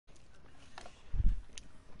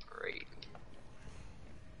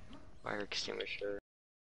Fire extinguisher.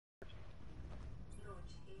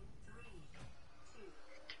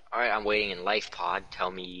 Alright, I'm waiting in life pod.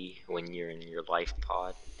 Tell me when you're in your life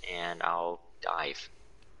pod, and I'll dive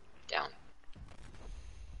down.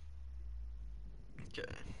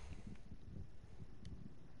 Okay.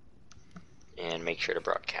 And make sure to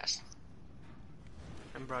broadcast.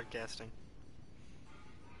 I'm broadcasting.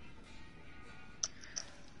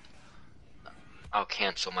 I'll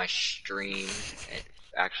cancel my stream.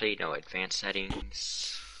 Actually, no, advanced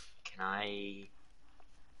settings. Can I...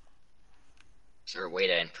 Is there a way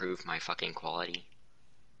to improve my fucking quality?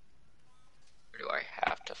 Or do I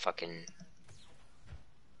have to fucking...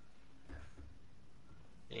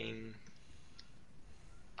 thing?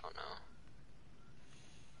 I don't know.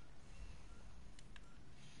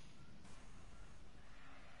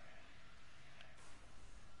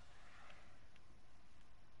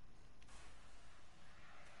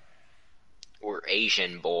 We're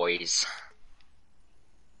Asian boys.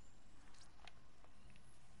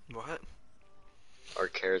 What? Our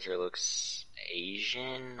character looks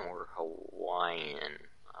Asian or Hawaiian.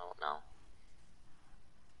 I don't know.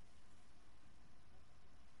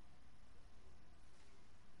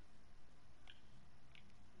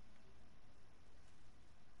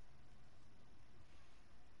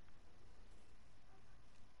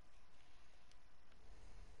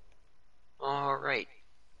 Alright.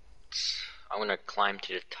 I'm gonna climb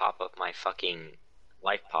to the top of my fucking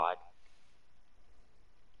life pod.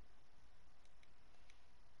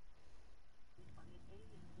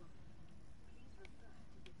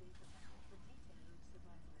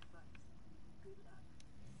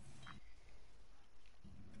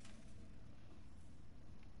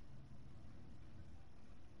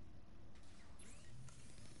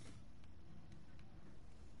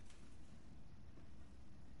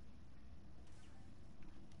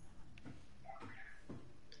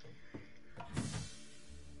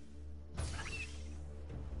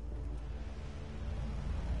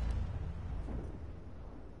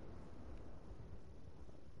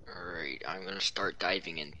 Alright, I'm gonna start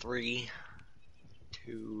diving in 3,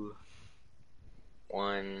 2,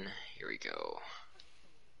 1, here we go.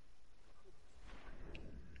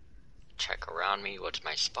 Check around me, what's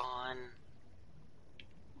my spawn?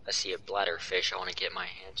 I see a bladderfish, I wanna get my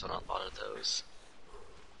hands on a lot of those.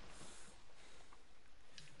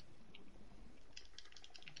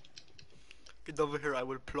 Get over here, I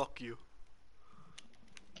will pluck you.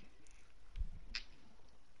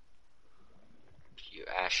 You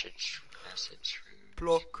acid shrooms.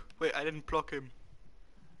 Pluck. Wait, I didn't pluck him.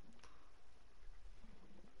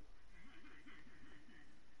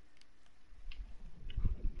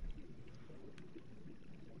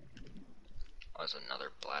 Oh, there's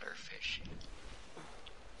another bladderfish.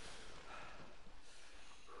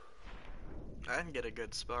 I didn't get a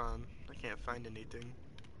good spawn. I can't find anything.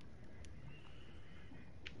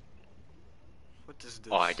 What is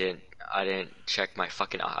this? Oh, I didn't check my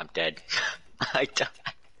fucking, oh, I'm dead. I died.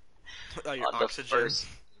 Oh, your On oxygen. the first...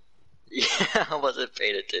 Yeah, I wasn't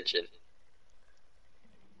paying attention.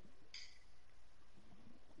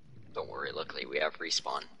 Don't worry, luckily we have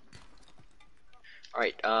respawn.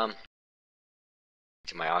 Alright, to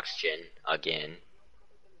my oxygen again.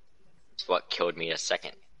 It's what killed me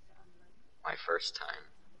my first time.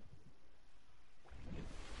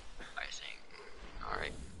 I think.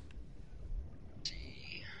 Alright.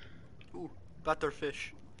 See. Ooh,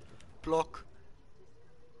 butterfish. Pluck.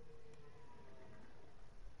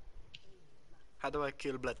 How do I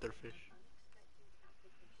kill butterfish?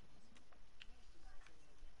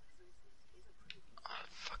 Oh,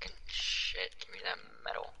 fucking shit, give me that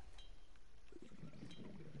metal.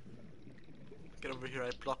 Get over here, I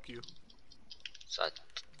pluck you.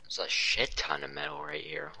 It's a shit ton of metal right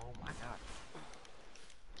here. Oh my god.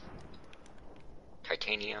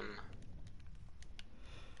 Titanium.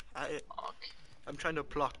 Okay. I'm trying to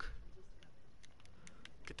pluck.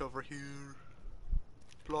 Get over here.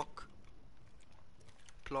 Pluck.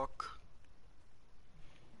 Pluck.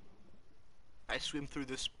 I swim through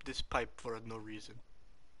this pipe for no reason.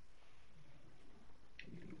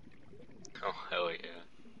 Oh hell yeah.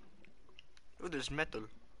 Oh, there's metal.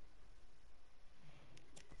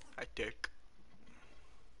 I take.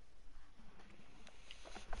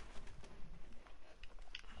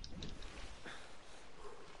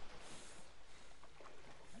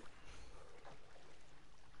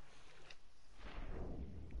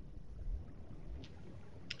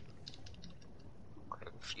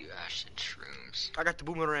 A few acid shrooms. I got the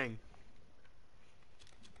boomerang.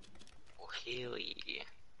 Oh hell yeah.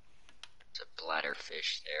 There's a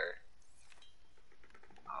bladderfish there.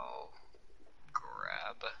 Oh,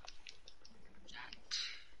 grab that.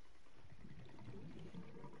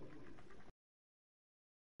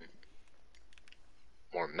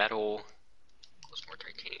 metal. Close more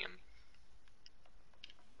titanium.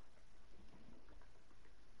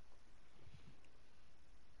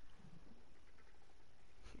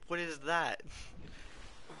 What is that?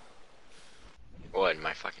 What, in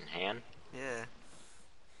my fucking hand? Yeah.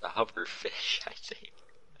 The hoverfish, I think.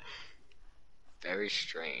 Very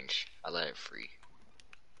strange. I let it free.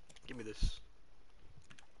 Give me this.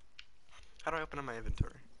 How do I open up my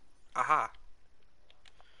inventory? Aha!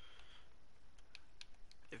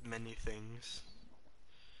 I have many things.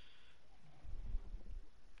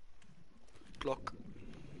 Block.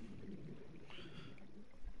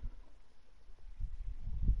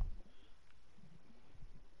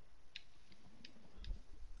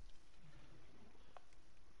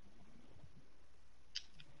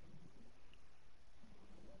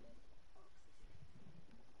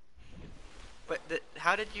 But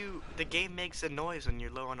how did you... The game makes a noise when you're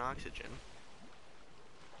low on oxygen.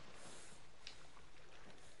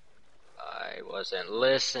 I wasn't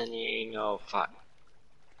listening. Oh, fuck.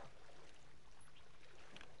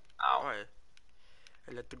 Ow. Alright.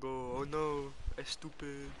 I let it go. Oh no. I'm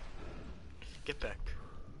stupid. Get back.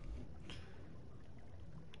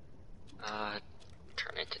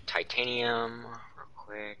 Turn it to titanium real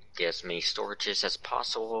quick. Get as many storages as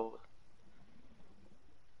possible.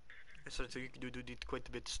 So you do need quite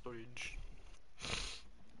a bit of storage.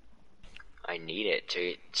 I need it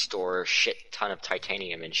to store a shit ton of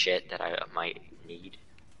titanium and shit that I might need.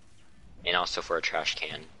 And also for a trash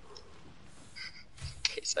can. In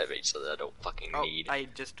case I make so that I don't fucking Oh, need. I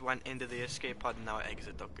just went into the escape pod and now I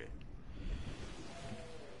exit, okay.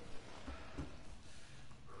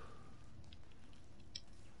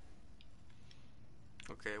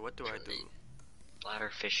 Okay, what do I do? Bladder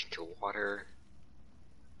fish into water.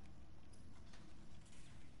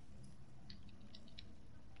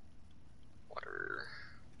 Water.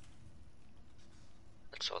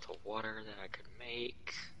 That's all the water that I could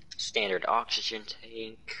make. Standard oxygen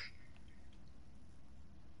tank.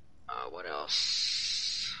 What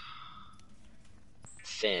else?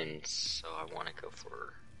 Fins. So I want to go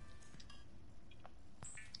for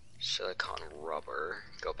silicon rubber.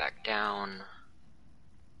 Go back down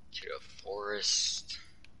to the forest.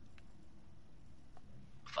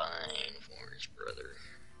 Fine, forest brother.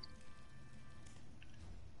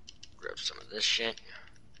 Grab some of this shit.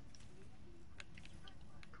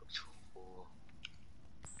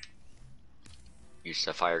 Use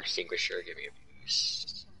the fire extinguisher, give me a boost.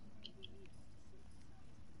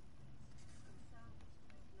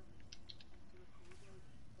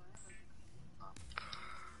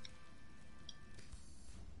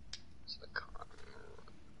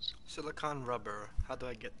 Silicon rubber. How do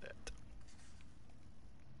I get that?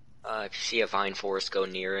 If you see a vine forest, go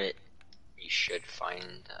near it. You should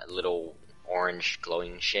find a little orange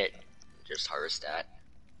glowing shit. Just harvest that.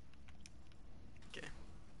 Okay.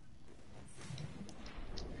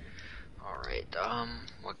 Alright,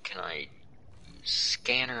 what can I use?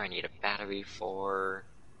 Scanner, I need a battery for.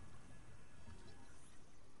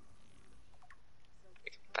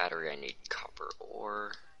 Battery, I need copper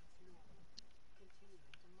ore.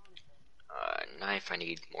 Knife, I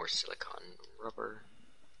need more silicon rubber.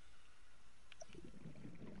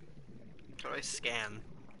 How do I scan?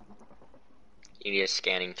 You need a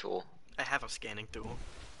scanning tool. I have a scanning tool.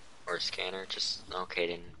 Or a scanner, just, okay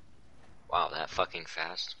then. Wow, that fucking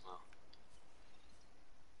fast. Wow.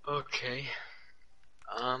 Okay.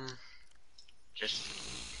 Just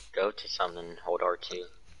go to something, hold R2.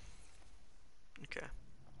 Okay.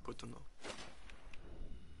 Good to know.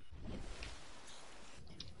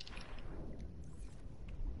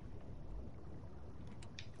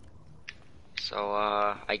 So,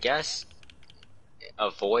 I guess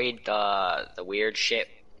avoid the weird shit,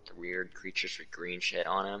 the weird creatures with green shit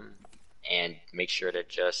on them, and make sure to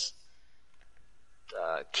just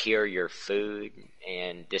cure your food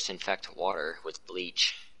and disinfect water with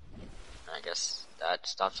bleach. I guess that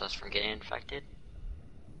stops us from getting infected.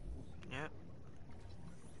 Yeah.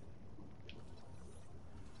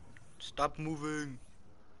 Stop moving.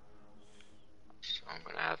 So I'm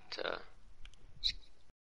gonna have to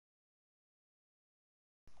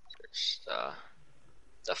search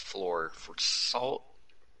the floor for salt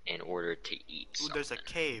in order to eat Ooh, something. there's a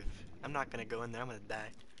cave. I'm not gonna go in there. I'm gonna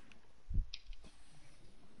die.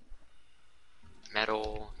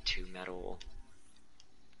 Metal, 2 metal.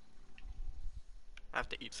 I have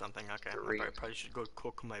to eat something. Okay. I probably should go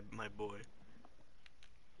cook my boy.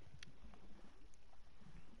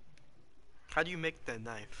 How do you make the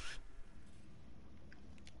knife?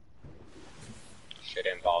 Should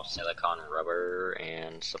involve silicon rubber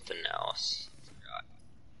and something else.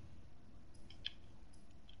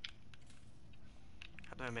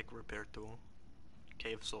 How do I I make a repair tool.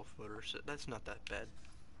 Cave sulfur. That's not that bad.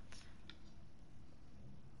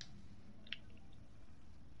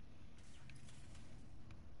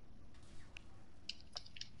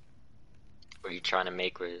 What are you trying to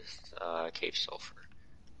make with cave sulfur?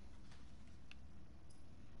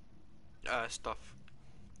 Stuff.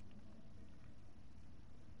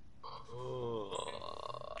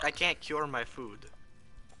 I can't cure my food.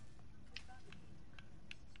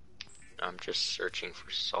 I'm just searching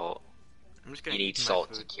for salt. I'm just gonna You eat need my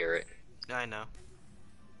salt to food. cure it. I know.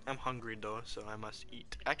 I'm hungry though, so I must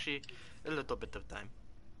eat. Actually, a little bit of time.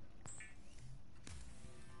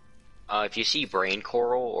 If you see brain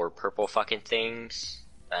coral or purple fucking things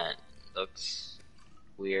that looks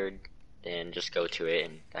weird, then just go to it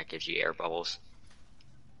and that gives you air bubbles.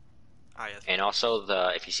 Ah, yes. And also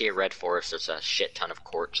if you see a red forest, there's a shit ton of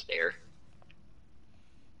quartz there.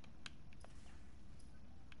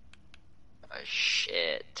 A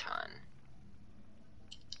shit ton.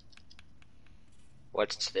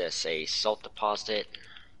 What's this? A salt deposit?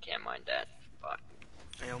 Can't mind that. Fuck.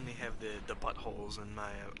 I only have the buttholes in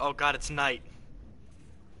my... Oh god, it's night.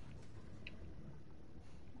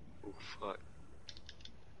 Ooh, fuck.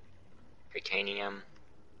 Titanium.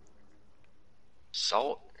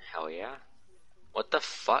 Salt? Hell yeah. What the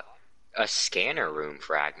fuck? A scanner room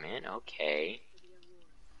fragment? Okay.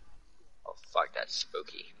 Oh fuck, that's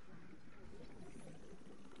spooky.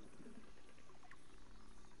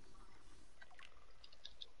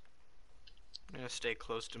 I'm gonna stay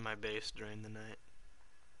close to my base during the night.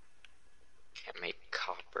 Can't make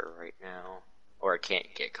copper right now. Or I can't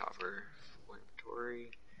get copper.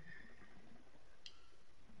 Inventory.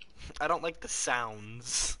 I don't like the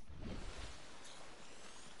sounds.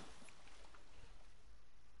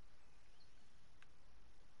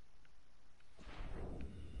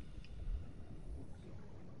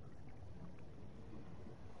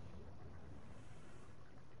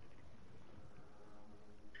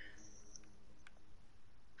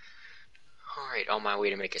 Alright, on my way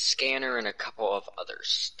to make a scanner and a couple of other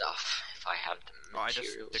stuff. If I have the Oh, I just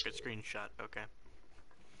materials. took a screenshot. Okay.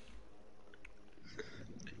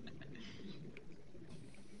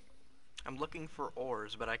 I'm looking for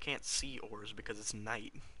ores, but I can't see ores because it's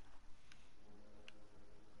night.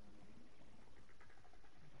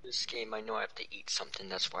 This game, I know I have to eat something,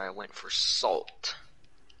 that's why I went for salt.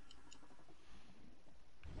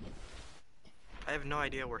 I have no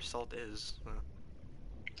idea where salt is.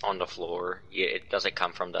 On the floor. Yeah, it doesn't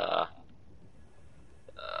come from the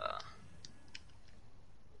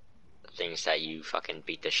things that you fucking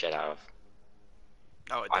beat the shit out of.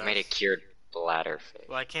 Oh, it I does. made a cured bladderfish.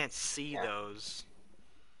 Well, I can't see Yeah. those.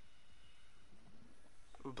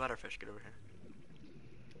 Ooh, bladderfish, get over here.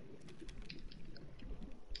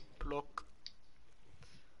 Pluck.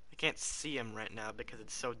 I can't see him right now because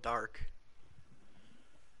it's so dark.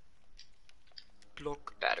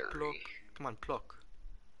 Pluck. Battery. Pluck. Come on, pluck.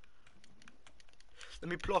 Let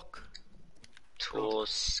me pluck. Tools,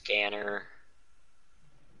 scanner.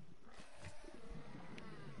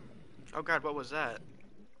 Oh god, what was that?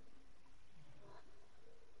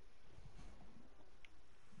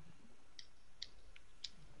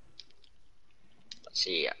 Let's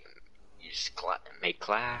see. Use make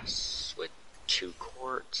glass with 2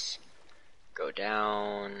 quartz. Go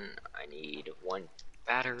down. I need 1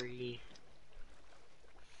 battery.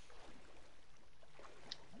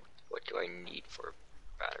 What do I need for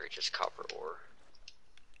battery? Just copper ore.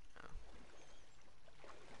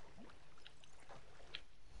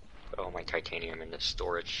 Put all my titanium into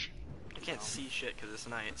storage. I can't see shit because it's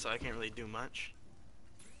night, so I can't really do much.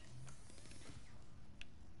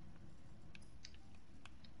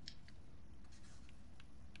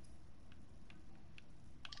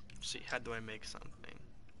 Let's see, how do I make something?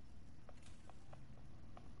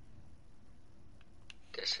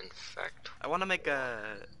 Disinfect I want to make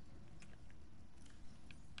a...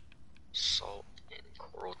 salt and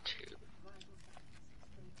coral tube.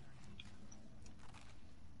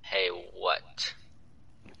 Hey, what?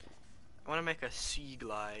 I want to make a sea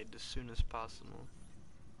glide as soon as possible.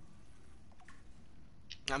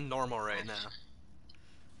 I'm normal right now.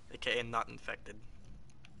 AKA not infected.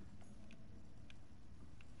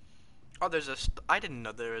 Oh, there's a... I didn't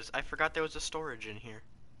know there was... I forgot there was a storage in here.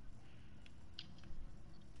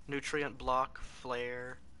 Nutrient block,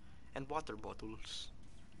 flare, and water bottles.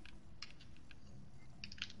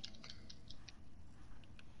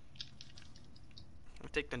 I'll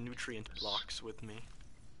take the nutrient blocks with me.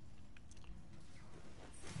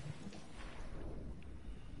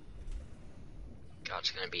 God,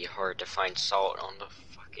 it's gonna be hard to find salt on the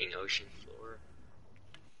fucking ocean floor.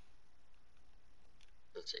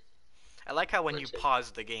 Let's see. I like how when you What's it?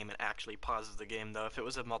 pause the game, it actually pauses the game, though. If it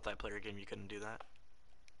was a multiplayer game, you couldn't do that.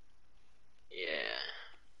 Yeah.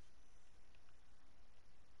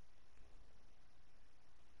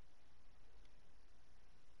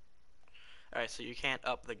 Alright, so you can't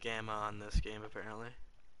up the gamma on this game, apparently.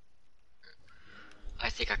 I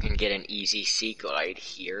think I can get an easy sea glide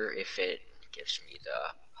here if it gives me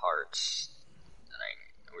the parts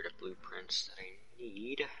that or the blueprints that I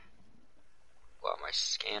need. Well, my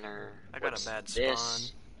scanner. I got What's a bad this?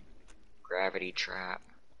 spawn. Gravity trap.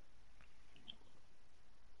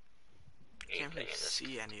 Can't really Anything in this?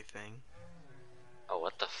 see anything. Oh,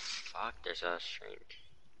 what the fuck? There's a strange.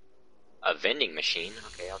 A vending machine.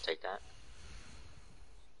 Okay, I'll take that.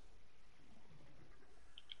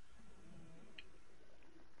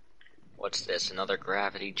 What's this? Another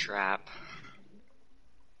gravity trap.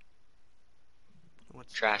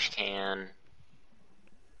 What's Trash that? can.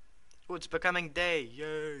 Oh, it's becoming day.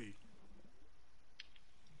 Yay.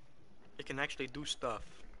 It can actually do stuff.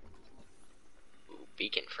 Ooh,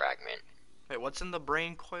 beacon fragment. Wait, what's in the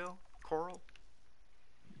brain coil? Coral?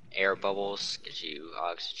 Air bubbles gives you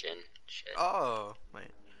oxygen. Shit. Oh, wait.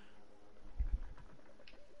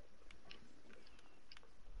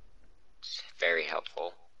 It's very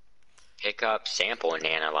helpful. Pick up sample and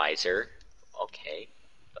analyzer. Okay.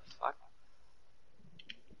 The fuck?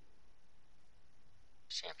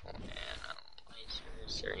 Sample analyzer.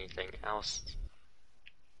 Is there anything else?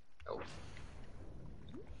 Oh.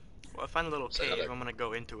 Well, I find a little It's cave. another. I'm gonna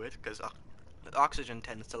go into it because the oxygen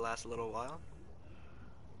tends to last a little while.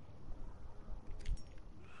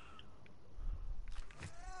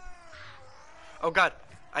 Oh god,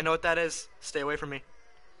 I know what that is. Stay away from me.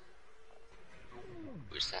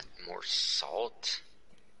 Is that more salt?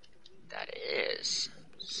 That is.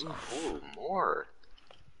 So, ooh, more.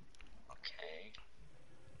 Okay.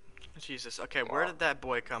 Jesus. Okay, where Wow. did that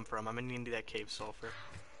boy come from? I'm gonna need that cave sulfur.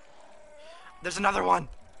 There's another one.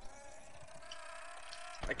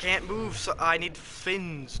 I can't move, so I need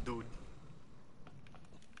fins, dude.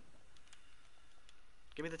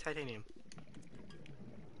 Give me the titanium.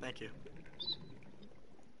 Thank you.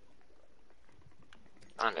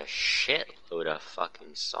 Found a shitload of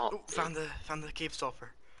fucking salt. Oh, found the cave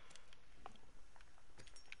sulfur.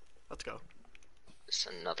 Let's go. This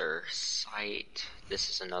is another site.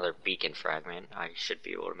 This is another beacon fragment. I should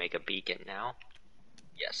be able to make a beacon now.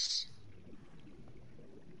 Yes.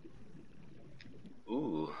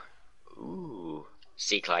 Ooh. Ooh.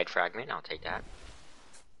 Sea Clyde fragment. I'll take that.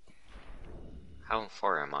 How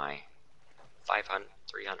far am I? 500,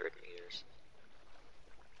 300 meters.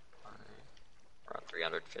 Around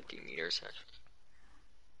 350 meters, actually.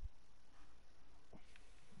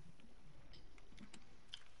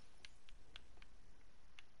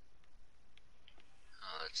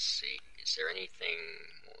 Let's see. Is there anything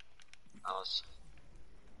else?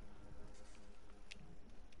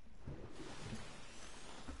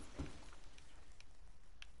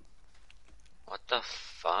 What the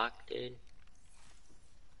fuck, dude?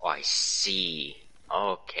 Oh, I see.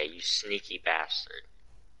 Okay, you sneaky bastard.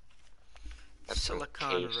 That's some Silicon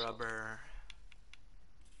cave rubber.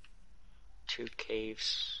 2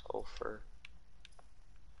 caves, sulfur.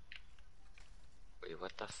 Wait,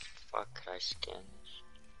 what the fuck could I scan this?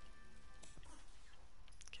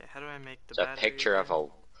 Okay, how do I make the It's a battery picture of again?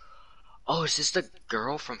 a... Oh, is this the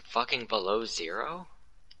girl from fucking Below Zero?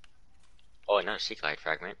 Oh, another Sea Glide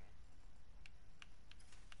fragment.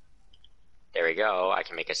 There we go, I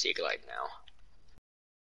can make a Sea Glide now.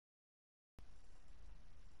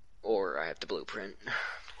 Or I have the blueprint.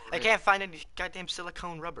 I can't find any goddamn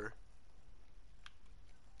silicone rubber.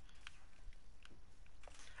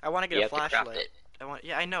 I want to get You a have to craft flashlight. it.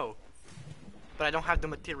 Yeah, I know. But I don't have the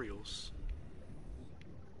materials.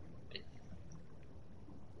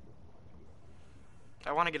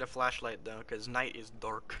 I want to get a flashlight though, because night is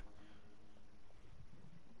dark.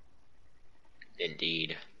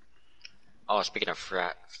 Indeed. Oh, speaking of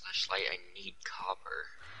flashlight, I need copper.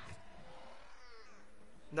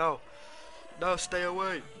 No. No, stay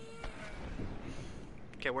away.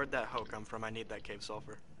 Okay, where'd that hoe come from? I need that cave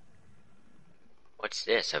sulfur. What's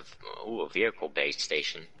this? Ooh, a vehicle base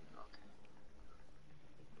station. Okay.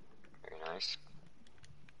 Very nice.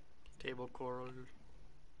 Table coral.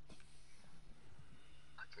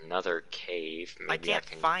 Another cave. Maybe I can't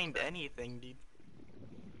can find anything, dude.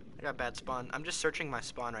 I got bad spawn. I'm just searching my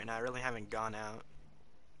spawn right now. I really haven't gone out.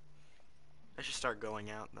 I should start going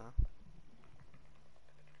out though.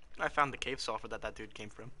 I found the cave sulfur that dude came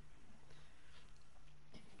from.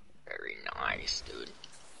 Very nice, dude.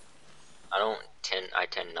 I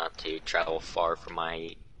tend not to travel far from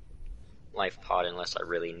my life pod unless I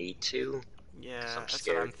really need to. Because Yeah, I'm that's what I'm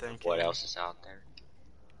scared of what thinking. else is out there.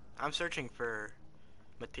 I'm searching for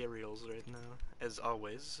materials right now. As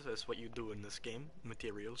always, that's what you do in this game.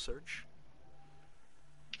 Material search.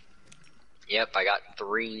 Yep, I got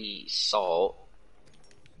 3 salt,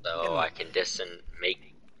 I'm so getting. I can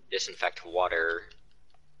disinfect water.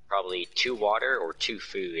 Probably 2 water or 2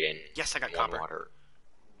 food and Yes, I got 1 copper. water.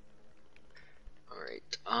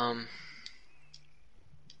 Alright,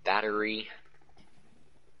 battery.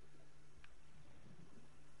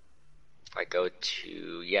 If I go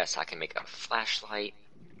to, yes, I can make a flashlight.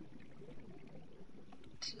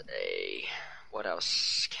 What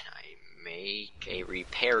else can I make? A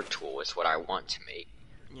repair tool is what I want to make.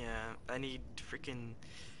 Yeah, I need freaking.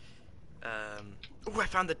 Ooh, I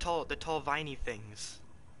found the tall viney things.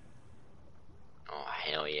 Oh,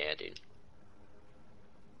 hell yeah, dude.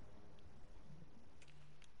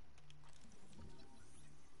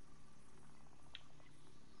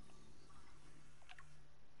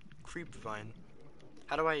 Creep vine.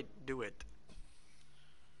 How do I do it?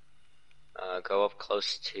 Go up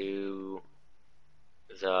close to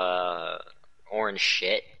the orange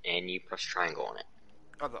shit and you press triangle on it.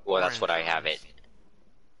 Oh, the Well, that's orange what I have it. ones.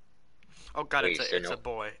 Oh god, Wait, is there it's no... a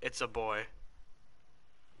boy. It's a boy.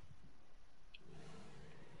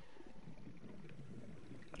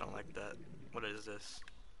 I don't like that. What is this?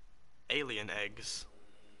 Alien eggs.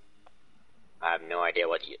 I have no idea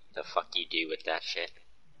what the fuck you do with that shit.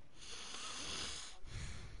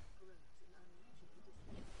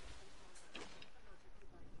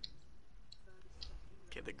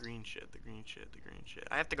 Okay, the green shit, the green shit, the green shit.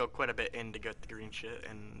 I have to go quite a bit in to get the green shit,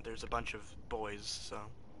 and there's a bunch of boys, so.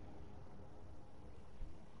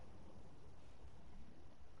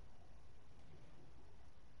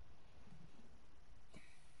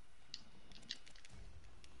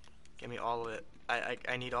 Give me all of it.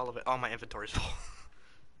 I need all of it. All my inventory's full.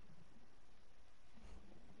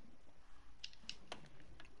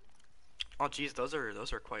 Oh geez, those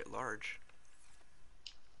are quite large.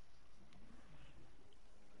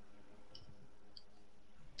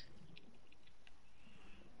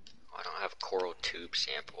 I don't have coral tube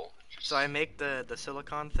sample. So I make the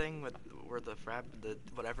silicon thing with where the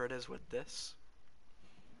whatever it is with this.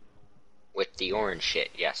 With the orange shit,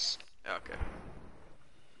 yes. Okay.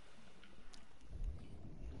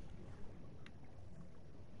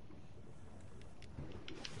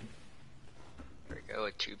 There we go,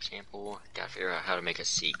 a tube sample. Gotta figure out how to make a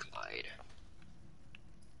sea glide.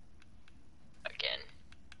 Again.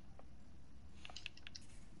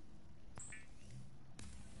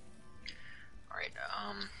 Alright,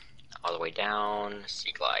 all the way down,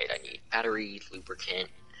 sea glide. I need battery, lubricant,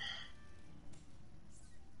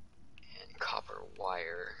 and copper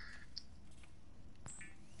wire.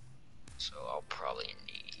 So I'll probably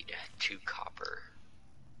need 2 copper.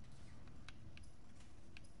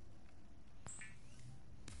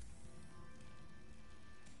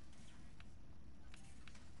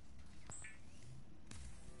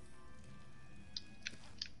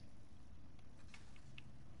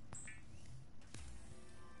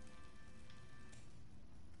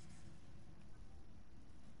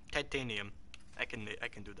 Titanium. I can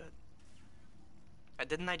do that.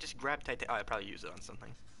 Didn't I just grab titanium? Oh, I probably use it on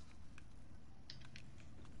something.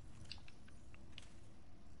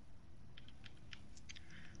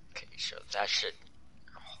 Okay, so that should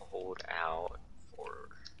hold out for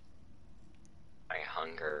my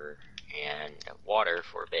hunger and water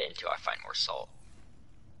for a bit until I find more salt.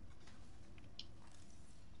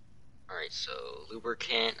 Alright, so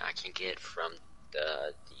lubricant I can get from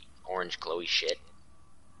the orange glowy shit.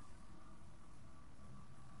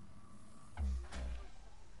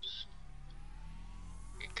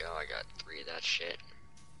 There you go, I got 3 of that shit.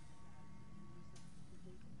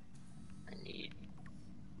 I need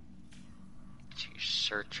to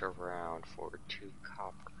search around for 2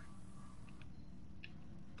 copper.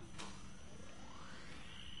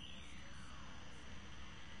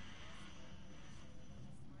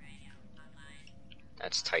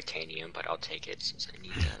 That's titanium, but I'll take it since I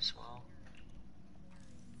need that as well.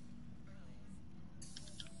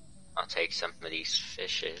 I'll take some of these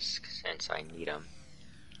fishes since I need them.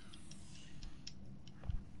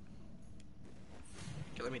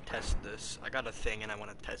 Okay, let me test this. I got a thing and I want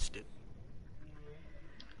to test it.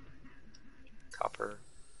 Copper.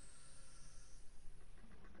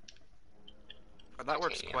 Oh, that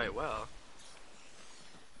works Titanium. quite well.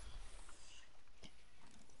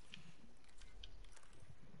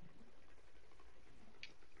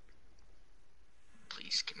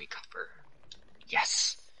 Please give me copper.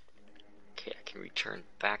 Yes! Okay, I can return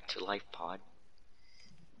back to Life Pod.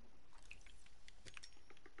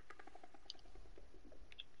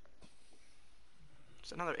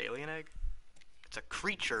 It's another alien egg? It's a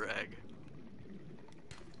creature egg.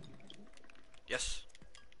 Yes.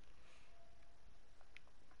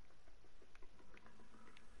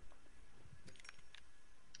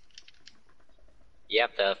 You have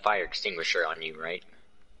the fire extinguisher on you, right?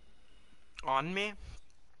 On me?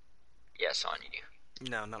 Yes, on you.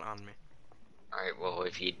 No, not on me. Alright, well,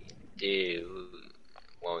 if you do,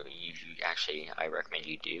 well, you actually, I recommend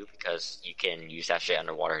you do, because you can use that shit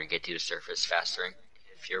underwater to get to the surface faster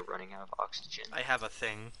if you're running out of oxygen. I have a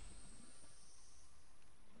thing.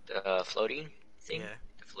 The floating thing? Yeah.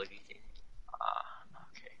 The floating thing? Ah,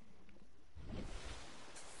 okay.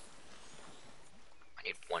 I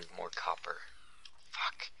need one more copper.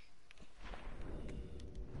 Fuck.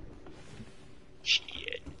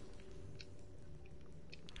 Shit.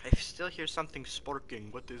 I still hear something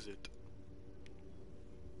sparking. What is it?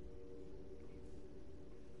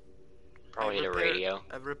 Probably the radio.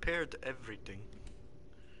 I've repaired everything.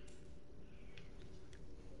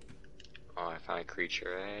 Oh, I found a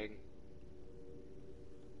creature egg.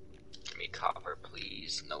 Give me copper,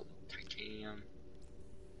 please. Nope. Titanium.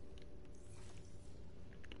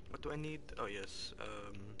 What do I need? Oh, yes.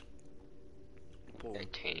 Boom.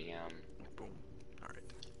 Titanium. Boom.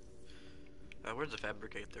 Alright. Where's the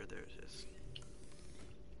fabricator? There it is.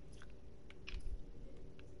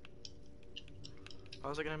 What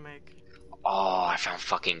was I gonna make? Oh, I found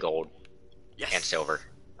fucking gold. Yes! And silver.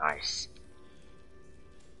 Nice.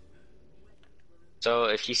 So,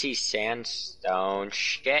 if you see sandstone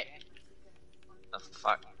shit, the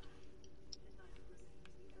fuck?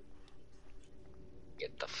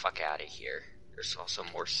 Get the fuck out of here. There's also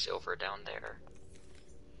more silver down there.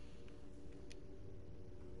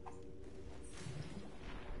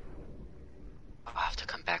 I'll have to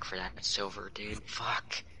come back for that silver, dude.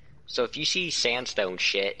 Fuck. So if you see sandstone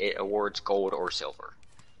shit, it awards gold or silver.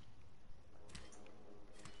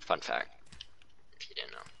 Fun fact. If you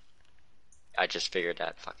didn't know. I just figured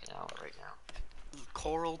that fucking out right now.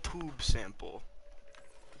 Coral tube sample.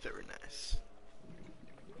 Very nice.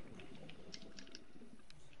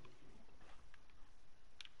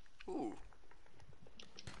 Ooh.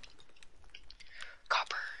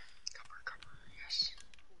 Copper. Copper, yes.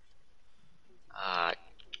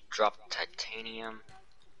 Drop titanium.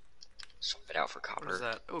 Swap it out for copper. What is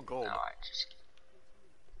that? Oh, gold. No, I just...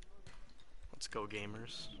 Let's go,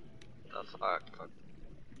 gamers. The fuck?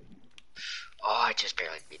 Oh, I just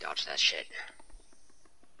barely dodged that shit.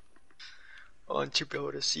 On to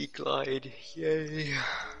build a sea glide. Yay.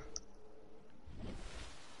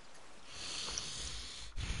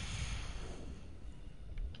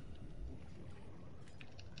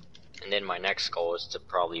 And then my next goal is to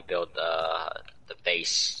probably build the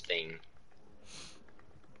base thing.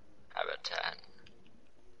 Habitat.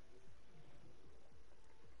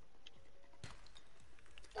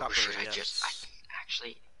 Or should I just... I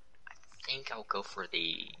think I'll go for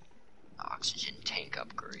the oxygen tank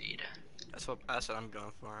upgrade. That's what I'm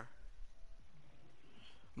going for.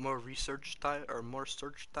 More research time or more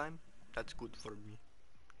search time? That's good for me.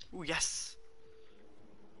 Ooh, yes!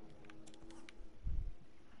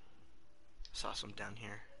 Saw some down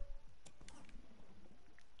here.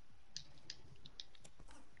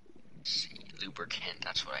 Let's see, lubricant,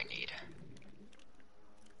 that's what I need.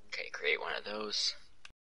 Okay, create one of those.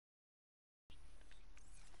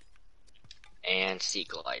 And sea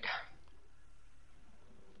glide.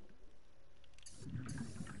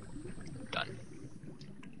 Done.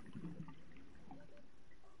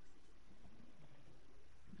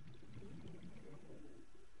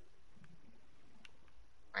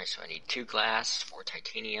 Alright, so I need 2 glass, 4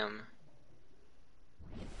 titanium.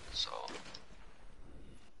 So, let's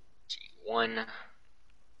see, 1.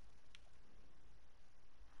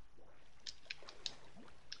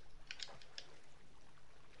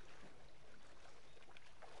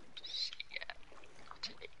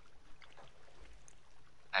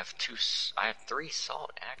 I have 3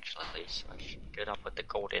 salt actually, so I should get up with the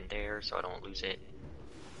gold in there so I don't lose it.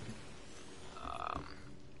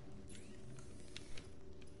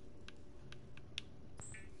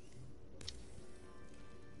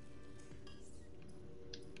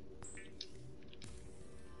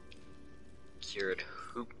 Cured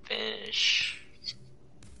hoopfish.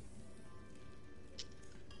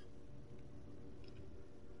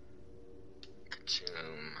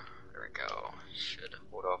 Consume. There we go. Should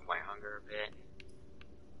hold off my hunger a bit.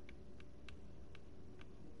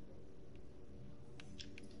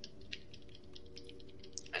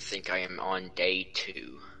 I think I am on day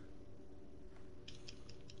 2.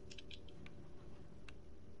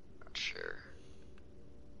 Not sure.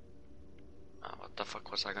 What the fuck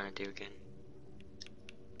was I gonna do again?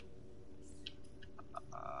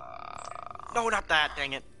 No, not that,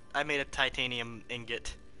 dang it. I made a titanium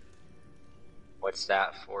ingot. What's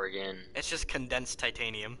that for again? It's just condensed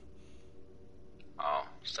titanium. Oh,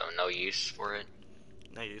 so no use for it?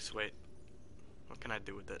 No use, wait. What can I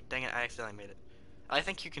do with it? Dang it, I accidentally made it. I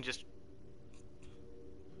think you can just...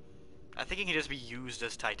 I think it can just be used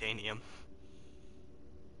as titanium.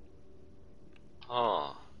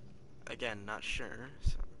 Oh. Again, not sure,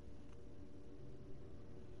 so...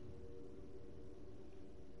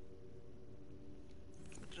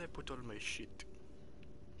 Where did I put all my shit?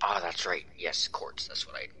 Oh, that's right. Yes, quartz. That's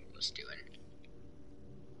what I was doing.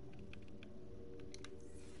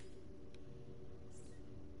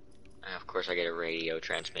 And of course, I get a radio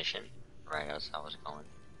transmission. Right as I was going.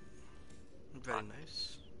 Very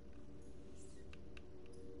nice.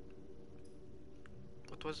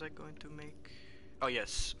 What was I going to make? Oh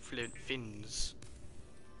yes, fins.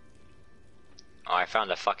 Oh, I found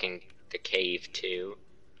the cave too.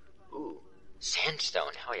 Ooh,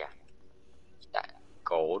 sandstone. Hell yeah. That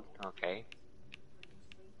gold. Okay.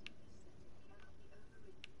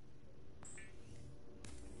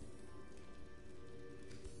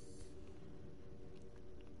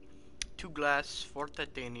 Two glass, 4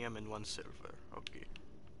 titanium, and 1 silver. Okay.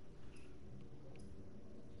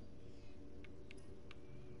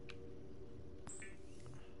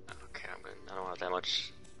 Okay, I don't have that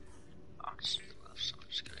much oxygen left, so I'm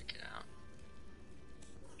just gonna get out.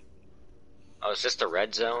 Oh, is this the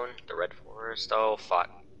red zone? The red forest? Oh,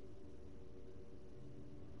 fuck.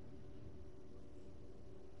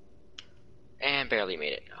 And barely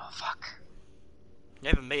made it. Oh, fuck. You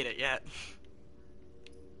haven't made it yet.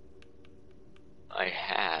 I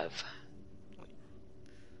have.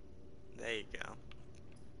 There you go.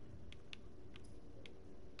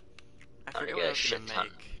 I I'm gonna forget get what I a was shit gonna ton.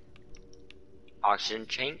 make. Oxygen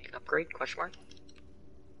tank upgrade? Question mark?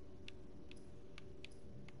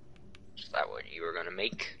 Is that what you were gonna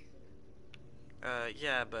make?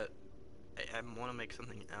 Yeah, but I want to make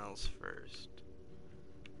something else first.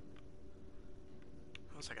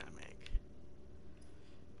 What was I gonna make?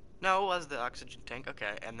 No, it was the oxygen tank.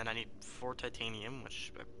 Okay, and then I need 4 titanium,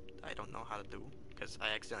 which I don't know how to do because I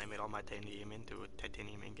accidentally made all my titanium into a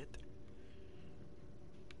titanium ingot.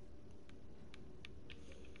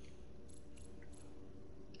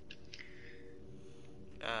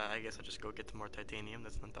 I guess I'll just go get some more titanium.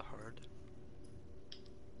 That's not that hard.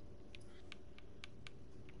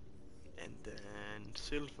 And then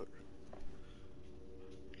silver.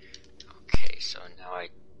 Okay, so now I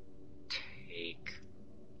take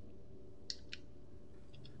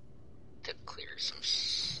to clear some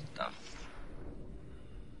stuff.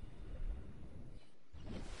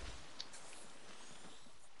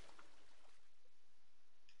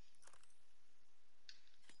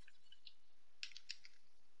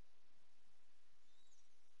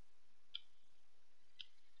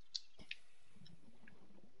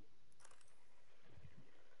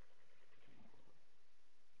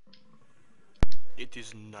 It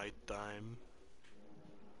is nighttime.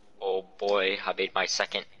 Oh boy, I made my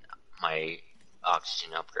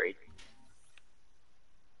oxygen upgrade.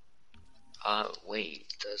 Wait,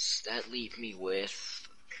 does that leave me with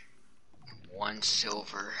 1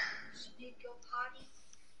 silver?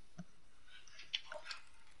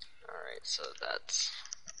 Alright, so that's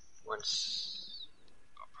once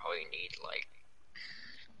I'll probably need like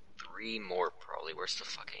 3 more probably. Where's the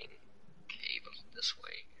fucking cave? This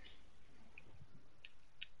way.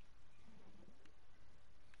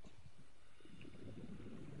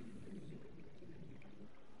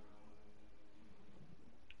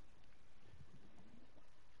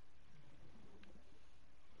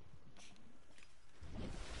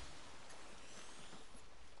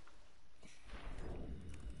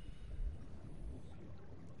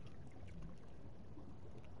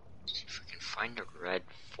 See if I can find a red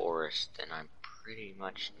forest, then I pretty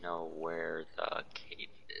much know where the cave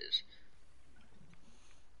is.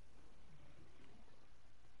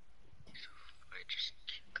 So if I just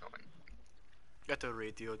keep going. Got a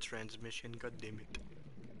radio transmission, god damn it.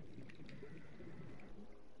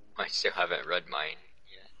 I still haven't read mine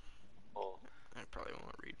yet. Oh. I probably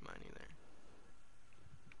won't read mine either.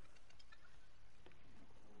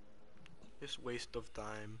 Just waste of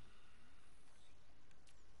time.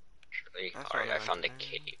 Alright, I found the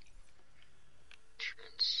cave.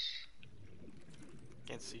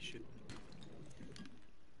 Can't see shit.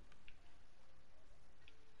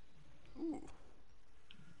 Ooh.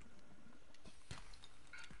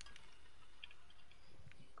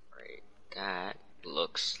 Right, that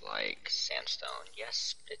looks like sandstone.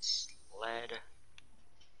 Yes, it's lead.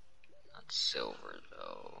 Not silver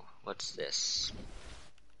though. What's this?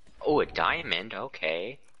 Oh, a diamond.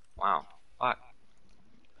 Okay. Wow. Fuck.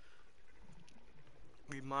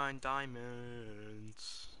 We mine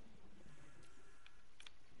diamonds.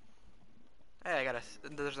 Hey,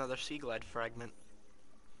 there's another sea glide fragment.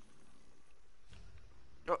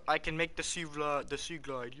 Oh, I can make the sea glide,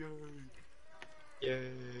 yay!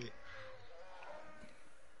 Yay.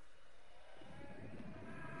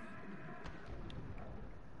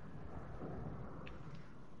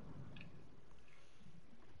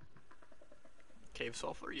 Cave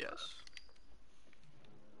sulfur, yes.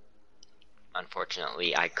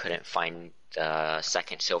 Unfortunately, I couldn't find the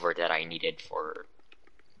second silver that I needed for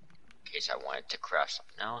in case I wanted to craft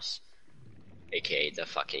something else. AKA the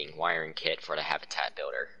fucking wiring kit for the habitat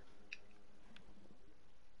builder.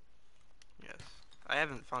 Yes. I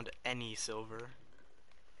haven't found any silver.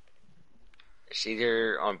 It's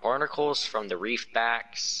either on barnacles from the reef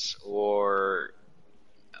backs or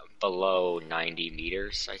below 90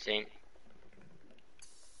 meters, I think.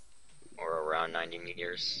 Or around 90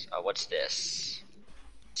 meters. What's this?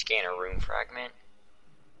 Scanner room fragment?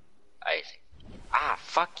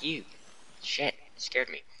 Fuck you. Shit, it scared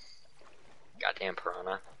me. Goddamn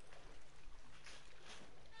piranha.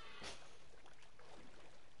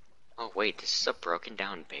 Oh wait, this is a broken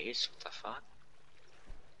down base? What the fuck?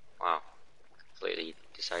 Wow. Completely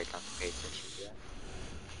decided not to pay attention to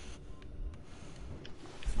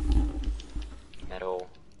that. Metal.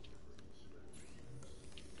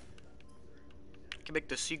 I can make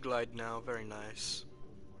the sea glide now, very nice.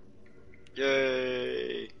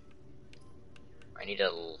 Yay! I need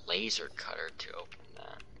a laser cutter to open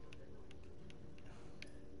that.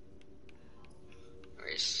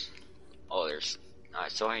 There's...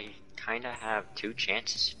 so I kinda have two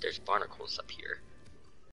chances. There's barnacles up here.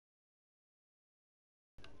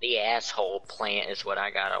 The asshole plant is what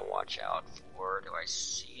I gotta watch out for. Do I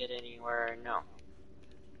see it anywhere? No.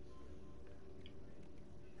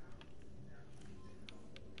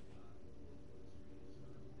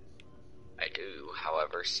 I do,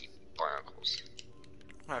 however, see barnacles.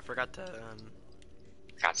 Oh, I forgot to,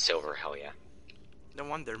 Got silver, hell yeah. no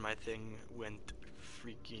wonder my thing went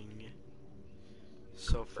freaking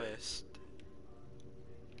so fast.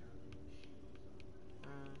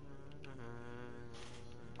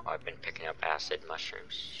 I've been picking up acid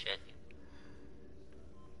mushrooms. Shit.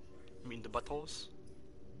 You mean the buttholes?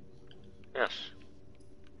 Yes.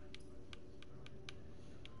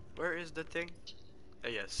 Where is the thing?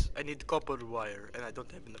 Yes, I need copper wire, and I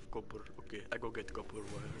don't have enough copper. Okay, I go get copper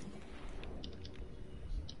wire.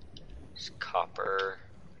 It's copper.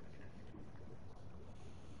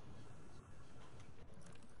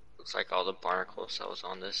 Looks like all the barnacle cells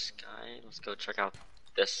on this guy. Let's go check out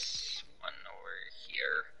this one over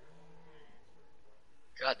here.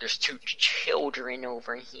 God, there's two children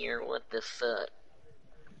over here. What the fuck?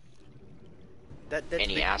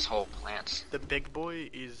 Any big, asshole plants? The big boy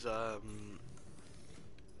is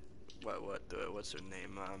what's her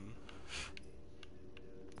name?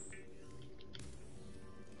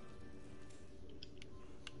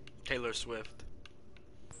 Taylor Swift.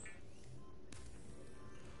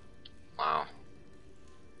 Wow.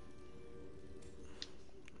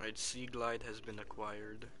 Right, Sea Glide has been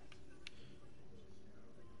acquired.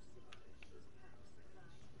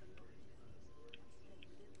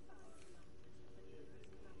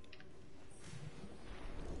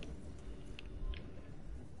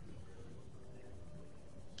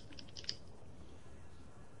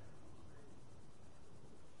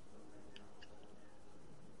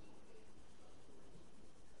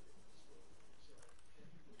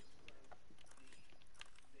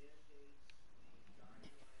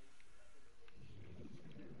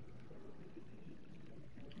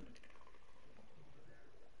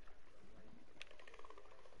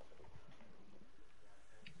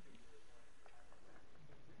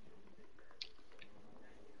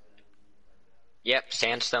 Yep,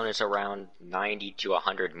 sandstone is around 90 to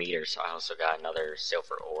 100 meters, so I also got another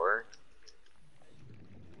silver ore.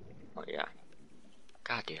 Oh yeah.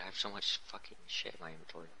 God, dude, I have so much fucking shit in my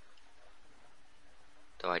inventory.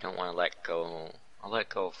 Though I don't want to let go. I'll let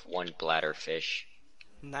go of one bladderfish.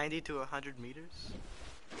 90 to 100 meters?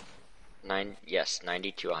 Yes,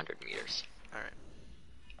 90 to 100 meters. Alright.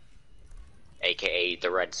 AKA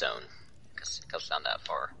the red zone. Because it goes down that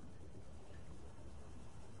far.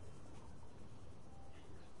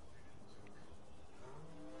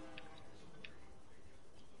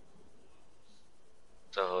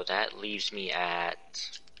 So that leaves me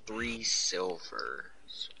at 3 silver.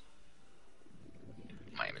 So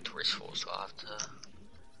my inventory's full, so I'll have to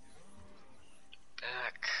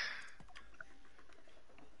back.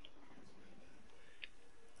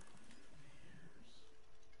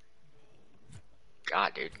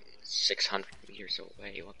 God, dude, 600 meters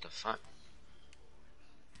away. What the fuck?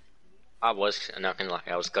 I was not gonna lie.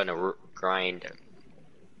 I was gonna grind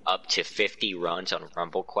up to 50 runs on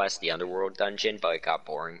Rumble Quest, the Underworld dungeon, but it got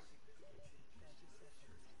boring.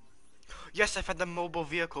 Yes, I found the mobile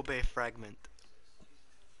vehicle bay fragment.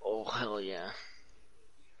 Oh hell yeah!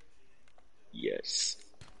 Yes.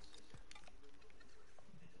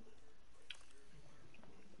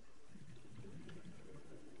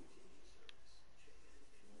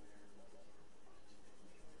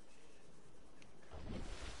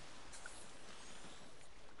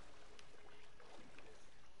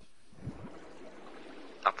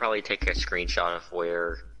 I'll probably take a screenshot of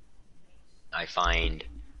where I find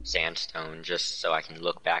sandstone just so I can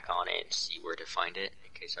look back on it and see where to find it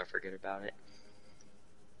in case I forget about it.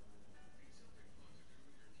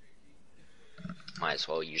 Might as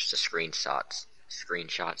well use the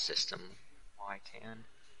screenshot system while I can.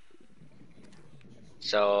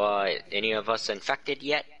 So, any of us infected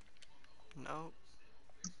yet? No.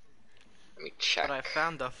 Let me check. But I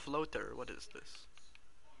found a floater. What is this?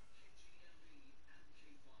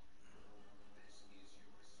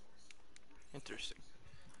 Interesting.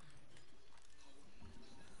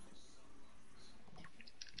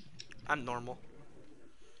 I'm normal.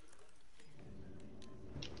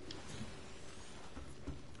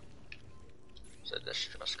 So this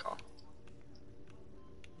just call.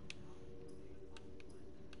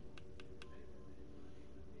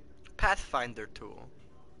 Pathfinder tool.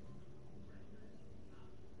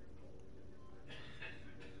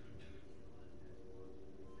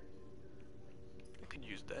 I could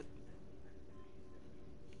use that.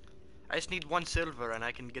 I just need 1 silver and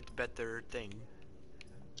I can get better thing.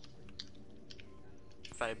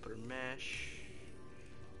 Fiber mesh.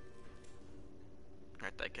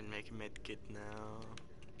 Right, I can make a medkit now.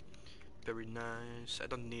 Very nice. I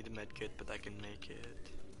don't need a medkit, but I can make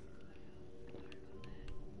it.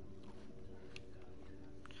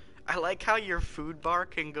 I like how your food bar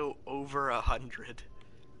can go over 100.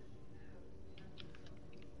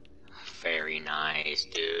 Very nice,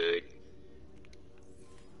 dude.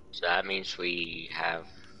 So that means we don't have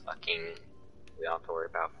to worry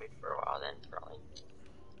about food for a while then, probably.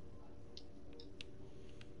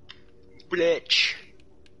 Blitch.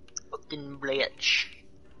 Fucking blitch.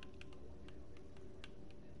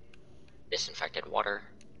 Disinfected water.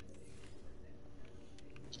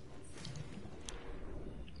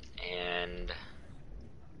 And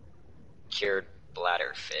cured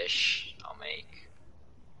bladderfish. I'll make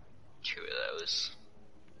 2 of those.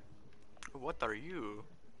 What are you?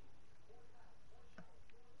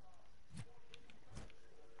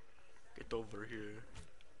 Get over here.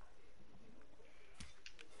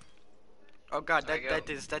 Oh god, that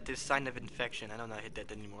is sign of infection. I don't know how to hit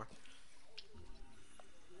that anymore.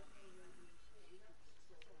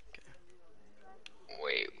 Okay.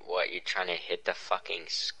 Wait, what? You trying to hit the fucking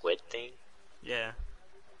squid thing? Yeah.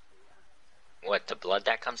 What, the blood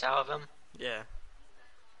that comes out of him? Yeah.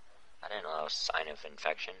 I didn't know that was a sign of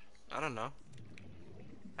infection. I don't know.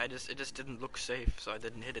 It just didn't look safe, so I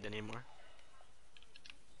didn't hit it anymore.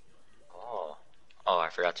 Oh. Oh, I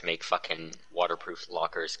forgot to make fucking waterproof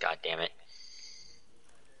lockers, god damn it.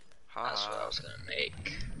 That's what I was gonna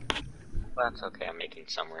make. But that's okay, I'm making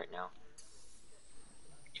some right now.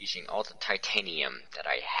 Using all the titanium that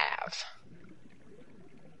I have.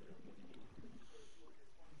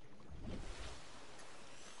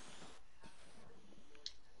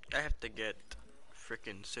 I have to get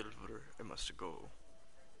frickin' silver. I must go.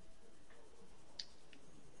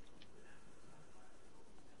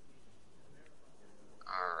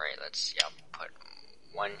 Alright, let's see. I'll put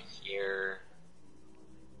 1 here.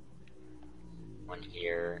 1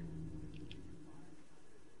 here.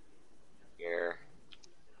 Here.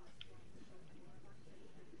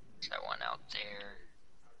 Set 1 out there.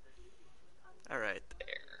 Alright. There.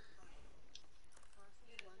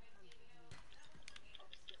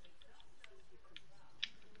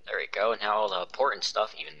 There we go. Now all the important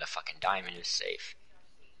stuff, even the fucking diamond, is safe.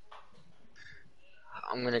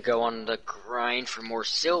 I'm gonna go on the grind for more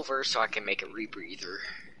silver so I can make a rebreather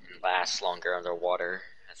and last longer underwater.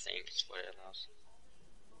 I think is what it allows.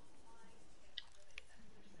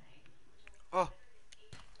 Oh.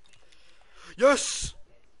 Yes!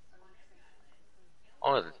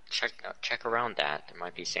 Oh, check around that. There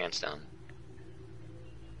might be sandstone.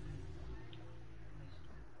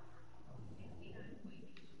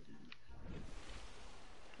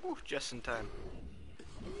 Ooh, just in time.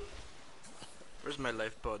 Where's my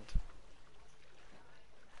life pod?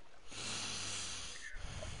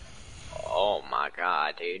 Oh my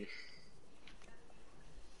god, dude.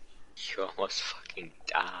 You almost fucking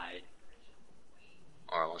died.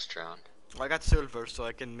 Or almost drowned. I got silver, so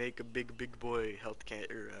I can make a big boy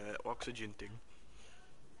healthcare oxygen thing.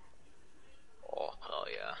 Oh, hell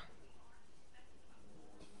yeah.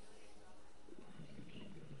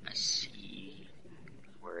 I see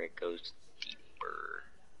where it goes deeper.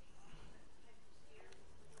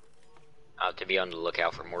 I have to be on the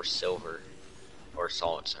lookout for more silver. Or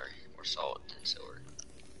salt, sorry. More salt than silver.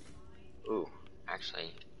 Ooh,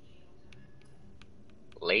 actually.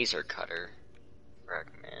 Laser cutter. Frick,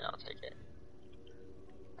 man, I'll take it.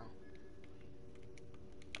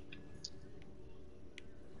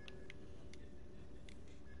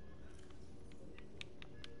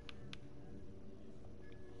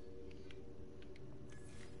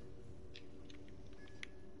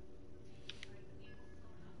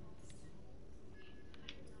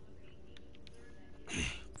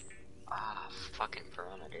 Ah, fucking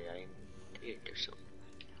piranha, dude. Dude, they're so...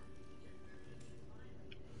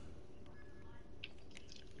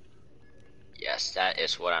 Yes, that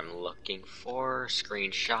is what I'm looking for.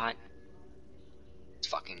 Screenshot. It's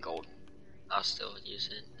fucking gold. I'll still use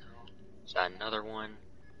it. Is that another one?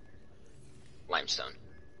 Limestone.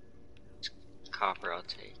 It's copper, I'll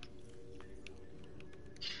take.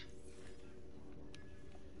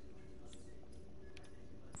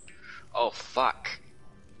 Oh, fuck.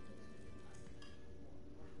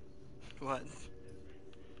 What?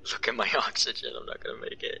 Look at my oxygen, I'm not gonna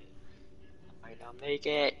make it. I might not make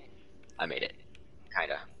it. I made it.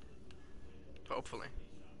 Kinda. Hopefully.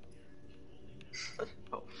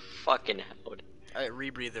 Oh, fucking hell.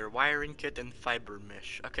 Rebreather, wiring kit, and fiber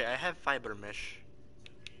mesh. Okay, I have fiber mesh.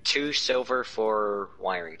 2 silver for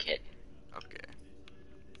wiring kit. Okay.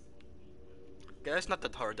 Yeah, it's not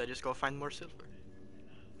that hard. I just go find more silver.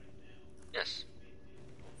 Yes.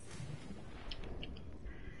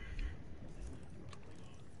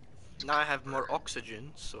 Now I have more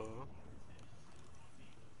oxygen, so...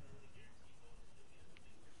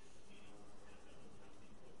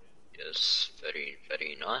 Yes, very,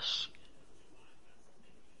 very nice.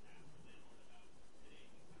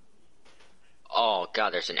 Oh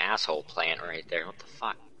god, there's an asshole plant right there. What the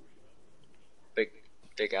fuck?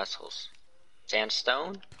 Big assholes.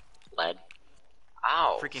 Sandstone? Lead.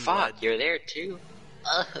 Ow, Freaking fuck, lead. you're there too?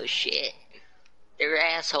 Oh shit. There are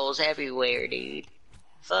assholes everywhere, dude.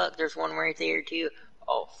 Fuck, there's one right there too.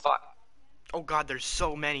 Oh fuck. Oh god, there's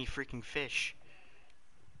so many freaking fish.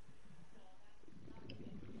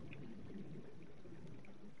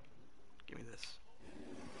 Give me this.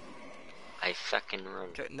 I fucking run.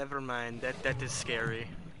 Okay, never mind. That is scary.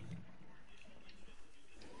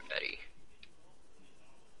 Betty.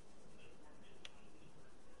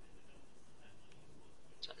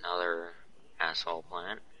 It's another asshole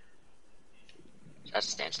plant. That's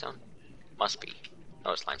sandstone? Must be.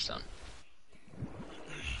 Oh, it's limestone.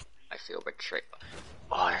 I feel betrayed.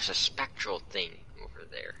 Oh, there's a spectral thing over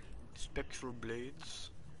there. Spectral blades.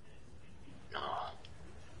 No.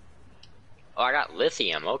 Oh, I got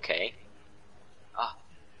lithium, okay. Ah,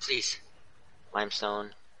 please.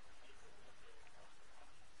 Limestone.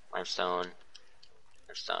 Limestone.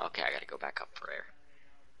 Limestone. Okay, I gotta go back up for air.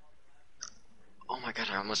 Oh my god,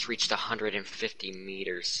 I almost reached 150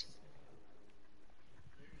 meters.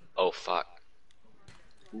 Oh fuck.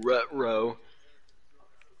 Rut-row.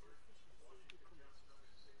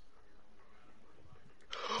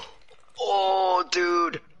 Oh,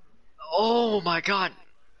 dude. Oh my god.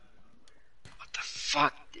 What the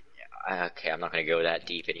fuck? Okay, I'm not gonna go that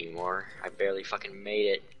deep anymore. I barely fucking made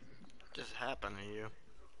it. What just happened to you?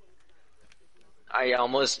 I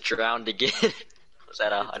almost drowned again. I was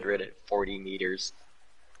at 140 meters.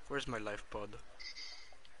 Where's my life pod?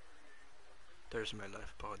 There's my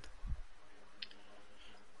life pod.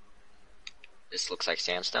 This looks like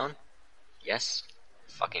sandstone? Yes.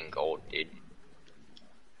 Fucking gold, dude.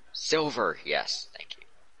 Silver, yes, thank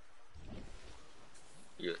you.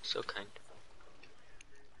 You look so kind.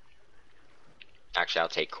 Actually, I'll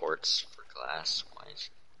take quartz for glass. Wise.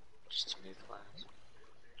 Just to make glass.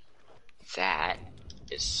 That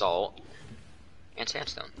is salt and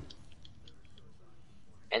sandstone.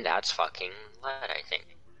 And that's fucking lead, I think.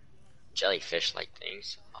 Jellyfish-like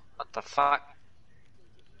things. What the fuck?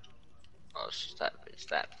 Oh, it's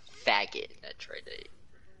that faggot that tried to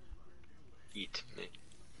eat me.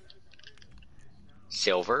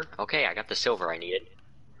 Silver? Okay, I got the silver I needed.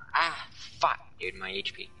 Ah, fuck, dude, my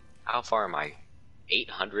HP. How far am I?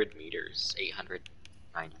 800 meters.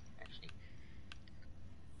 890, actually.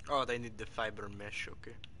 Oh, they need the fiber mesh,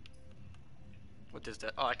 okay. What is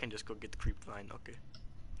that? Oh, I can just go get creep vine, okay.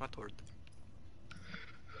 Not hard.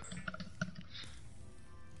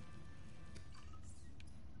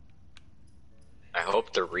 I hope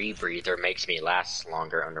hope the rebreather makes me last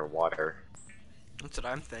longer underwater. That's what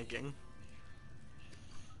I'm thinking.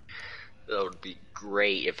 That would be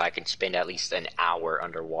great if I could spend at least an hour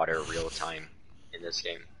underwater real time in this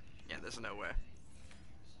game. Yeah, there's no way.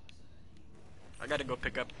 I gotta go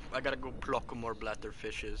pluck more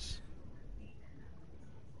bladderfishes.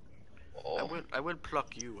 Oh. I will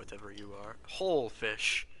pluck you, whatever you are. Whole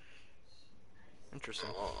fish. Interesting.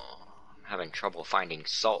 Oh, I'm having trouble finding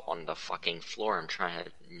salt on the fucking floor. I'm trying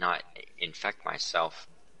to not infect myself.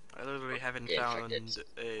 I literally haven't Get found infected.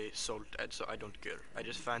 a salt, so I don't care. I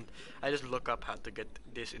just look up how to get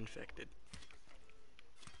disinfected.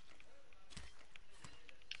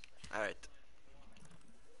 Alright.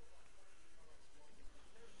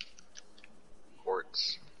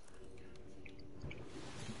 Quartz.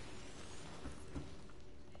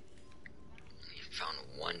 We found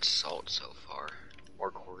one salt so far.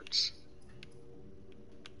 More quartz.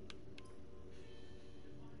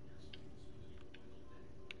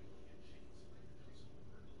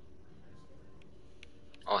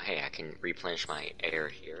 Oh hey, I can replenish my air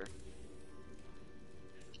here.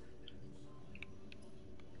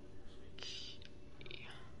 Okay.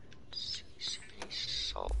 Let's see,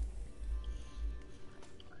 salt.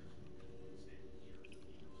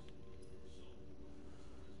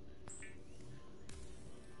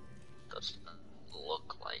 Doesn't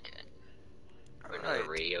look like it. Another Alright.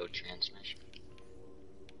 radio transmission.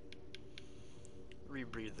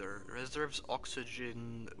 Rebreather. Reserves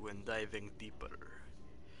oxygen when diving deeper.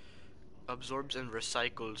 Absorbs and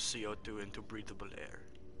recycles CO2 into breathable air.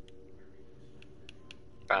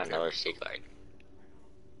 Found Okay. another sea glide.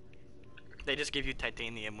 They just give you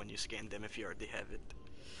titanium when you scan them if you already have it.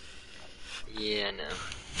 Yeah, no.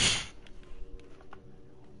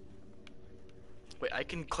 Wait, I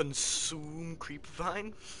can consume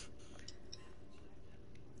creepvine?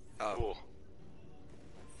 Oh. Cool.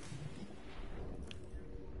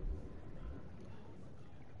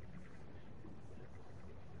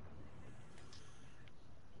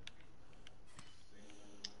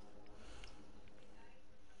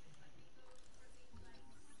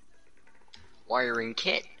 Wiring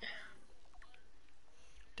kit.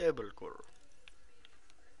 Table core.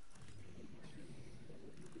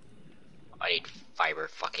 I need fiber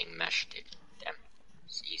fucking mesh, dude. Damn.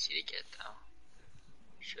 It's easy to get though.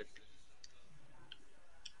 Should be.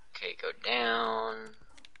 Okay, go down.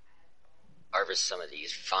 Harvest some of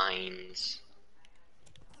these vines.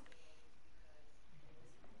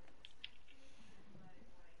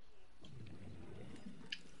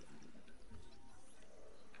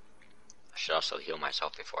 I should also heal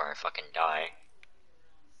myself before I fucking die.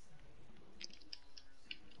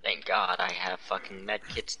 Thank God I have fucking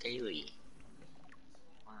medkits daily.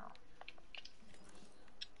 Wow.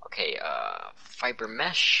 Okay, fiber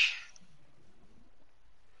mesh.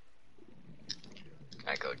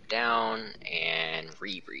 I go down and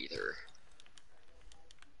rebreather.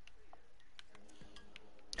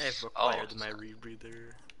 I've acquired my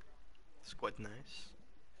rebreather. It's quite nice.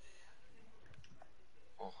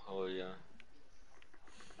 Oh, hell yeah.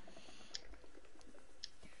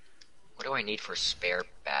 What do I need for spare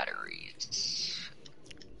batteries?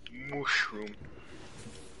 Mushroom.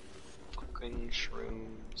 Fucking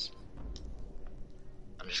shrooms.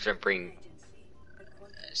 I'm just gonna bring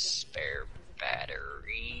a spare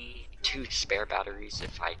battery. 2 spare batteries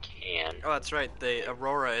if I can. Oh, that's right. The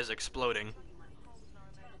Aurora is exploding.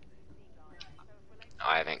 Oh,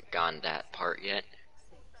 I haven't gone that part yet.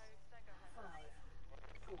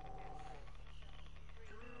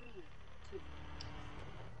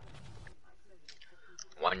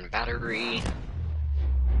 One battery.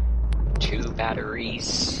 2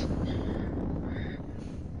 batteries.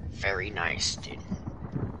 Very nice, dude.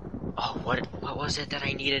 Oh, what was it that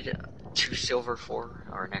I needed 2 silver for?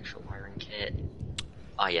 Or an extra wiring kit?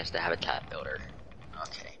 Ah, yes, the habitat builder.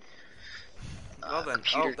 Okay. Well then,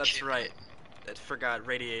 Computer that's chip. right. I forgot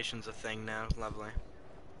radiation's a thing now. Lovely.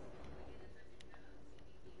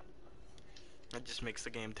 That just makes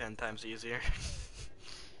the game 10 times easier.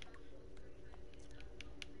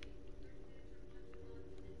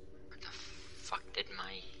 Where the fuck did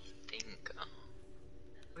my thing go?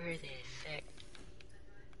 Where the heck?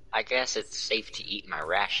 I guess it's safe to eat my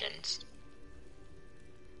rations.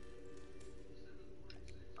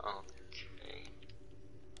 Okay.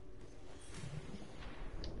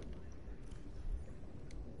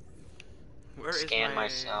 Where is Scan my...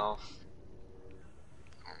 myself.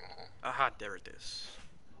 Aha, there it is.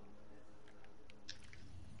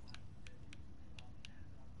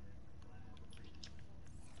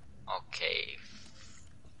 Okay.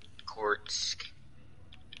 Quartz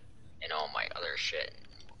and all my other shit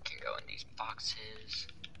can go go in these boxes.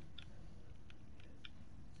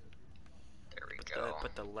 There we go.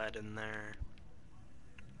 Put the lead in there.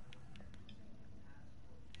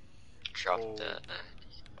 Drop Gold. the.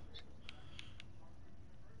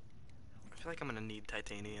 I feel like I'm gonna need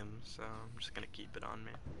titanium, so I'm just gonna keep it on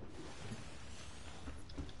me.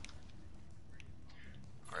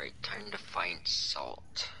 Alright, time to find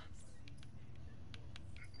salt.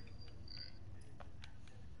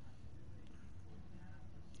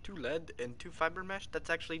 Two lead and 2 fiber mesh, that's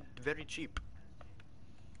actually very cheap.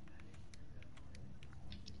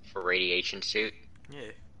 For radiation suit?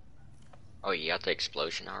 Yeah. Oh, you got the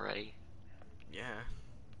explosion already? Yeah.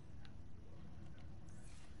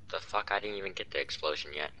 The fuck, I didn't even get the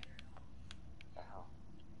explosion yet. Oh,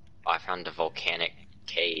 I found the volcanic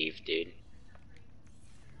cave, dude.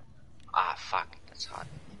 Ah, fuck, that's hot.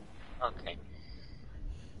 Okay.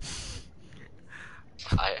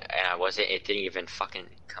 It didn't even fucking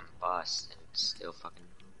combust, and it's still fucking...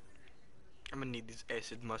 I'm gonna need these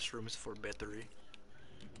acid mushrooms for battery.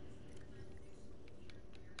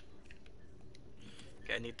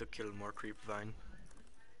 Okay, I need to kill more creep vine.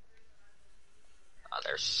 Ah,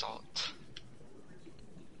 there's salt.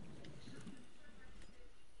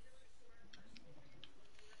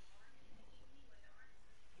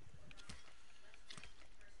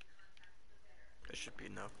 That should be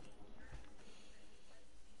enough.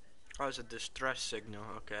 Oh, it's a distress signal.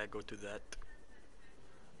 Okay, I go to that.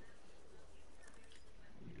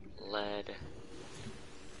 Lead.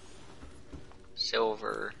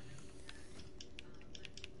 Silver.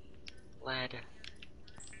 Lead.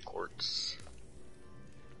 Quartz.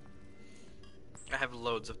 I have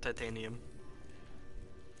loads of titanium.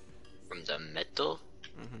 From the metal?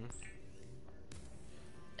 Mm-hmm.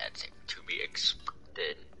 That's to be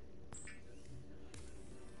expected.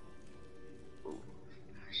 Ooh.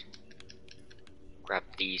 Grab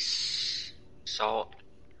these salt.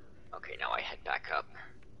 Okay, now I head back up.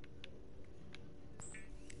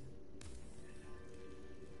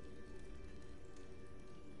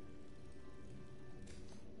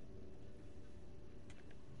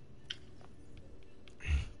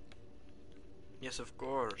 Yes, of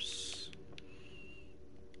course.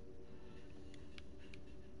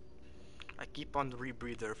 I keep on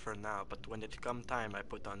rebreather for now, but when it come time, I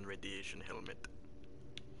put on radiation helmet.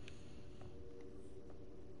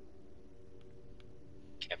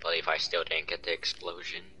 Can't believe I still didn't get the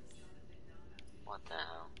explosion. What the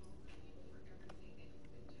hell?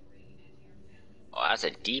 Oh, that's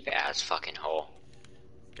a deep ass fucking hole.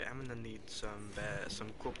 Okay, I'm gonna need some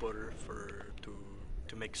copper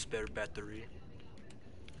to make spare battery.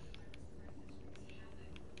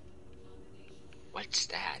 What's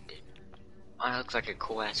that, dude? Oh, it looks like a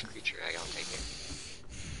cool ass creature. I'll take it.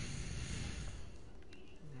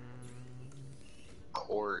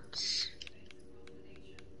 Quartz.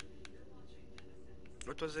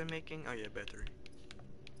 What was I making? Oh yeah, battery.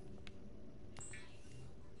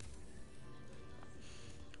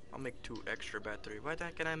 I'll make 2 extra battery. Why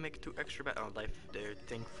can I make 2 extra battery? Oh, life, they're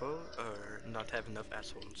thankful or not have enough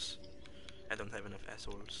assholes. I don't have enough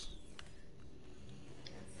assholes.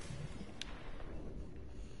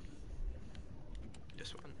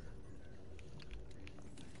 This one.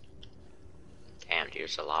 Damn, dude,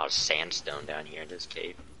 there's a lot of sandstone down here in this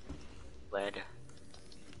cave. Lead.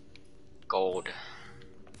 Gold.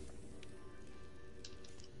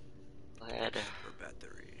 Lead. For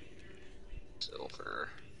battery. Silver.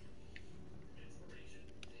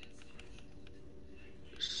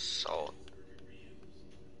 Salt.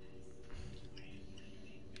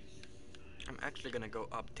 I'm actually gonna go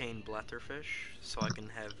obtain blatterfish so I can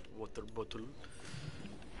have water bottle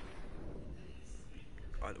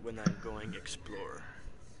when I'm going explore.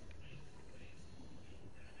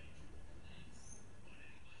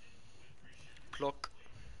 Clock.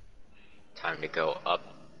 Time to go up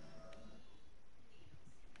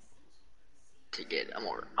to get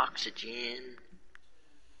more oxygen.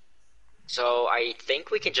 So I think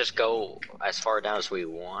we can just go as far down as we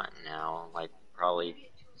want now. Like, probably.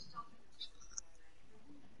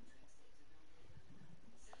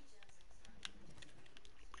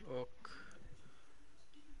 Clock.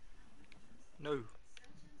 No.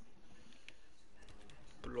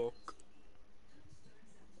 Block.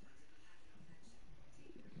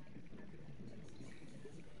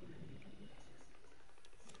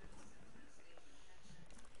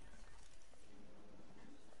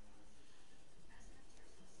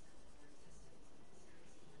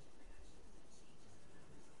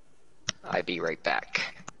 I'll be right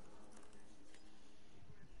back.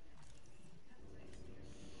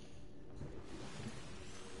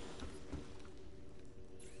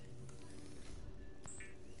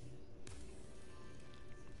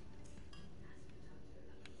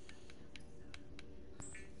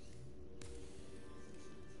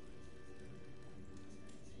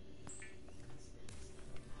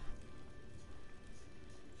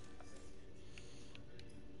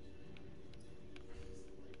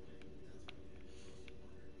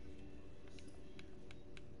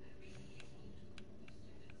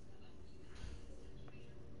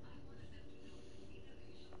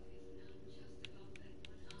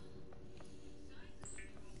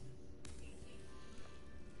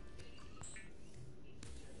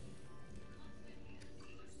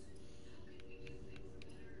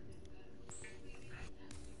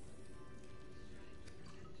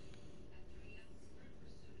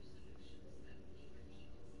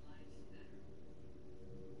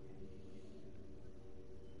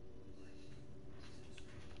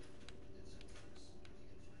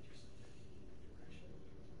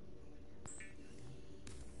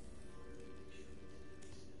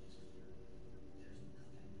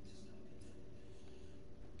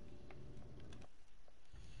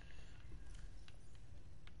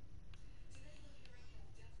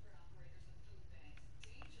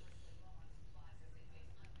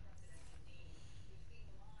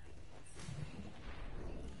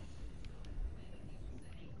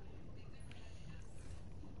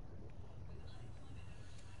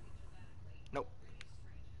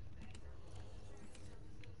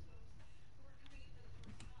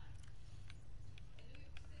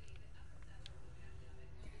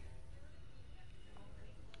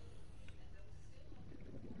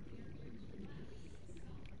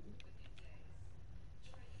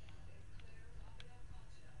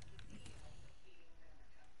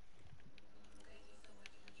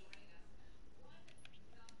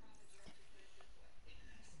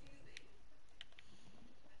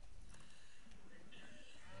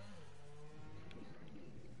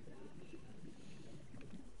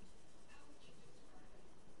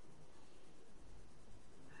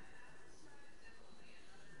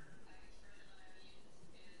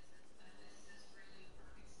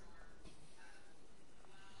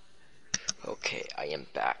 am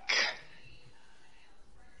back.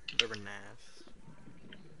 Very nice.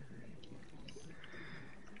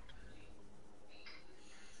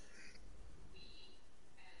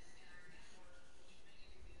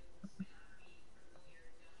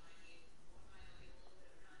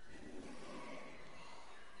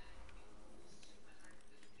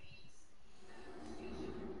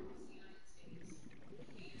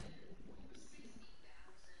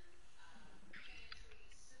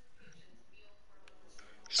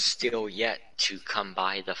 Still yet to come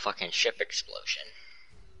by the fucking ship explosion.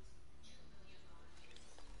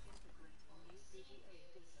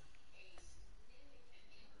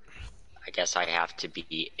 I guess I have to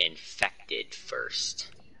be infected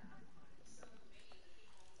first.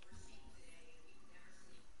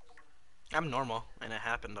 I'm normal, and it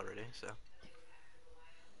happened already, so.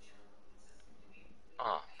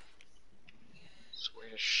 Oh. Swear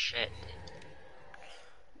to shit.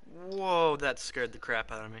 Whoa, that scared the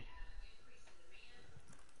crap out of me.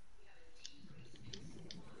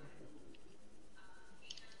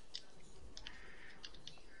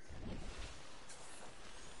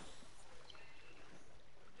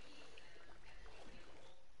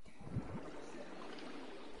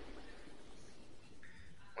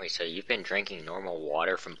 Wait, so you've been drinking normal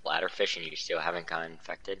water from bladderfish and you still haven't gotten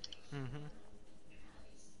infected? Mm-hmm.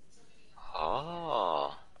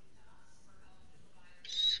 Oh.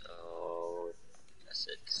 So, guess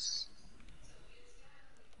it's...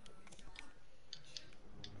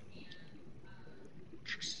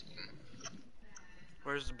 Interesting.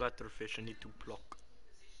 Where's the butterfish? I need to pluck.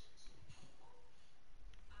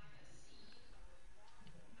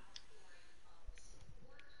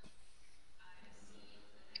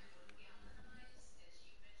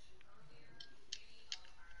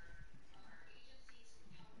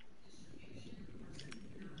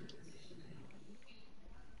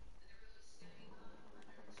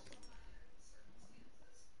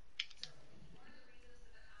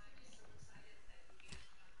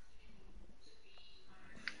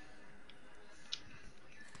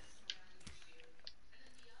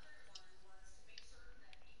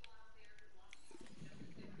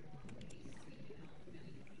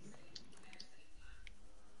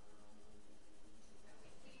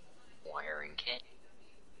 Wiring kit.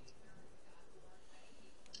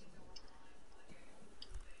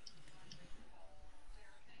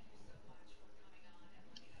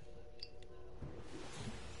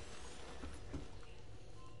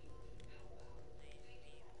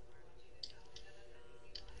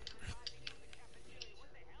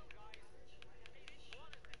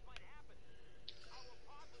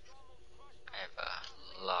 I have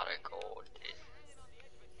a lot of gold in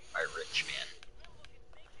my rich man.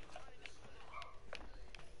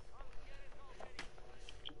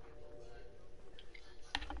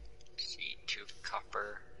 See, 2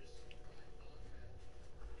 copper.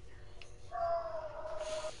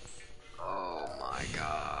 Oh my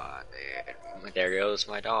god, dude. There goes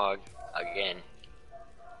my dog. Again.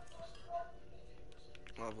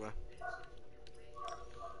 Lovely.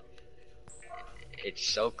 It's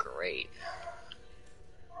so great.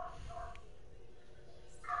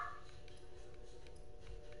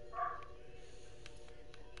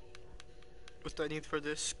 What do I need for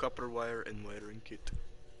this? Copper wire and wiring kit.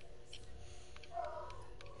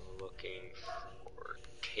 Looking for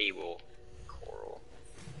cable coral.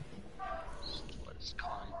 What is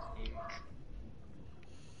calling ink?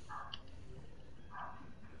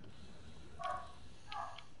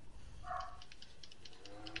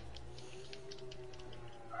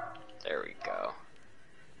 There we go.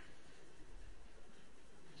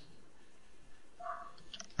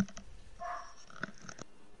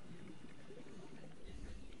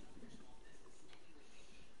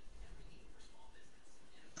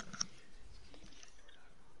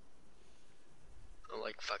 I'm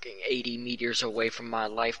like fucking 80 meters away from my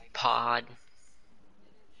life pod.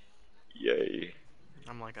 Yay.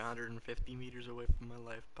 I'm like 150 meters away from my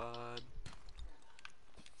life pod.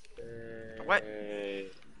 What?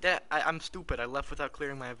 I'm stupid. I left without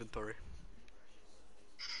clearing my inventory.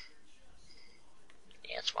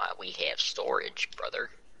 That's why we have storage, brother.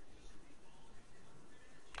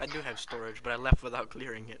 I do have storage, but I left without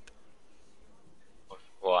clearing it.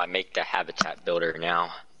 Well, I make the habitat builder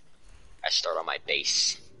now. I start on my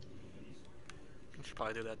base. I should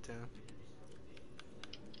probably do that too.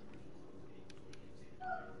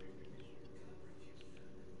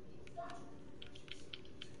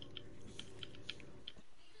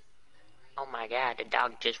 Oh my god, the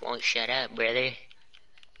dog just won't shut up, brother.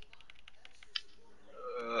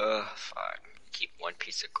 Fuck. Keep 1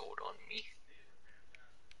 piece of gold on me.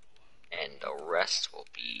 and the rest will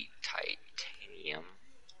be titanium.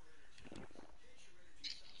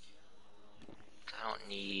 I don't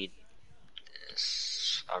need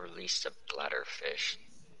this. I'll release the bladderfish.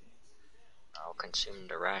 I'll consume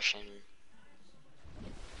the ration.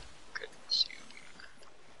 Consume.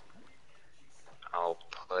 I'll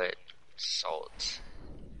put salt.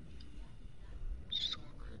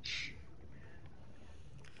 Storage.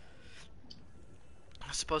 I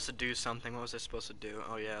was supposed to do something. What was I supposed to do?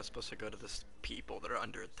 Oh yeah, I was supposed to go to this people that are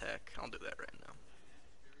under attack. I'll do that right now.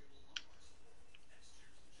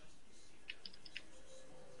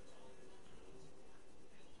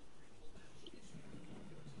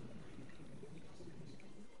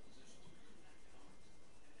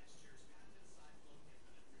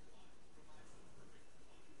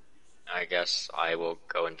 I guess I will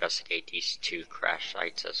go investigate these 2 crash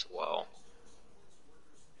sites as well.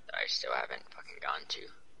 That I still haven't fucking gone to.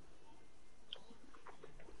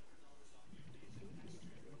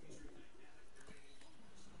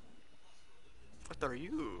 What are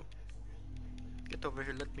you? Get over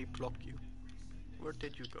here, let me pluck you. Where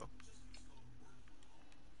did you go?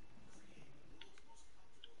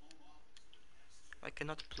 I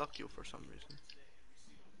cannot pluck you for some reason.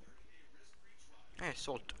 Hey,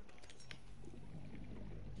 salt.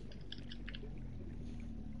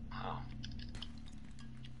 Wow.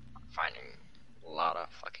 I'm finding a lot of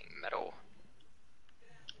fucking metal.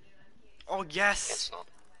 Oh yes! Cancel.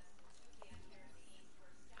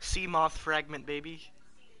 Sea moth fragment, baby.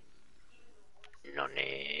 No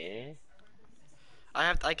ne.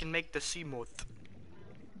 I can make the sea moth.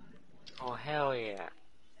 Oh hell yeah.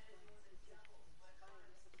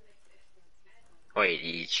 Wait,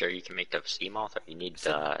 you sure you can make the sea moth, or you need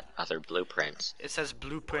the other blueprints? It says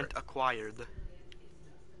blueprint acquired.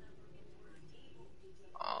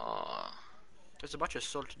 There's a bunch of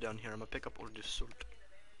salt down here. I'm gonna pick up all this salt.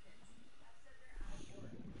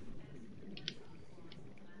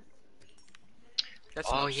 That's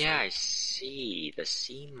oh not yeah, salt. I see the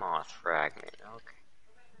sea moth fragment. Okay.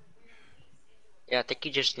 Yeah, I think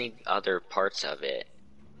you just need other parts of it.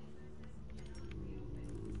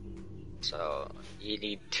 So you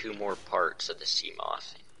need 2 more parts of the sea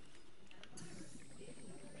moth.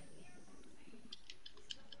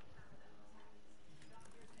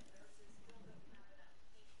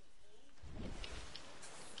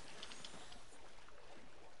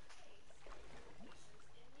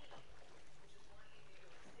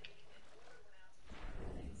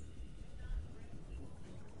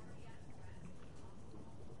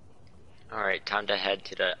 Alright, time to head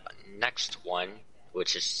to the next one,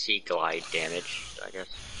 which is sea glide damage, I guess.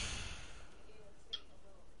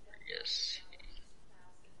 Yes.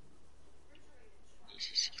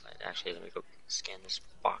 Easy sea glide. Actually, let me go scan this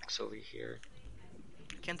box over here.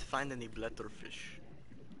 I can't find any bladderfish.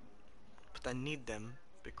 But I need them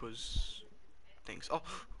because things. Oh!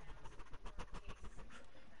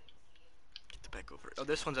 Get the back over. Oh,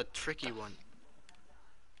 this one's a tricky one.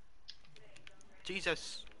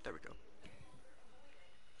 Jesus! There we go.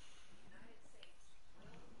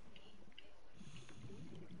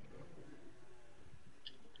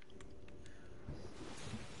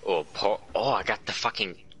 Oh, I got the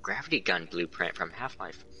fucking gravity gun blueprint from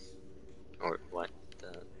Half-Life. Or what?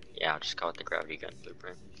 Yeah, I'll just call it the gravity gun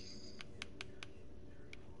blueprint.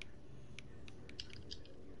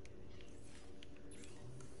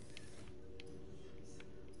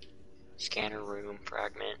 Scanner room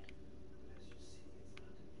fragment.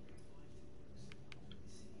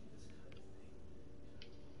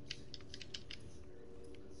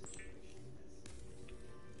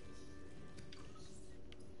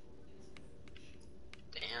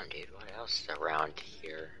 Damn, dude, what else is around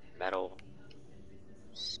here? Metal.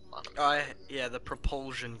 Yeah, the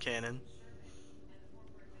propulsion cannon.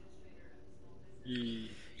 You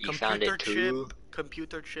found it too?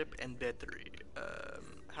 Computer chip and battery.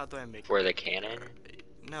 How do I make For it? the cannon?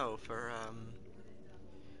 No, for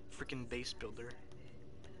freaking base builder.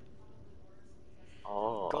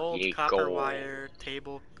 Oh, you Gold, need copper gold. wire,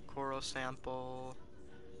 table coral sample,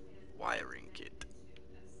 wiring kit.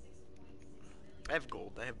 I have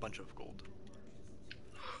gold. I have a bunch of gold.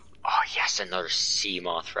 Oh yes, another sea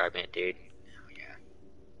moth fragment, dude. Oh yeah.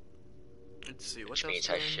 Let's see, what Which else means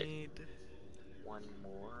do I I should- need? One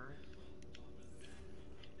more.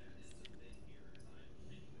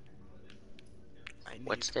 I need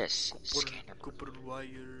What's this? copper, Scanner. copper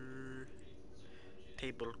wire,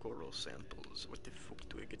 table coral samples. What the fuck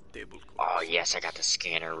do I get table coral Oh yes, I got the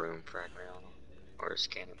scanner room fragment on them. Or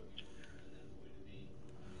scanner room.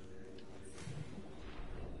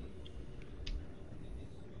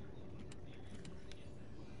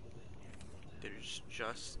 There's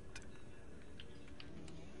just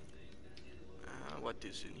What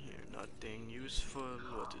is in here? Nothing useful.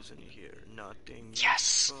 What is in here? Nothing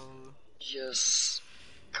Yes! useful. Yes!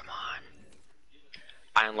 Come on.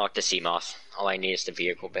 I unlocked the Seamoth. All I need is the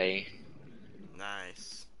vehicle bay.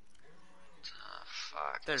 Nice. Oh,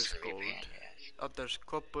 fuck. That's There's gonna be a gold. pain in the ass. Oh, there's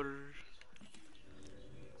copper.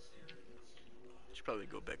 Should probably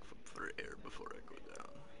go back for air before I go down.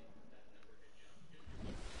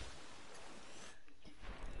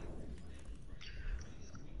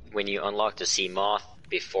 When you unlock the Seamoth,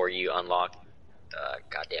 before you unlock the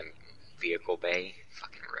goddamn vehicle bay,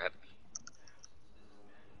 fucking rip.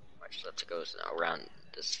 Much left to go around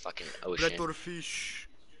this fucking ocean. Blackboardfish.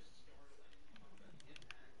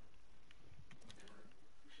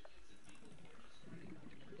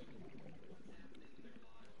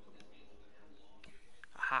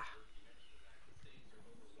 Aha.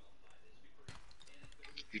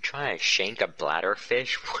 You trying to shank a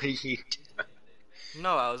bladderfish? What are you doing?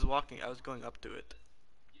 No, I was going up to it.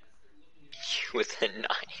 With a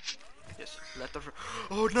knife? Yes,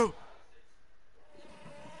 oh no!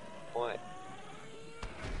 What?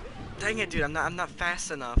 Dang it, dude, I'm not fast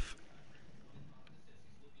enough.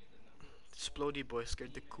 Splody boy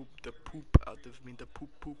scared the poop out of me, the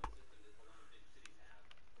poop.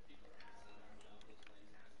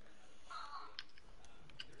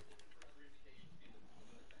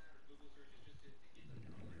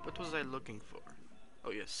 What was I looking for? Oh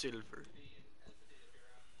yeah, silver.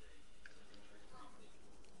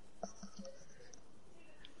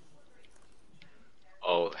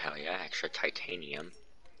 Oh, hell yeah, extra titanium.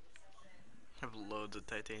 I have loads of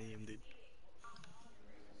titanium, dude.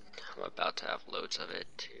 I'm about to have loads of it,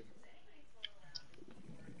 too.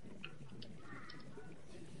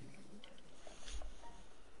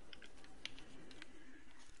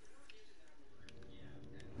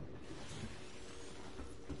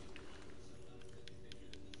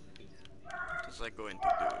 What was I going to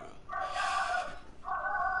do?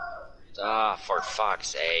 Ah, for fuck's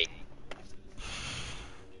sake.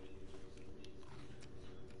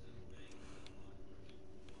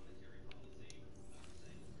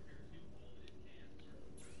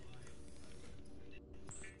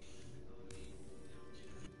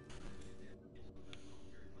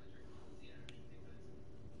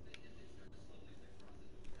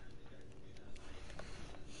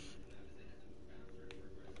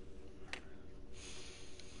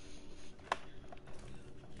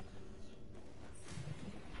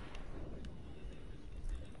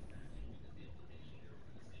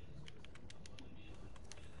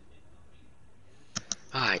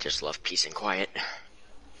 I just love peace and quiet.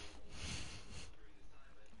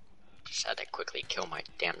 Just had to quickly kill my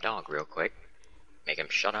damn dog real quick. Make him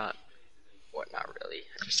shut up. What, not really.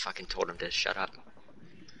 I just fucking told him to shut up.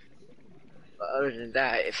 But other than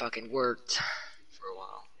that, it fucking worked for a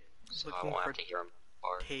while. So I Looking won't for have to hear him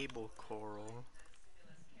bark. table coral.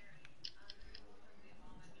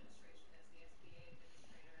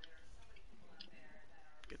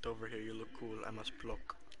 Get over here, you look cool, I must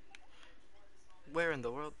pluck. Where in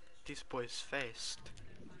the world? These boys fast.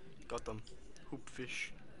 Got them.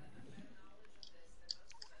 Hoopfish.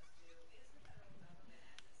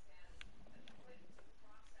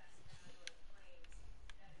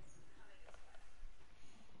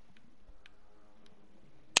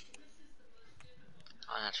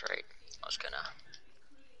 Oh, that's right. I was gonna...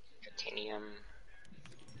 Titanium...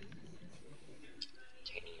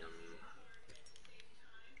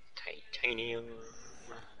 Titanium...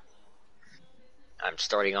 I'm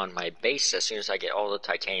starting on my base as soon as I get all the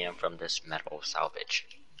titanium from this metal salvage.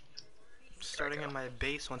 Starting on my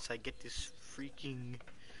base once I get this freaking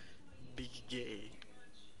big gay.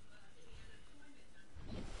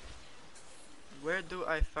 Where do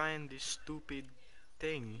I find this stupid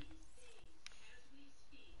thing?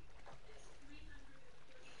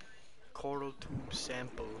 Coral tube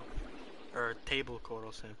sample. Or table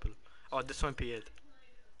coral sample. Oh, this might be it.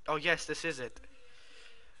 Oh yes, this is it.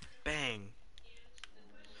 Bang.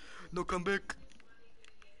 No, come back.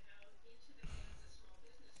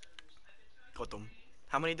 Got them.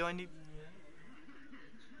 How many do I need?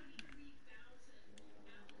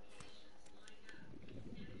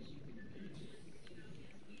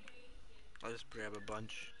 I'll just grab a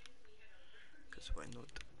bunch. Cause why not?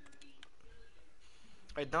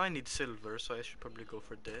 Right now I need silver, so I should probably go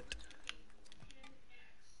for that.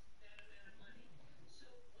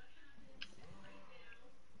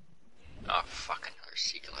 Oh, fuck, another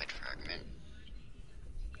Seaglide fragment.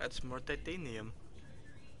 That's more titanium.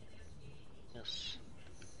 Yes.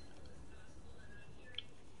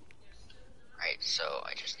 Right, so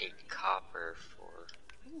I just need copper for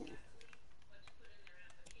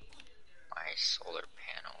my solar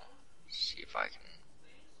panel. See if I can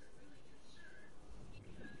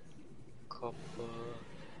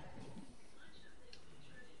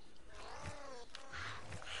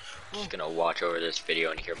gonna watch over this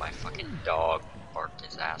video and hear my fucking dog bark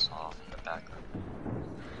his ass off in the background.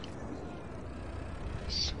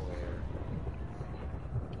 I swear.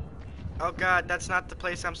 Oh god, that's not the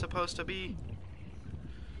place I'm supposed to be.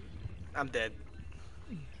 I'm dead.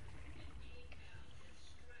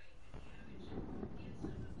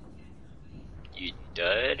 You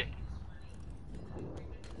dead?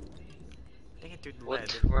 Dang it, dude, lead.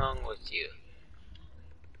 What's wrong with you?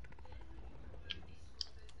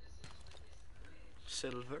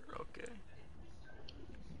 Silver, okay.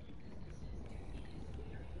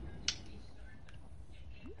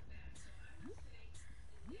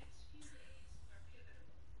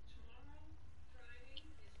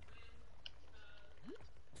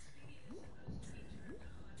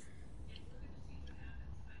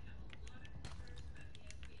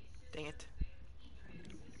 Dang it.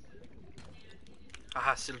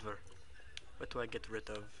 Aha, silver. What do I get rid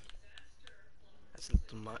of? That's not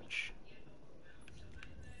too much.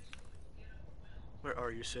 Where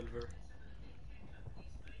are you, silver?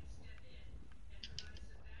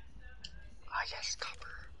 Ah, yes, copper.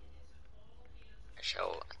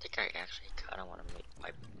 So, I think I actually kind of want to make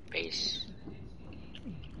my base.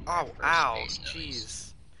 Oh, First ow, base, at least.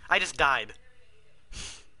 jeez. I just died.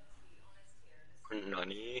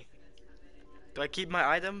 Nani? Do I keep my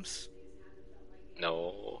items?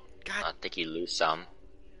 No. God. I think you lose some.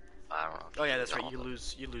 I don't know. Oh yeah, that's No. right. You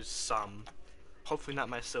lose some. Hopefully not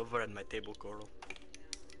my silver and my table coral.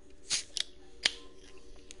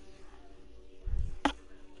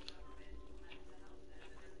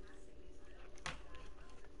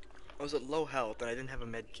 I was at low health and I didn't have a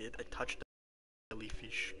med kit. I touched the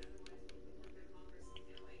jellyfish.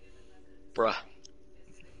 Bruh.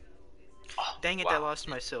 Oh, Dang it, wow. I lost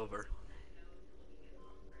my silver.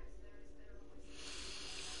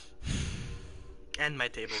 And my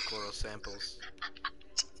table coral samples.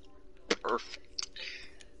 Perfect.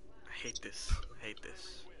 I hate this. I hate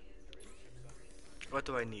this. What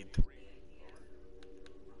do I need?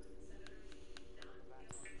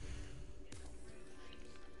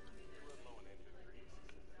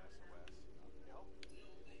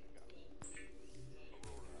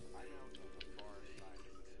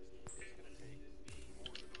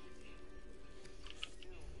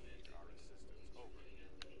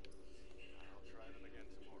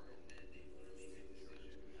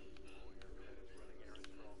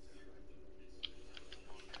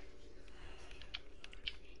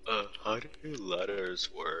 How do letters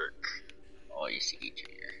work? Oh, you see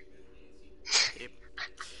Junior.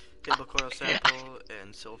 Table coral sample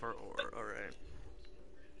and silver ore. Alright.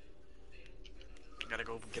 Gotta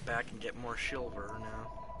go get back and get more silver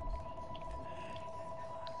now.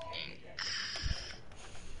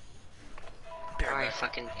 Alright,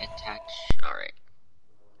 fucking attach. Alright.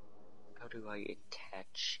 How do I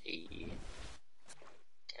attach a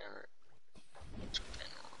it's within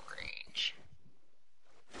range?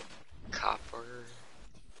 Copper.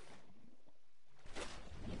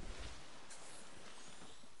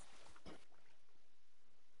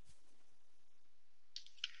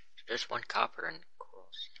 There's one copper and coral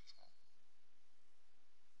sample.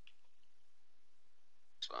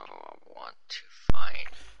 So I want to find.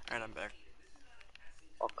 Alright, I'm back.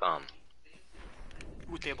 Welcome.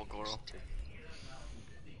 Ooh, table coral.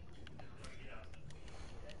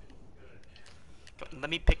 Let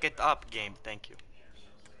me pick it up, game. Thank you.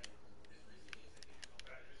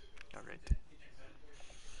 Alright.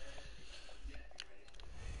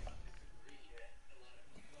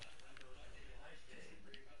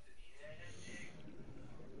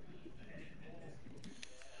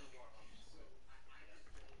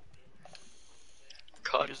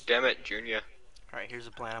 God damn it, Junior. Alright, here's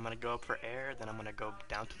the plan. I'm gonna go up for air, then I'm gonna go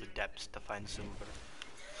down to the depths to find silver.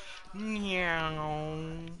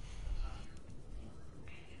 Meow.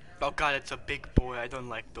 Oh god, it's a big boy. I don't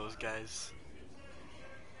like those guys.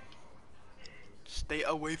 Stay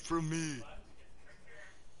away from me.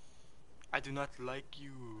 I do not like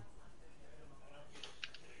you.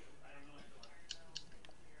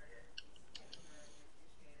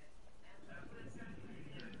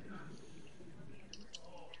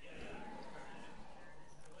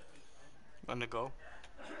 Wanna go?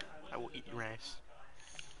 I will eat your ass.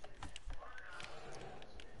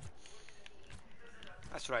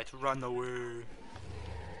 That's right, run away.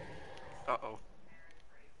 Uh-oh.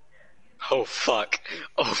 Oh fuck.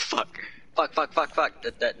 Oh fuck. Fuck, fuck, fuck, fuck.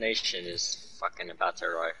 The detonation is fucking about to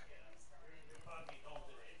arrive.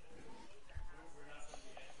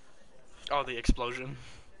 Oh, the explosion.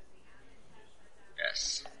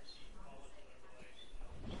 Yes.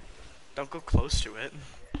 Don't go close to it.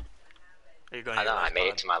 Are you going to I your know, I life made pod?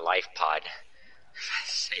 it to my life pod.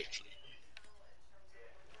 Safely.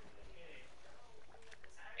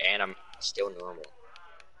 Still normal.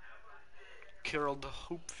 Curled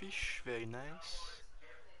hoopfish, very nice.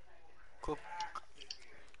 Cook.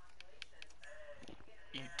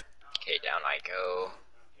 Eat. Okay, down I go.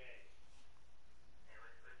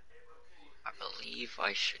 I believe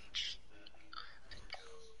I should go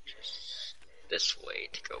just this way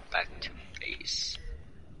to go back to base.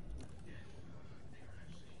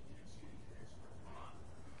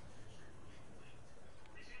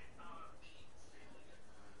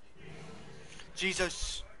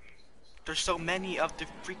 Jesus! There's so many of the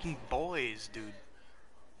freaking boys, dude.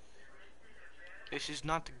 This is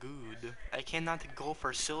not good. I cannot go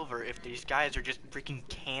for silver if these guys are just freaking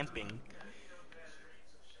camping.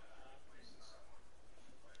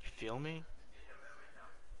 Feel me?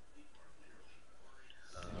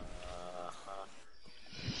 Uh-huh.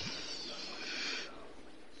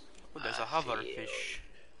 Oh, there's a I hoverfish.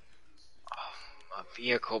 A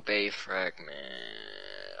vehicle bay fragment.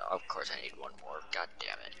 Of course I need one more. God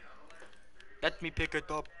damn it. Let me pick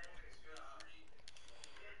it up.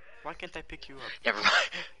 Why can't I pick you up? Never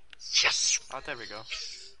mind. Yes. Oh, there we go.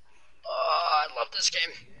 Oh, I love this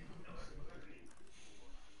game.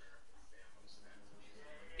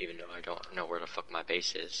 Even though I don't know where the fuck my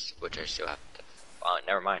base is, which I still have to.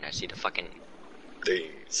 Never mind. I see the fucking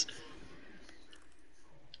things.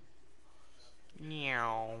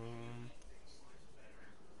 Meow.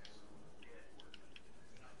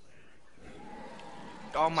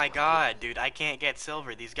 Oh my god, dude, I can't get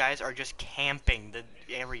silver. These guys are just camping the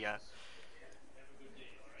area.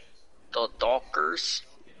 The Dockers.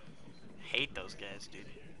 Hate those guys, dude.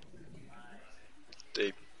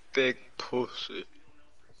 They big pussy.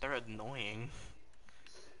 They're annoying.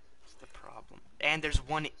 That's the problem. And there's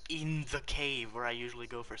one in the cave where I usually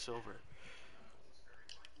go for silver.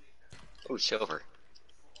 Oh, silver.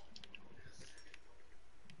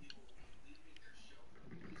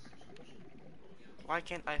 Why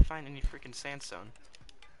can't I find any freaking sandstone?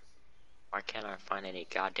 Why can't I find any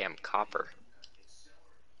goddamn copper?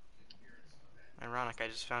 Ironic, I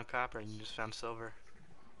just found copper and you just found silver.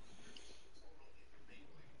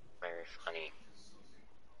 Very funny.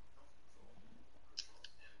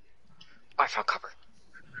 I found copper.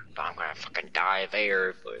 But I'm gonna fucking die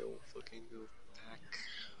there if I don't fucking go back.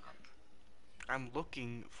 I'm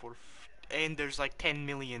looking for and there's like 10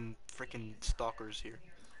 million freaking stalkers here.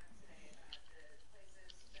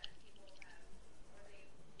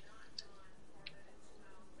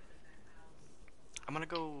 I'm gonna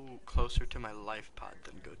go closer to my life pod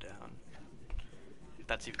than go down. If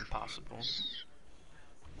that's even possible.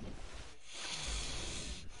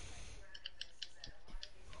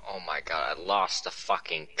 Oh my god, I lost the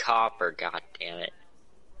fucking copper, god damn it.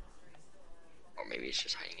 Or maybe it's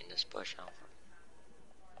just hiding in this bush. I don't know.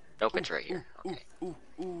 Nope, it's right here. Okay.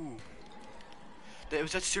 Ooh.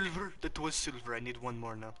 Was that silver? That was silver. I need one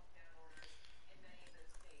more now.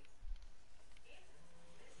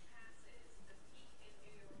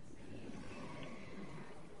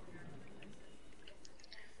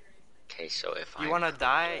 Okay, so if You wanna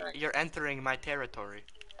die? You're entering my territory.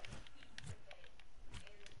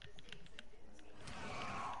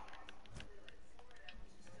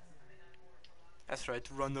 That's right,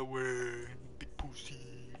 run away, big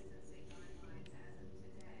pussy.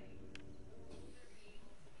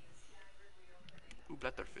 Ooh,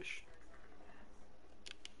 bladderfish.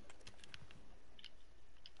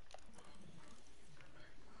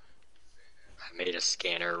 I made a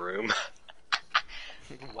scanner room.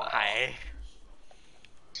 Why?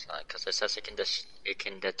 Because it says it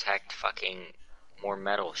can detect fucking more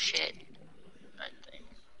metal shit. I think.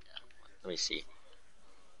 Let me see.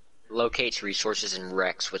 Locates resources and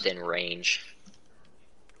wrecks within range.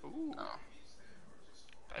 Ooh. Oh.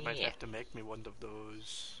 I might Yeah. have to make me one of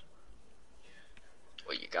those.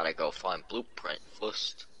 Well, you gotta go find blueprint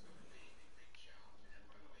first.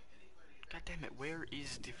 God damn it, where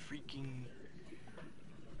is the freaking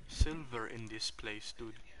silver in this place,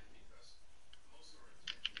 dude?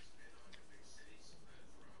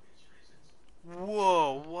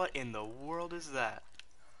 Whoa, what in the world is that?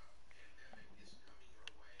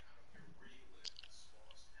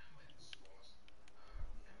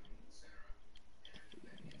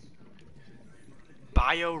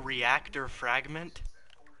 Bioreactor fragment?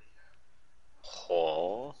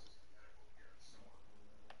 Oh.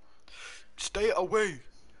 Stay away!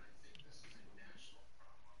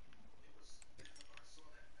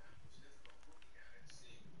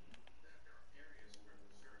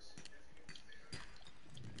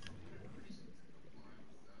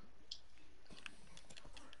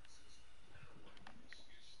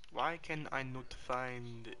 Why can I not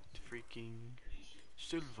find freaking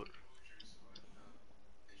silver?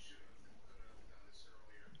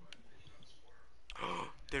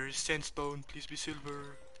 There is sandstone. Please be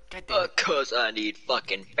silver. God damn it. Cause I need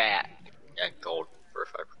fucking fat and gold for a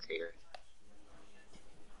fabricator.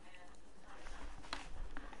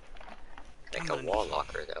 Make a wall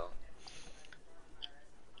locker though.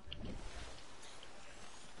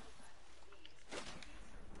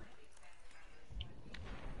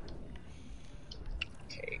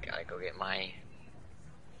 Okay, gotta go get my.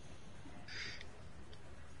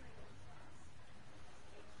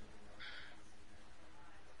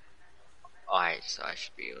 Alright, so I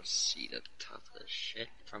should be able to see the top of the shit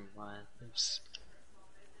from my lips.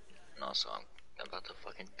 And also, I'm about to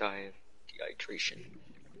fucking die of dehydration.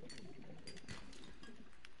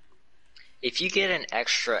 If you get an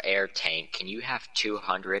extra air tank, can you have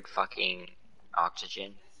 200 fucking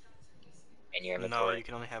oxygen in your inventory? No, you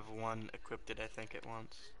can only have one equipped, I think, at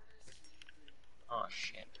once. Oh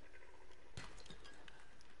shit.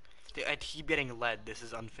 Dude, I keep getting lead. This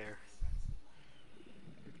is unfair.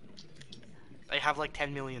 I have like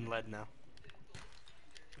 10 million lead now.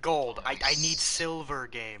 Gold. I need silver,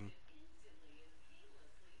 game.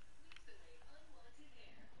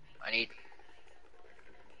 I need.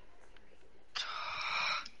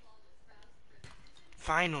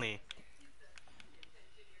 Finally.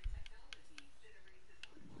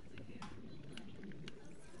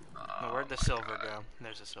 No, where'd the silver go?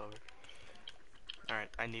 There's the silver.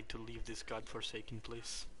 Alright, I need to leave this godforsaken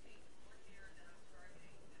place.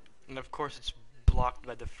 And of course it's blocked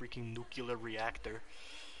by the freaking nuclear reactor.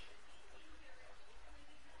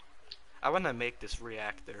 I wanna make this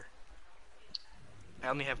reactor. I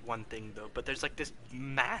only have one thing though, but there's like this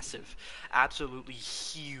massive, absolutely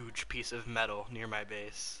huge piece of metal near my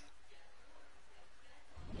base.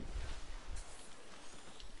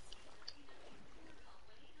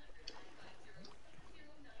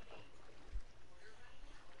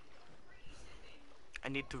 I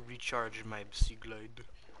need to recharge my Sea Glide.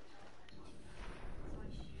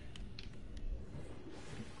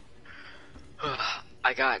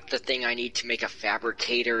 I got the thing I need to make a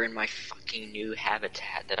fabricator in my fucking new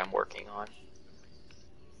habitat that I'm working on.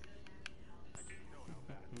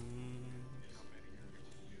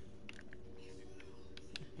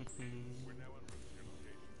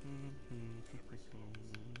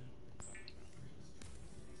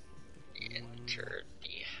 Enter the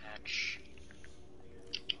hatch.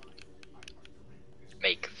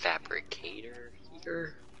 Make fabricator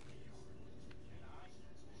here.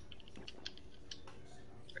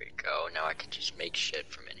 There you go. Now I can just make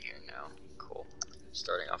shit from in here now. Cool.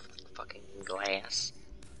 Starting off with fucking glass.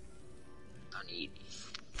 I need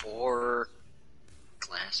 4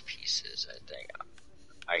 glass pieces, I think.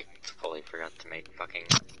 I totally forgot to make fucking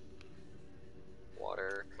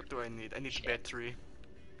water. What do I need? I need battery.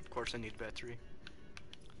 Of course I need battery.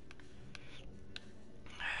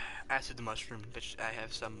 Acid mushroom, which I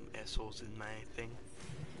have some assholes in my thing.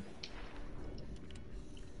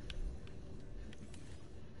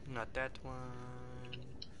 Not that one.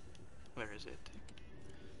 Where is it?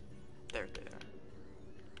 There they are.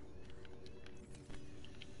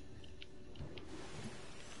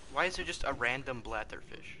 Why is there just a random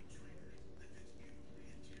blatherfish?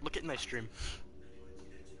 Look at my stream.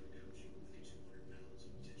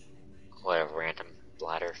 What a random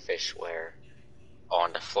bladderfish where?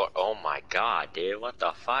 On the floor. Oh my god, dude, what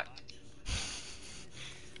the fuck?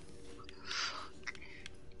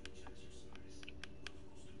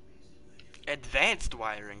 Advanced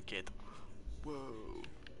wiring kit. Whoa.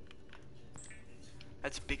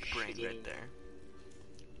 That's big brain right there.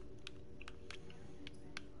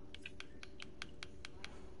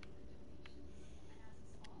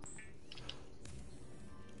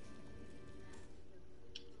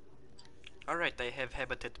 Alright, I have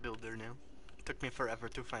habitat builder now. Took me forever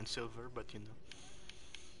to find silver, but you know.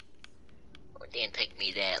 It didn't take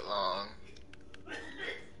me that long.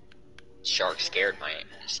 Shark scared me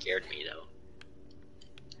though.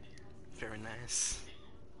 Very nice.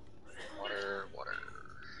 Water.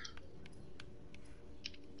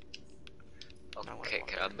 Okay,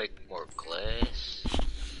 can I make more glass?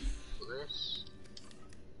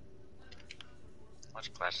 How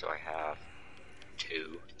much glass do I have?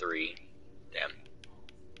 2, 3. Damn.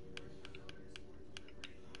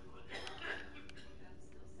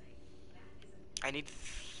 I need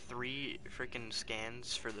 3 freaking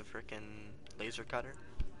scans for the freaking laser cutter.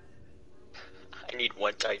 I need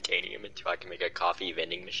 1 titanium until I can make a coffee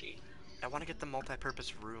vending machine. I want to get the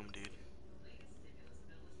multi-purpose room, dude.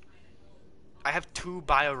 I have 2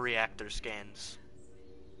 bioreactor scans.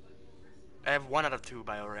 I have 1 out of 2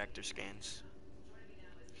 bioreactor scans.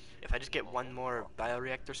 If I just get 1 more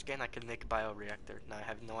bioreactor scan, I can make a bioreactor. Now I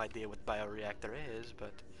have no idea what bioreactor is,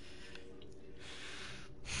 but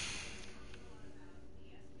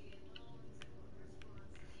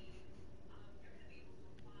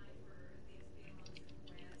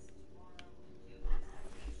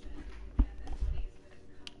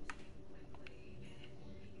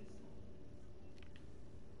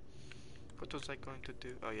was I going to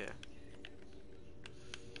do? Oh yeah.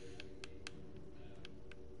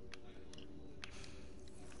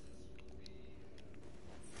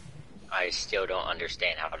 I still don't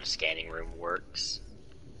understand how the scanning room works.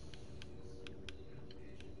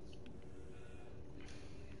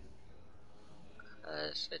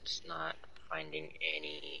 Because it's not finding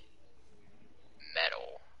any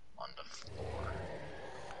metal on the floor.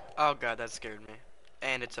 Oh god, that scared me.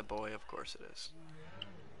 And it's a boy, of course it is.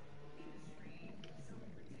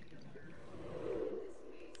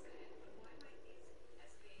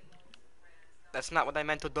 That's not what I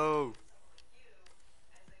meant to do.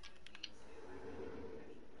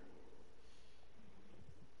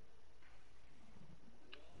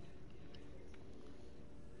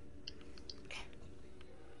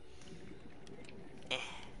 Eh.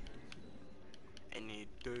 I need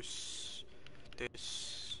this. This.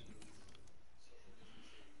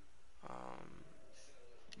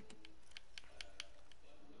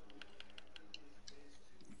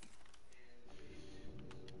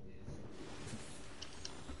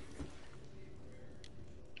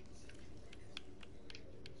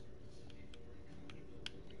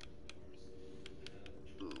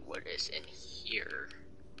 Ooh, what is in here?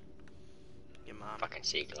 Your mom. Fucking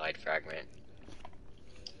sea glide fragment.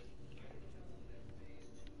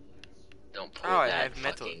 Don't Oh, pull I that have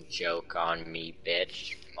metal. fucking joke on me,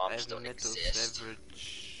 bitch. I Moms have don't metal exist.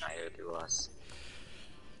 beverage. Neither do us.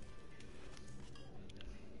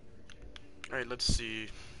 Alright, let's see.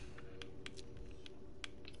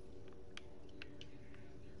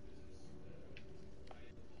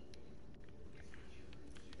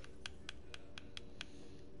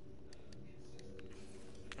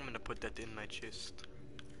 I'm gonna put that in my chest.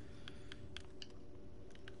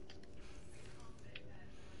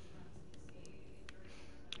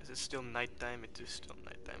 Is it still nighttime? It is still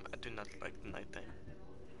nighttime. I do not like the nighttime.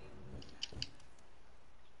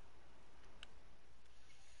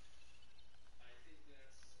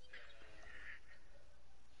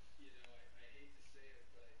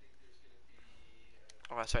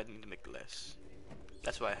 Oh, so I need to make less.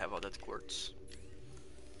 That's why I have all that quartz.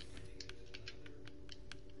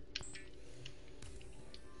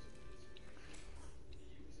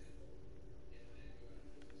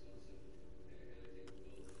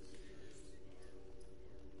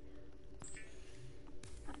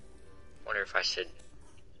 Wonder if I should.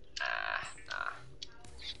 Nah.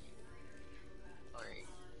 Alright.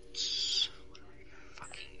 What do we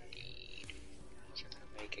fucking need? What am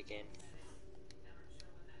I gonna make again?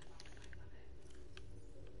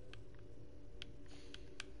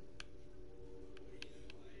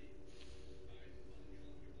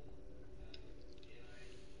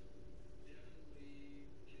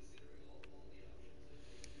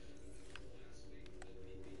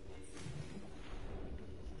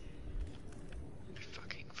 I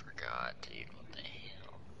fucking forgot, dude. What the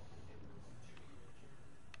hell?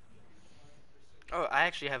 Oh, I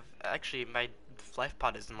actually have. Actually, my life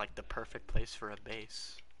pod is in like the perfect place for a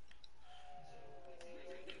base.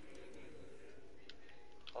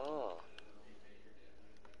 Oh.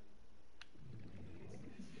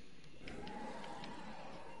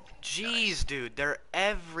 Jeez, dude, they're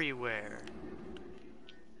everywhere.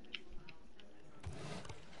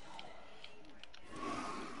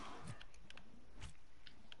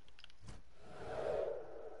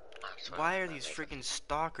 That's what Why I'm are gonna these make. freaking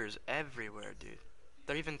stalkers everywhere, dude?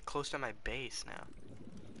 They're even close to my base now.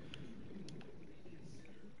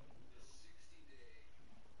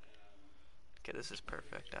 Okay, this is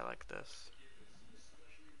perfect. I like this.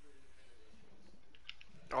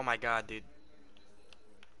 Oh my god, dude.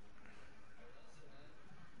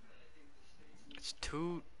 It's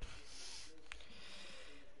too...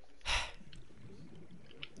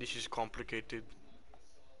 This is complicated.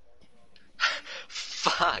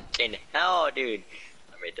 Fucking hell, dude.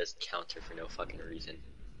 I made this counter for no fucking reason.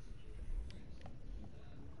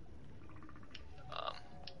 Um.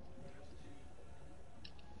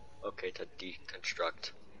 Okay, to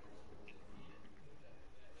deconstruct.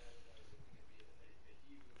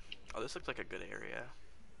 Oh, this looks like a good area.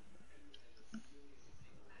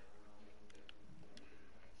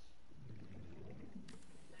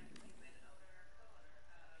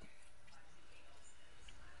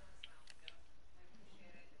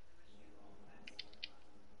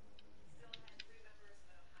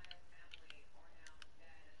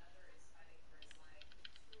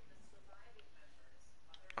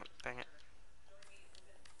 Oh, dang it.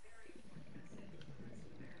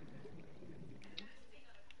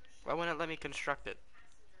 Why wouldn't it let me construct it?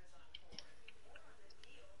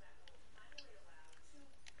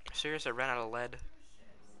 Serious, I ran out of lead.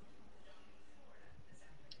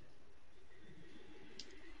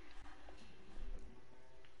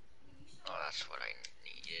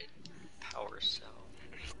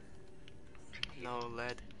 No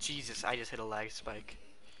lead. Jesus, I just hit a lag spike.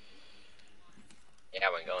 Yeah,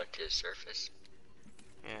 when going to the surface.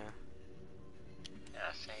 Yeah.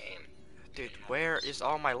 Yeah, same. Dude, where is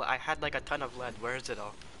all my I had like a ton of lead. Where is it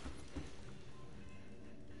all?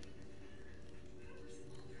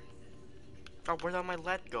 Oh, where'd all my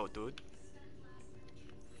lead go, dude?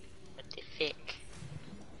 What the fuck?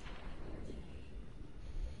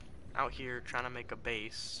 Out here trying to make a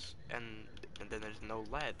base, and then there's no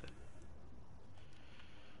lead.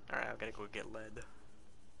 Alright, I gotta go get lead.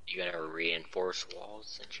 You gonna reinforce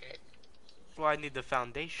walls and shit? Well, I need the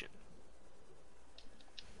foundation.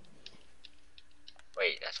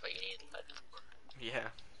 Wait, that's what you need lead for? Yeah.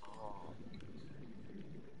 Oh.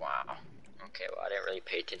 Wow. Okay, well I didn't really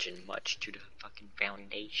pay attention much to the fucking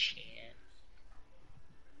foundation.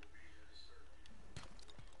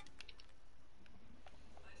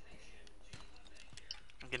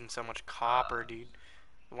 I'm getting so much copper, dude.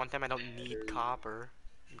 One time I don't need copper.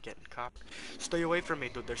 I'm getting copper. Stay away from me,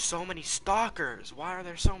 dude. There's so many stalkers. Why are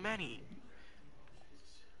there so many?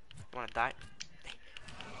 You wanna die?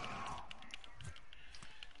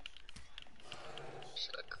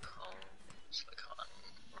 Silicon,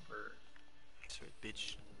 rubber, Sweet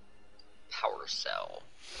bitch. power cell.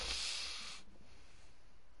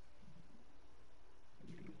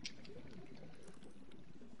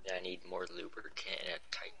 I need more lubricant and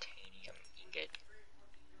titanium ingot.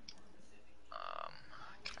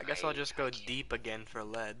 I guess I'll just go can't- deep again for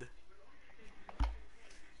lead.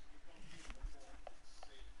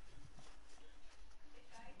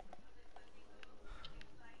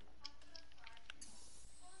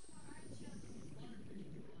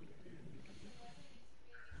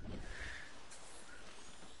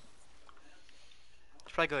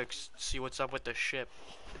 Should probably go see what's up with the ship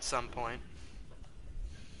at some point.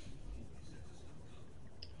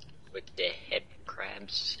 with the head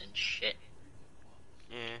crabs and shit.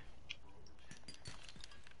 Yeah.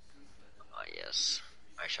 Yes.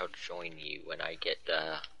 I shall join you when I get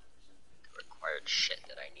the required shit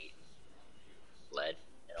that I need. Lead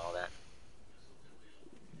and all that.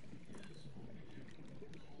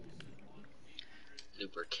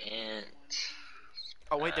 Lubricant.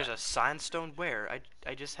 Oh wait, there's a sandstone. Where?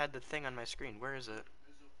 I just had the thing on my screen. Where is it?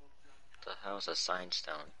 The hell's a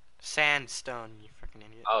sandstone? Sandstone, you fucking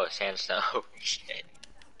idiot. Oh, sandstone. Oh, shit.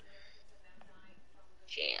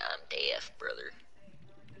 Jam deaf, brother.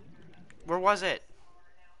 Where was it?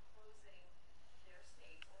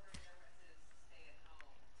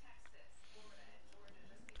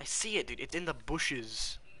 I see it, dude. It's in the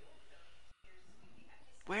bushes.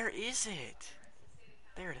 Where is it?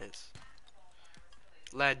 There it is.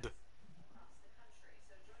 Lead.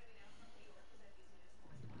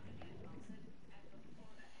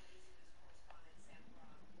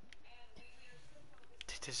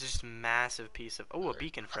 This is just a massive piece of. Oh, a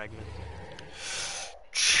beacon fragment.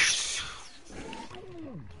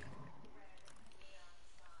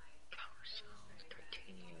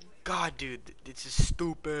 God, dude, this is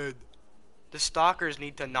stupid. The stalkers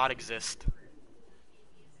need to not exist.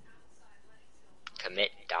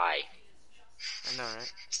 Commit, die. I know,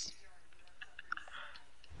 right?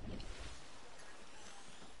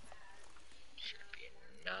 Should be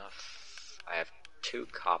enough. I have 2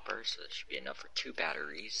 copper, so that should be enough for 2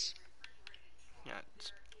 batteries. Yeah.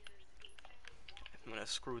 I'm gonna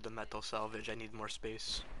screw the metal salvage. I need more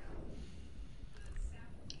space.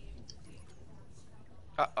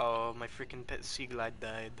 Uh-oh, my freaking pet sea glide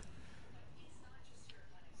died.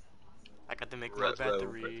 I got to make more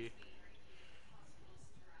battery.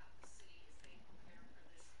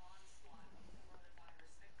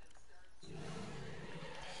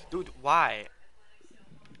 Dude, why?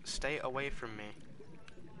 Stay away from me.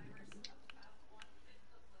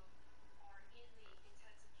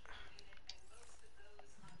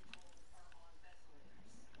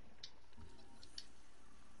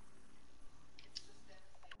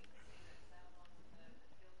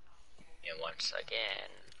 And once again,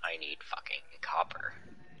 I need fucking copper.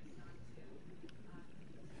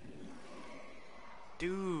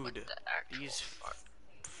 Dude, The actual these fuck.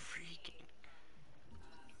 freaking.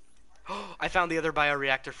 Oh, I found the other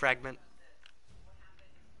bioreactor fragment.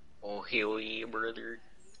 Oh, hell yeah, brother.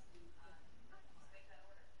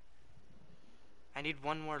 I need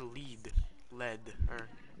one more lead. Lead. Or,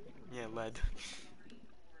 yeah, lead.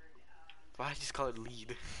 Why did I just call it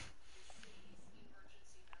lead?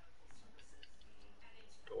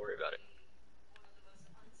 Don't worry about it.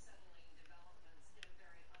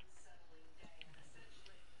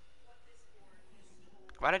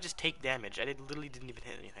 Why did I just take damage? I literally didn't even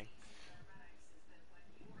hit anything.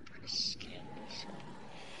 Scan this.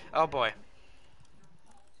 Oh boy.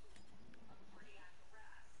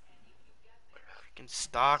 Fucking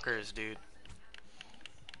stalkers, dude.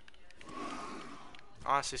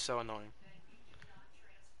 Honestly, so annoying.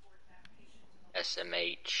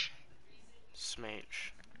 SMH.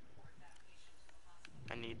 Smage.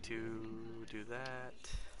 I need to do that.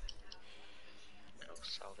 No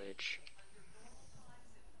salvage.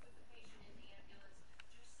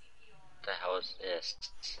 What the hell is this?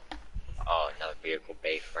 Oh, another vehicle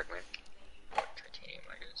bay fragment. Titanium,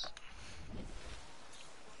 I guess.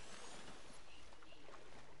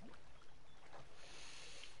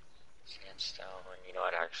 Sandstone. You know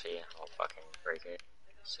what? Actually, I'll fucking break it.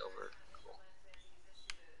 Silver. Cool.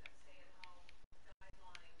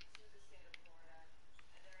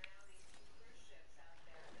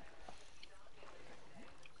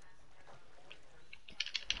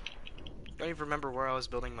 I don't even remember where I was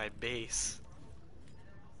building my base.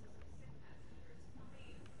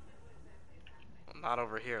 Well, not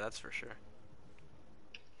over here, that's for sure.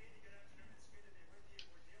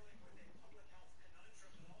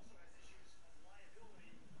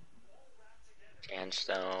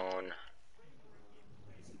 Sandstone.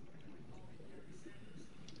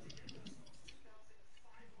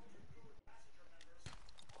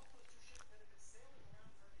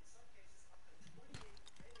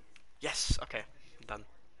 Yes, okay, done.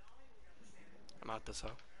 I'm out this hoe.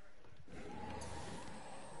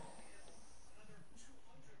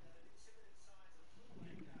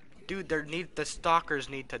 Dude, the stalkers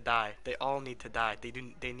need to die. They all need to die.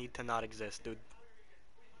 They need to not exist, dude.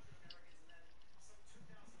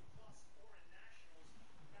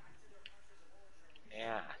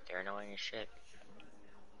 Yeah, they're annoying as shit.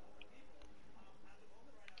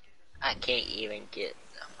 I can't even get.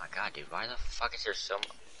 Oh my god, dude! Why the fuck is there so much?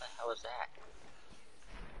 What the hell is that?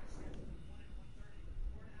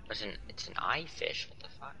 It's an eye fish. What the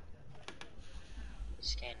fuck?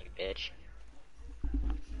 Scan you, bitch.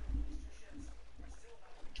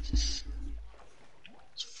 It's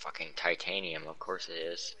fucking titanium. Of course it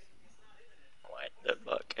is. What the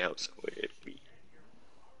fuck else would it be?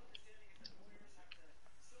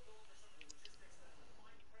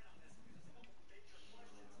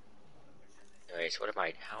 Anyways, what am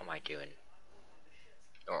I? How am I doing?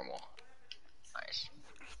 Normal. Nice.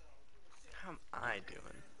 How am I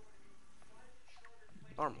doing?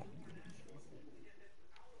 Normal.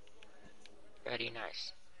 Very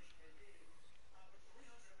nice.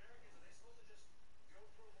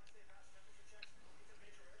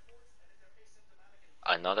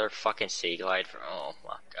 Another fucking sea glide from. Oh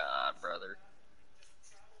my god, brother.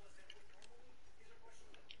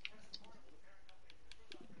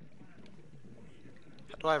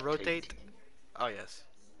 How do I rotate? Oh, yes.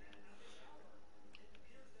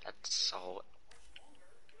 That's so.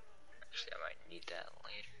 Actually, I might need that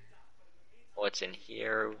later. What's in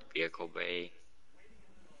here? Vehicle bay.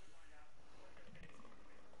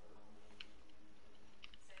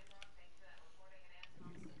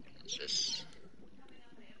 What's this?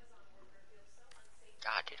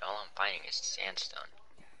 God, dude, all I'm finding is sandstone.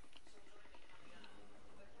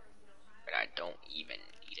 But I don't even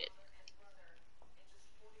need it.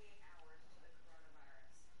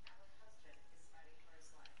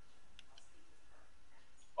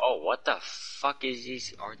 Oh, what the fuck is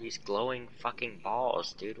these? Are these glowing fucking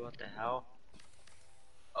balls, dude? What the hell?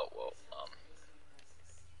 Oh, whoa,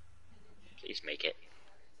 please make it.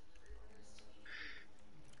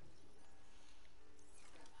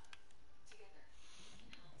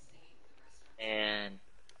 And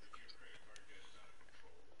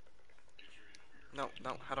No,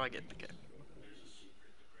 no, how do I get the get?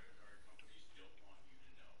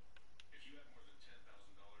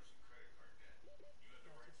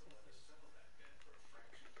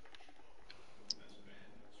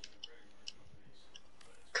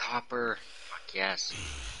 copper. Fuck yes.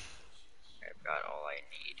 I've got all I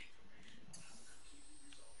need.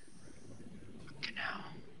 Okay, now.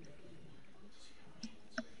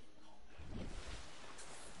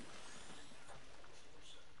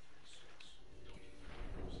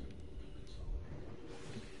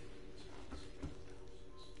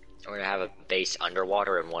 We're gonna have a base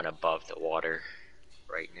underwater and one above the water,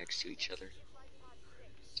 right next to each other.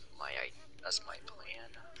 That's my plan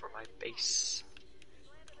for my base.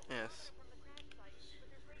 Yes.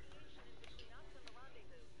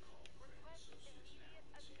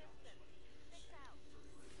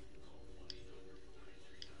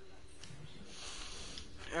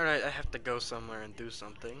 Alright, I have to go somewhere and do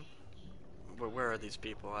something. Where are these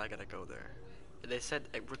people? I gotta go there. They said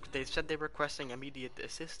they're requesting immediate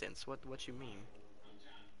assistance. What you mean?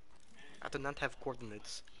 I do not have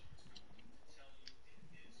coordinates.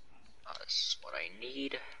 That's what I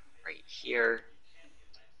need right here.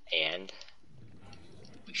 And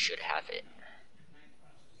should have it.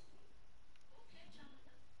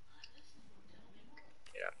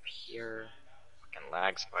 Get up here. Fucking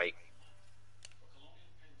lag spike.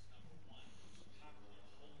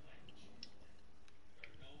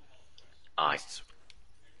 Ah,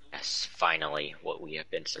 yes, finally, what we have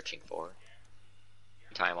been searching for.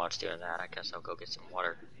 Time while it's doing that, I guess I'll go get some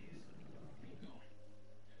water.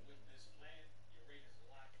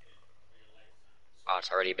 Oh,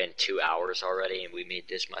 it's already been 2 hours already, and we made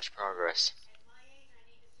this much progress.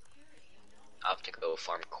 I'll have to go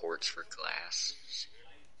farm quartz for glass.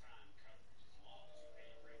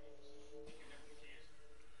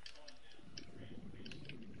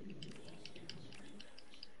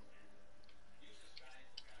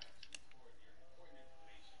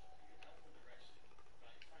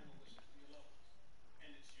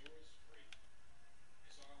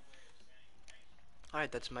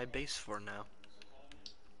 Alright, that's my base for now.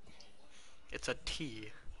 It's a T.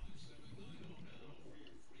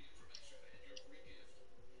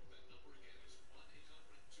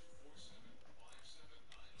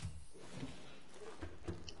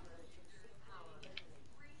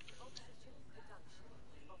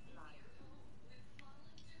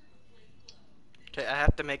 Okay, I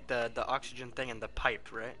have to make the oxygen thing in the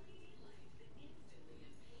pipe, right?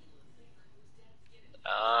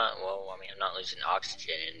 Well, I mean, I'm not losing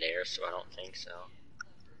oxygen in there, so I don't think so.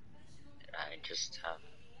 I just have,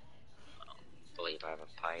 I don't believe I have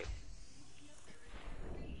a pipe.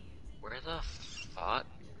 Where the fuck?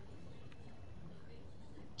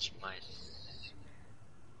 It's my...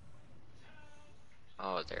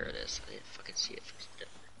 Oh, there it is. I didn't fucking see it for a second.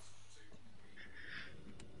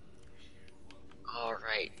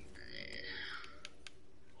 Alright.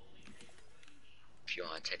 If you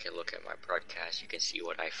want to take a look at my broadcast, you can see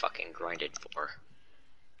what I fucking grinded for.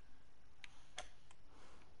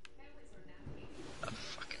 A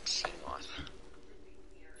fucking sea moth.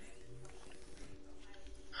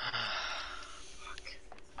 Fuck.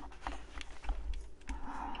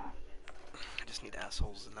 I just need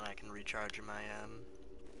assholes, and then I can recharge my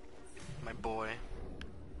my boy.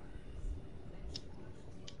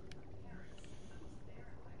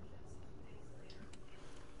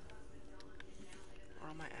 Where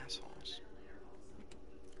are my assholes?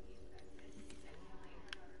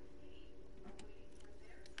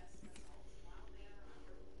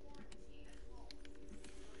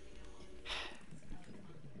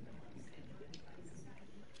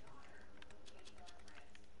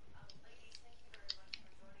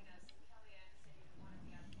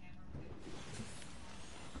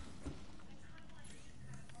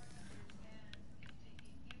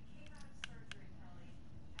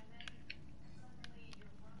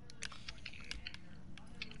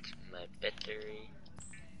 My battery.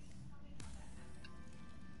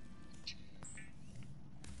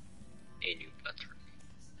 A new battery.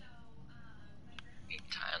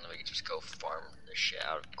 Meantime, let me just go farm the shit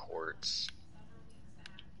out of quartz.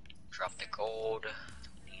 Drop the gold.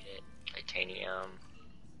 Need it. Titanium.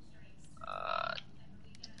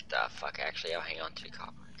 The fuck, actually, I'll hang on to the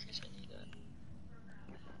copper in case I need it.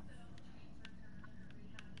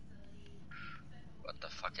 What the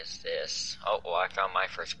fuck is this? Oh, well, I found my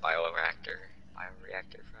first bioreactor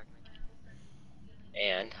fragment.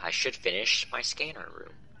 And I should finish my scanner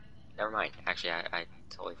room. Never mind. Actually, I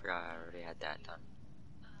totally forgot I already had that done.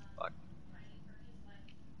 Fuck.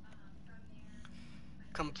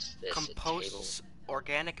 Composts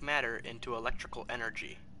organic matter into electrical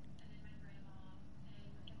energy.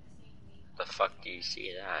 The fuck do you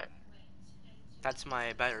see that? That's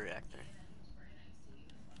my bioreactor.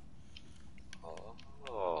 Oh.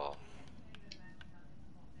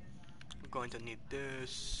 I'm going to need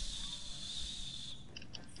this.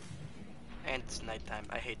 And it's nighttime.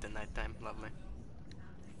 I hate the nighttime. Lovely.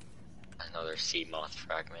 Another sea moth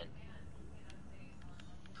fragment.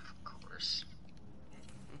 Of course.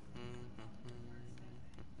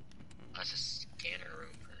 That's a scanner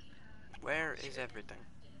room. Where is everything?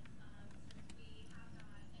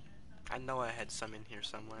 I know I had some in here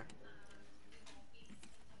somewhere.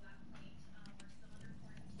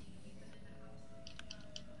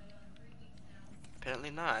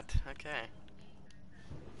 Apparently not. Okay.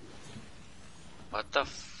 What the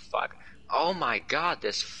fuck? Oh my god,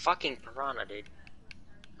 this fucking piranha, dude.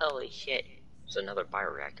 Holy shit. It's another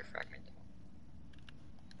bioreactor fragment.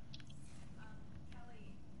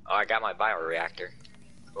 Oh, I got my bioreactor.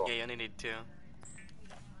 Cool. Yeah, you only need 2.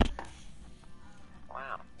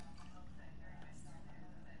 Wow.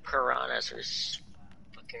 Piranhas are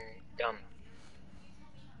fucking dumb.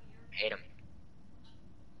 Hate them.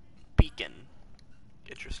 Beacon.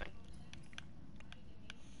 Interesting.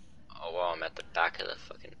 Oh well, I'm at at the back of the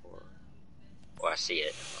fucking ore. Oh, I see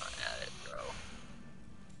it. I'm not at it, bro.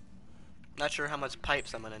 Not sure how much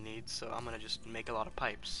pipes I'm gonna need, so I'm gonna just make a lot of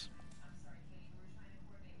pipes.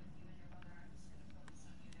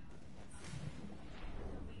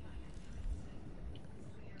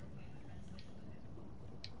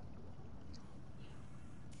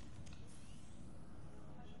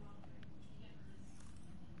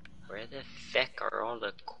 Where the feck are all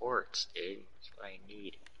the quartz, dude? That's what I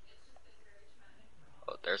need.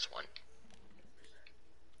 Oh, there's one.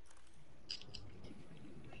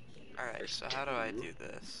 Alright, There's so how do I two. do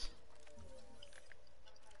this?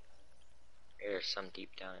 There's some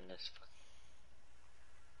deep down in this.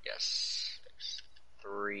 Yes. There's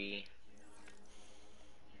 3.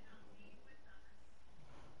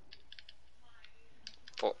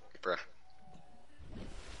 Four, bruh.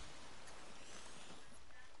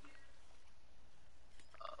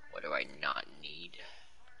 What do I not need?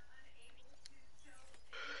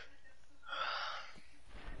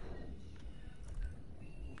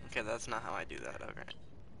 Okay, that's not how I do that, okay.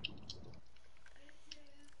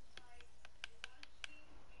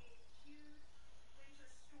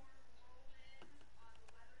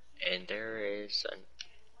 And there is an.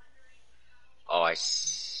 Oh, I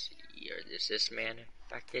see. Is this man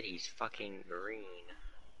infected? He's fucking green.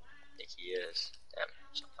 I think he is. Damn,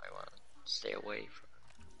 so I want to stay away from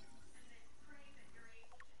him.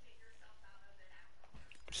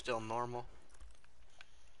 Still normal.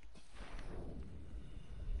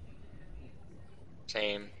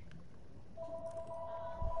 Same.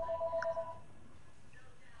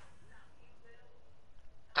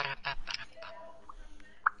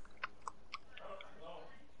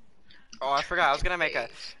 Oh, I forgot, I was gonna make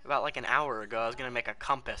about like an hour ago, I was gonna make a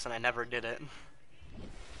compass and I never did it.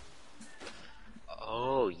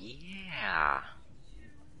 Oh, yeah.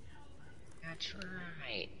 That's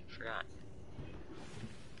right. Forgot.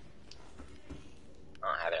 I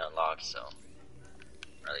don't have it unlocked, so.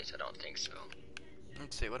 Or at least I don't think so.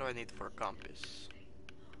 Let's see, what do I need for a compass?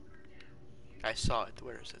 I saw it,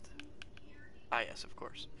 where is it? Ah, yes, of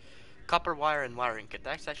course. Copper wire and wiring kit,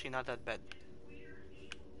 that's actually not that bad.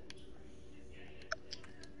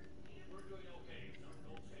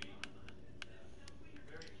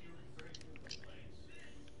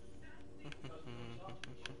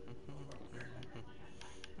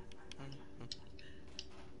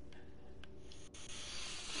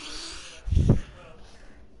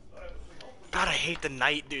 God, I hate the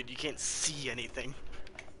night, dude. You can't see anything.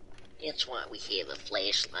 That's why we have a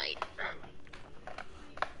flashlight.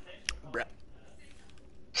 Bruh.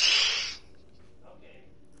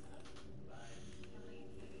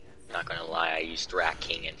 Not gonna lie, I used Rat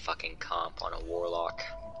King and fucking comp on a Warlock.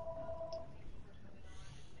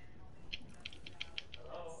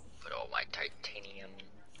 Put all my titanium.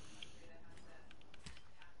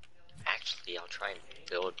 Actually, I'll try and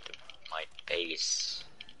build my base.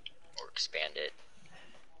 Or expand it.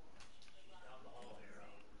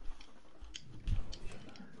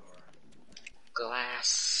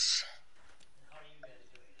 Glass.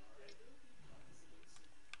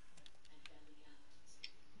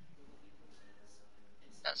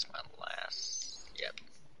 That's my last. Yep.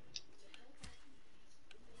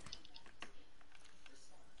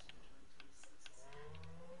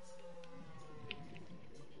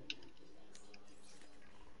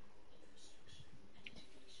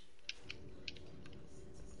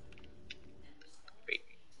 Wait.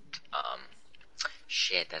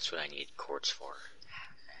 Shit, that's what I need quartz for.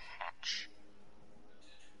 Hatch.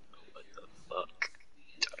 What the fuck?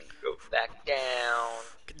 Time to go back down.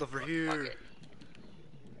 Get over Fuck here. it.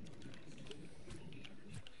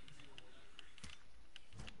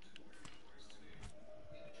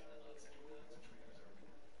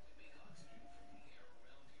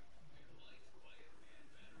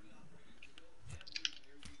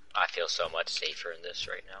 I feel so much safer in this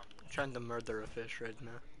right now. I'm trying to murder a fish right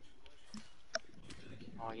now.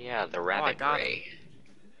 Oh yeah, the I rabbit got ray.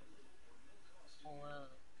 Oh wow.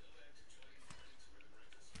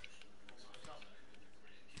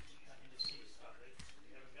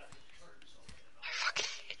 I fucking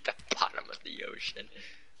hit the bottom of the ocean.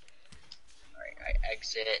 Alright, I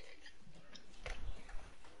exit.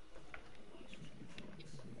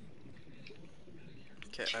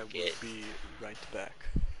 Okay, I will be right back.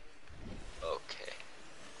 Okay.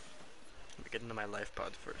 Let me get into my life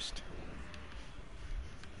pod first.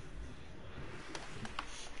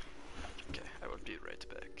 Okay, I will be right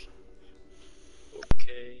back.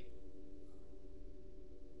 Okay.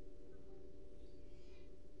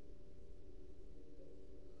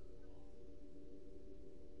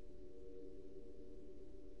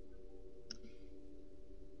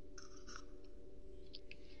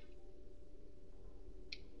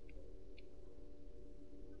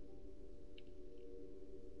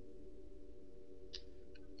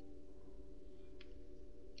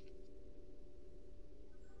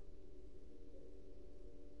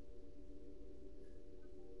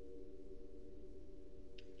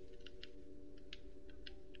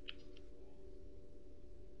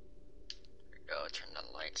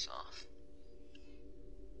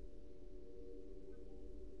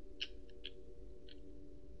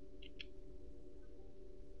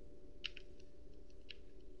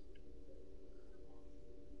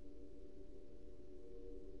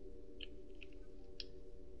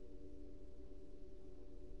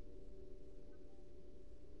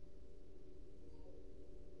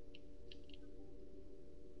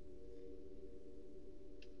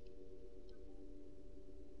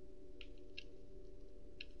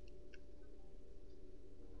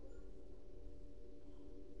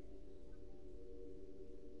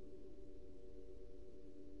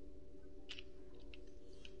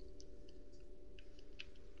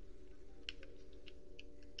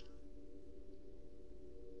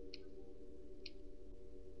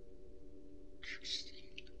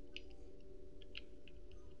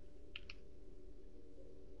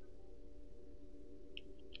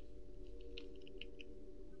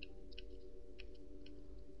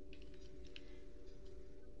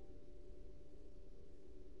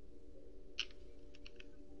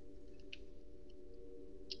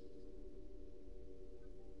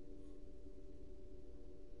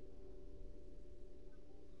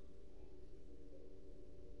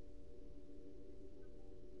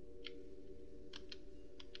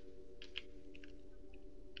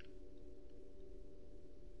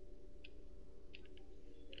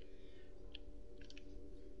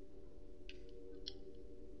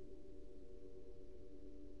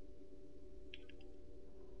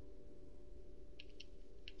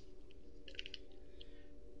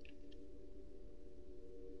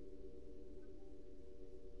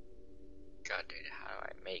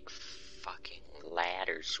 fucking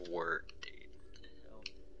ladders work, dude? What the hell?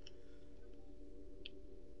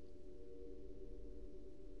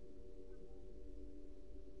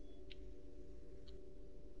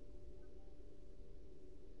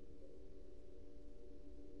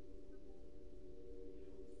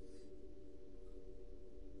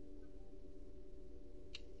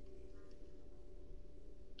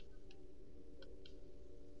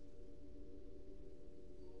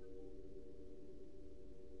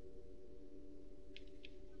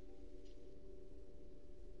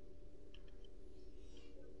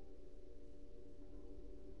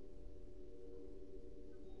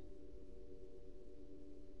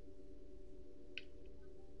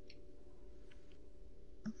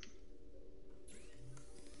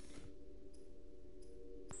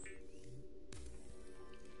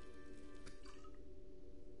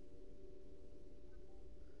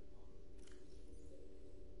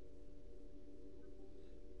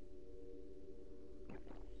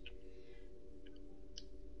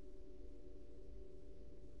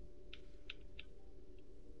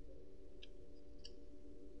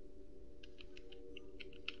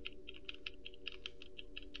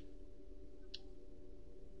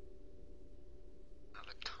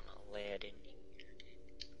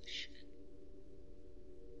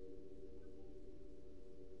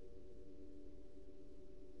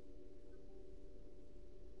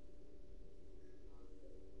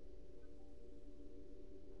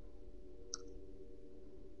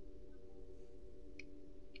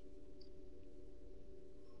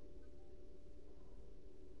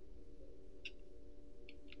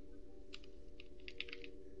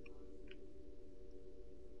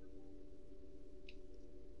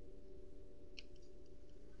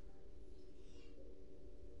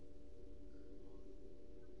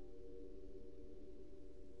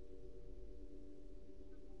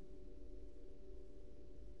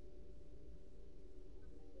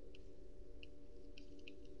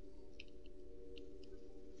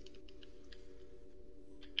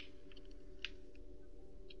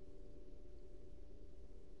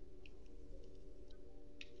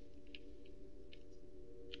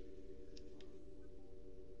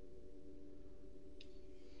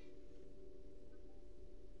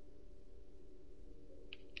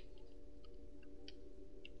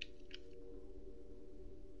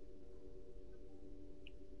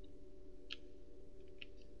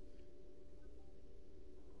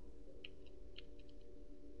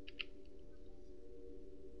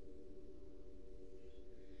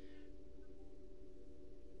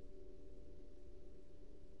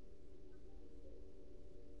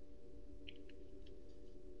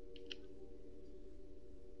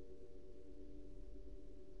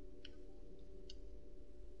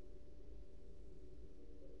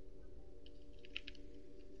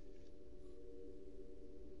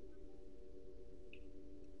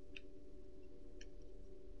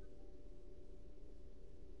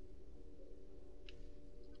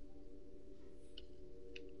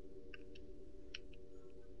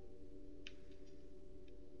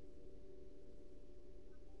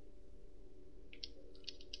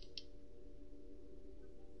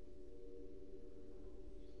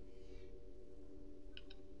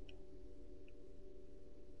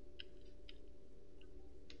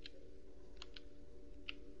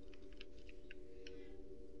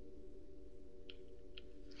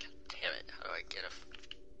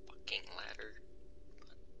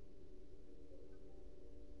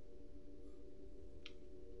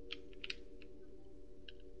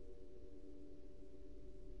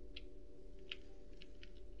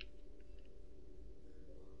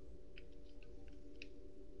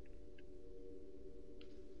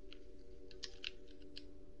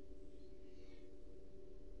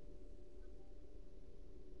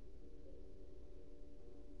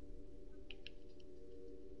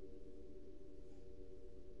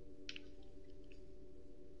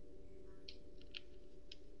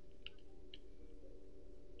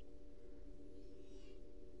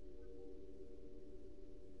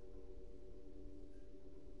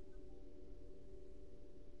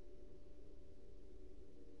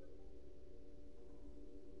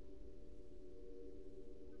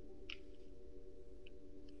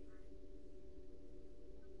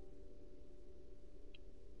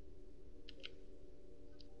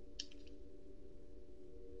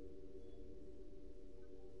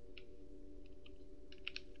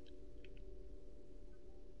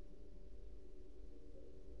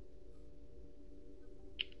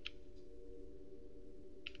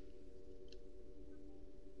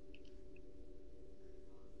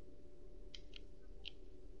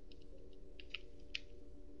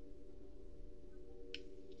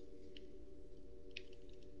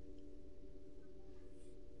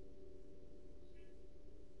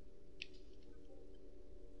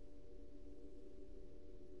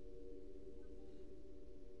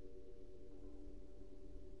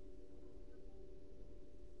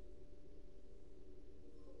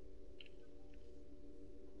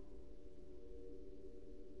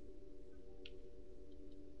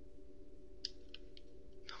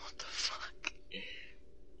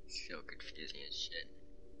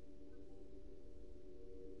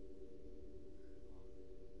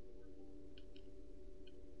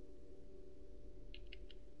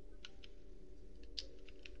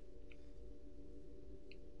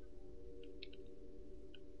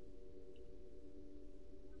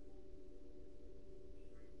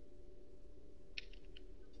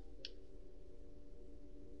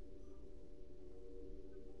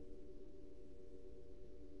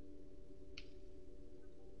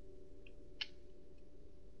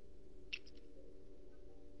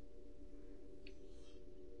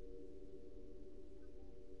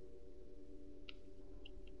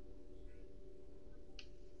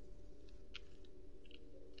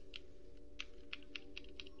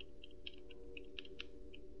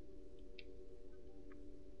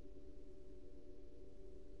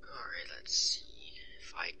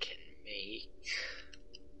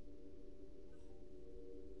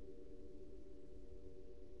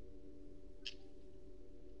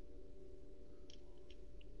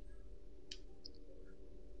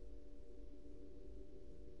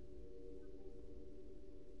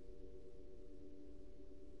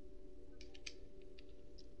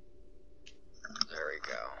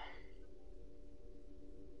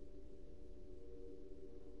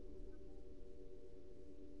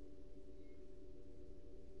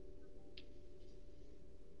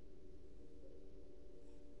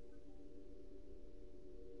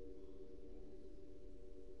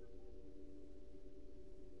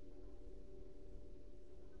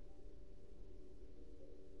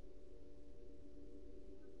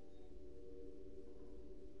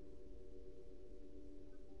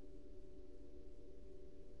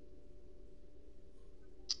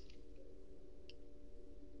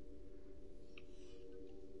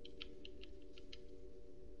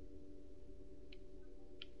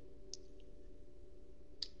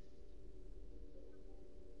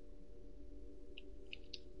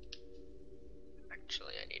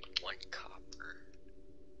 copper.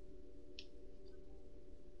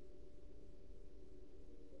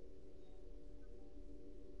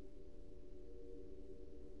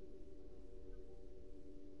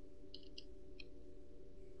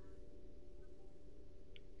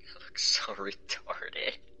 It looks so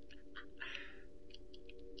retarded.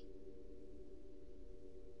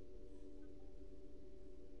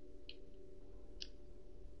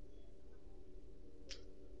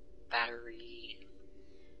 Battery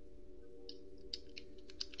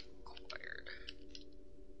acquired.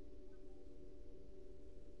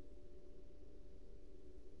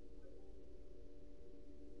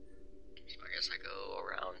 So I guess I go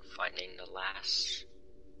around finding the last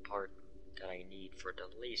part that I need for the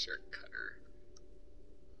laser cutter.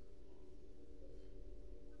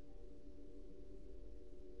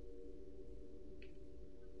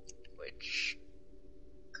 Which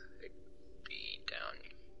could be down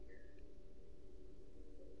here.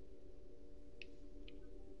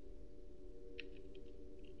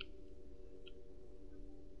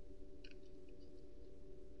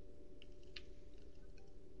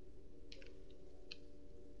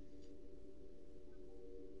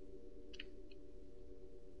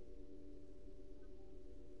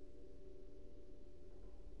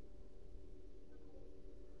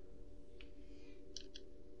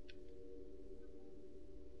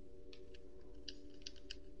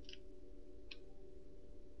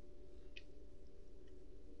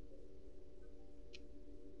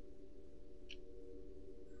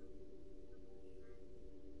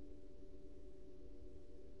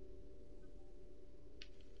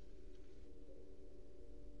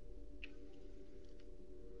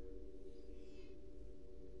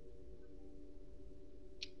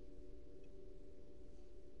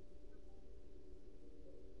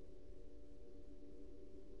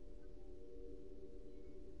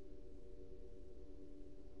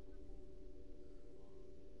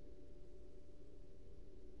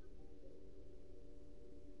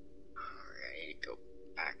 Alright, go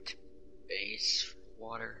back to base for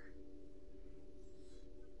water.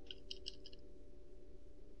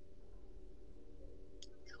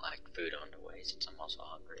 Collect food on the way since I'm also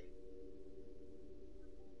hungry.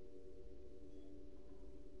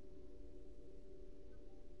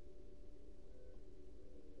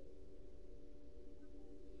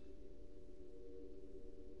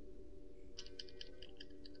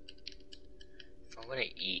 If I'm gonna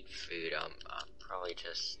eat food, I'll probably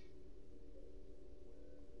just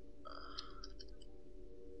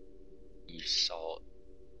use salt.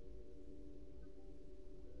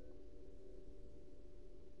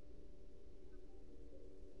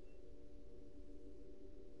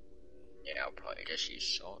 Yeah, I'll probably just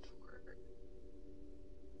use salt for it.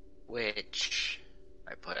 Which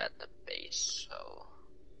I put at the base, so.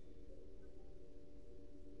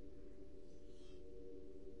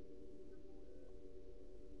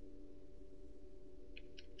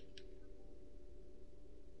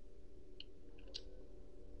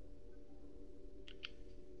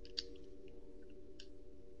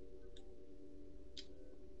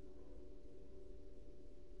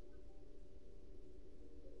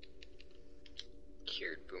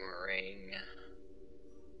 Cured boomerang.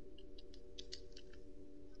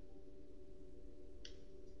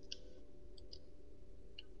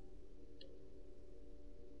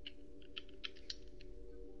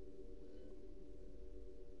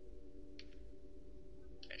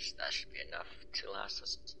 Guess that should be enough to last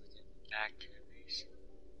us until we get back to the base.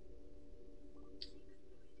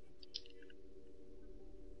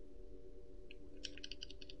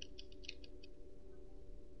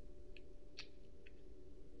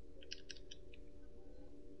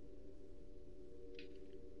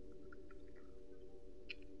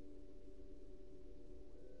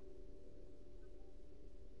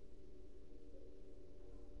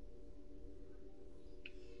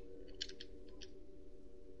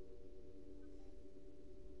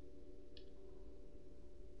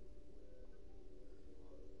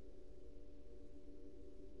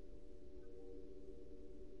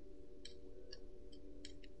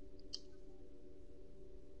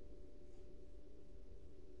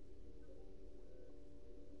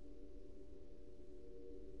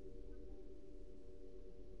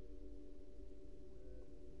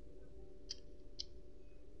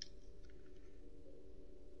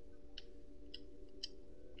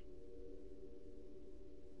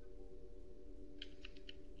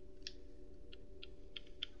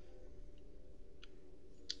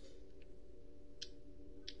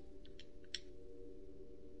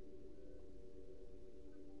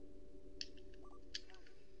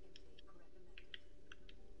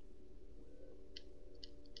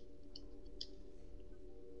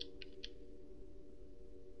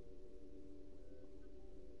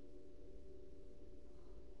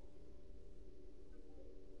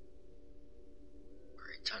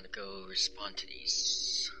 time to go respond to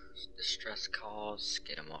these distress calls,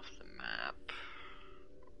 get them off the map.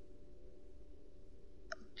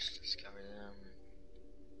 Just discover them.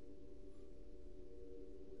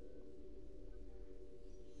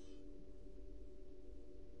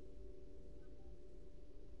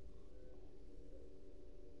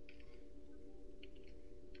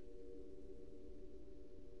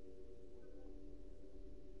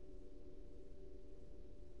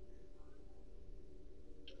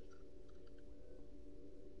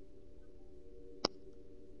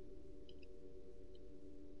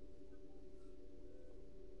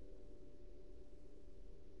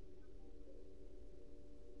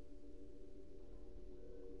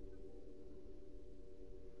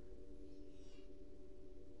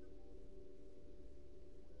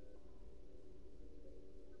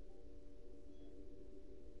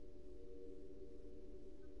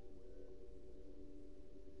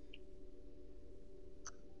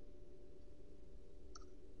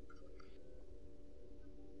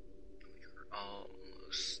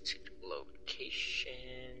 Almost to the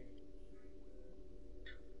location.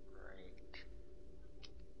 Right.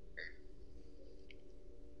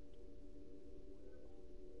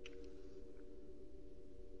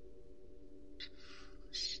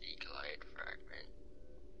 Sea glide fragment.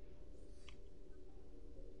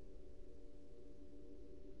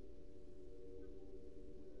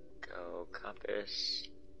 Go compass.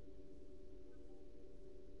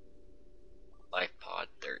 Life pod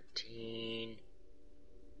 13.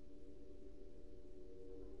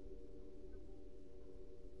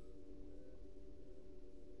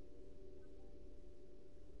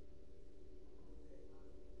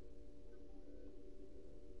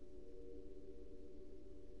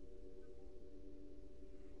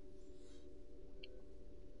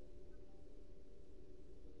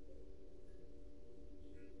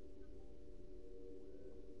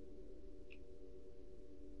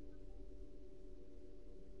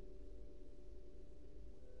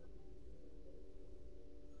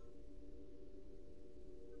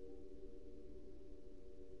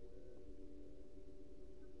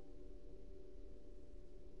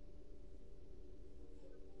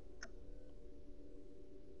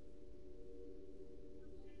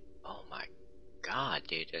 Oh my god,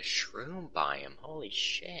 dude, a shroom biome. Holy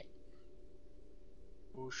shit.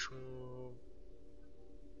 Oh, shroom.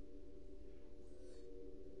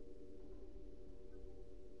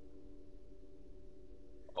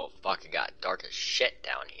 Oh fuck, it got dark as shit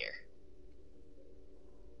down here.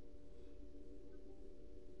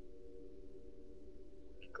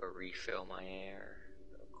 Go refill my air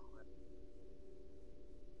real quick.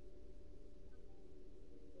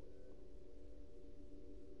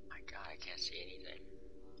 My god, I can't see anything.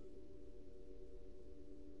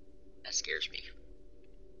 That scares me.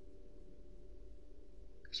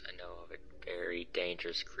 Because I know of a very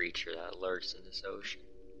dangerous creature that lurks in this ocean.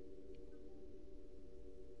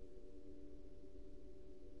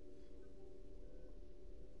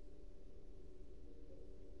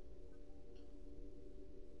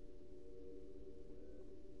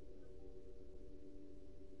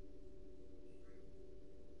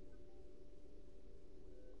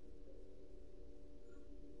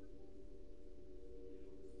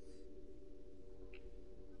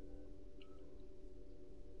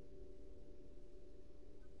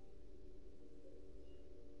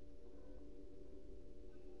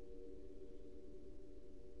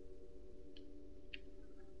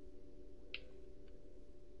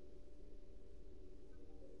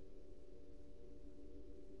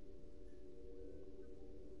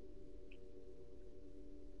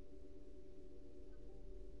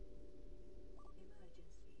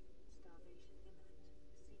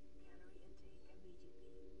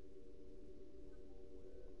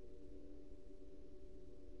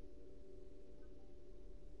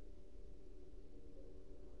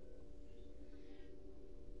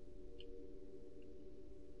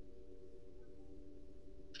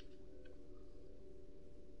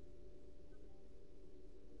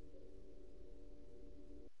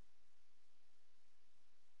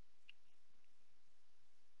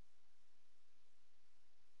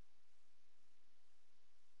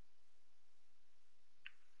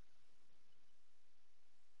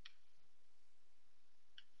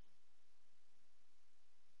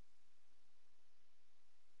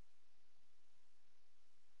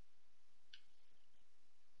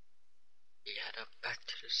 Head up back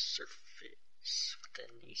to the surface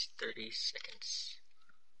within these 30 seconds.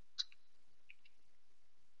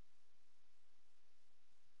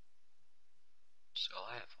 So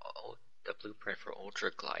I have all the blueprint for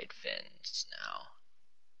Ultra Glide fins now.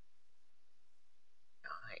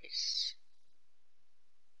 Nice.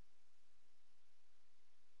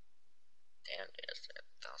 Damn, that's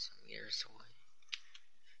 1,000 meters away.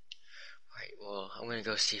 Alright, well, I'm gonna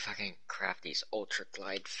go see if I can craft these ultra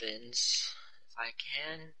glide fins. If I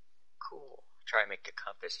can, cool. Try to make a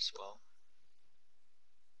compass as well.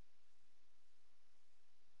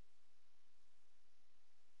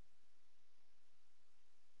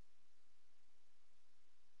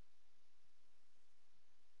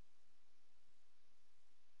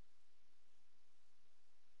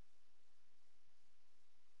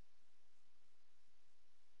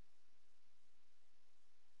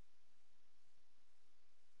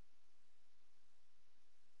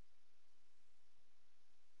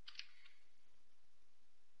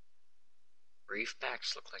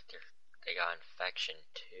 Reefbacks look like they got infection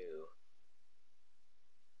too.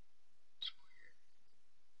 It's weird.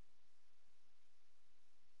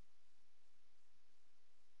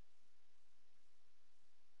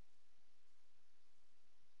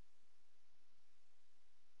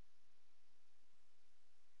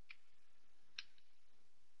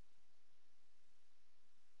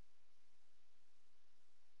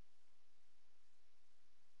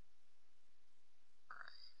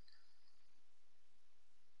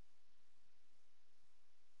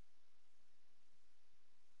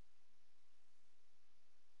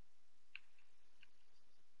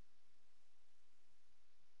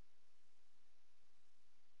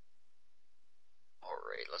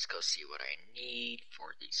 Alright, let's go see what I need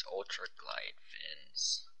for these ultra glide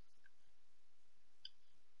fins.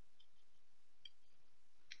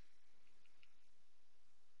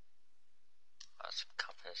 Some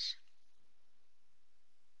compass.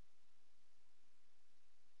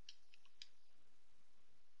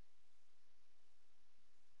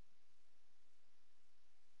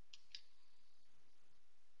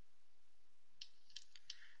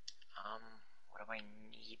 What do I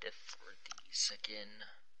need for these again?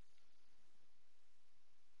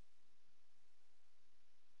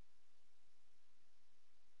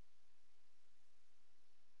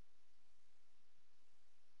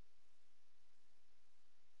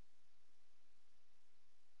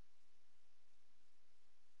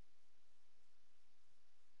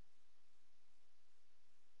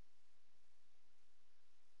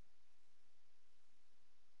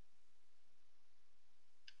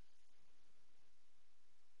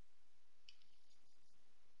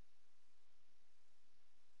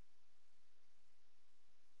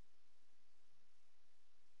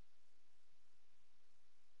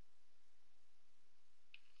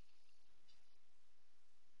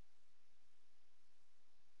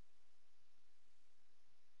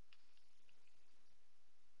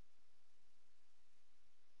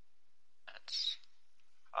 That's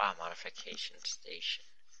modification station.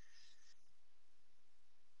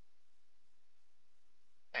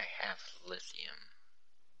 I have lithium.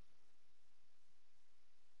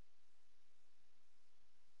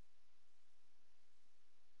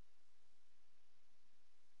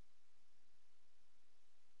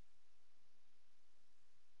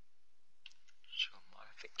 So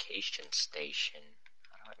modification station.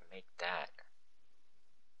 How do I make that?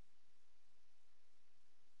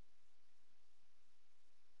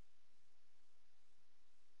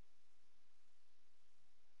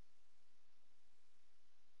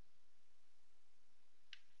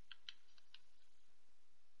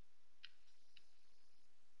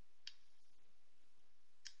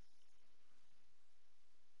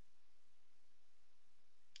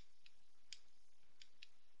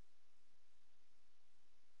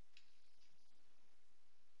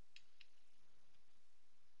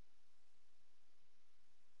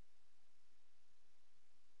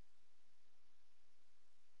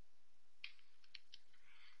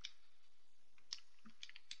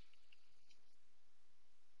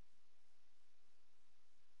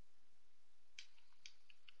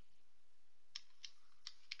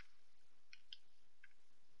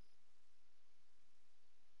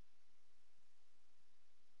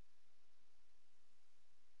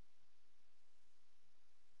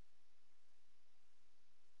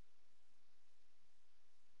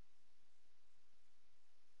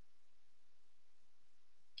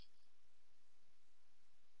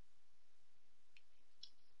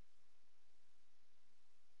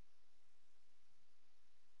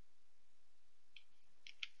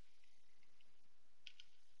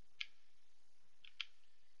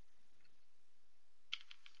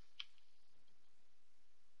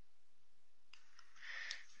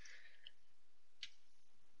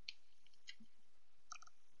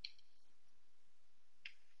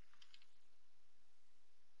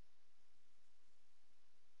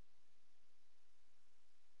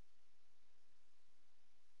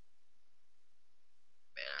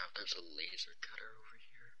 Man, there's a laser cutter over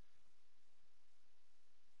here.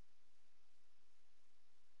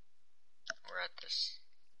 got this.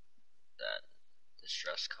 That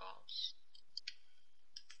distress calls.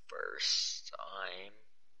 First time.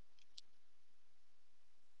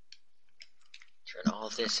 Turn all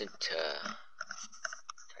this into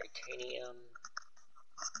titanium.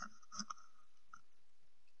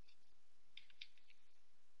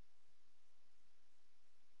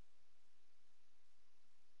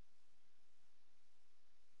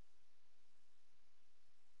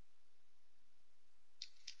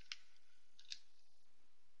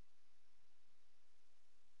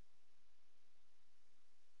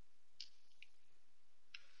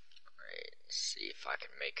 Alright, let's see if I can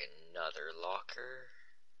make another locker.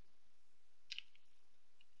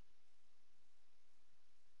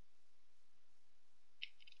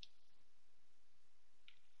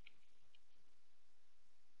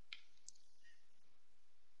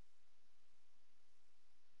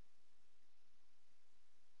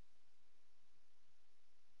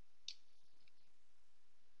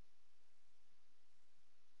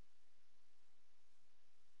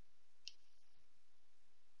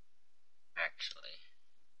 Actually,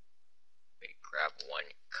 let me grab one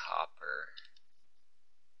copper.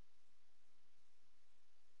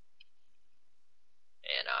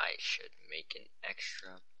 And I should make an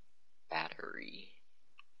extra battery.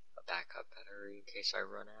 A backup battery in case I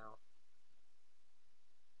run out.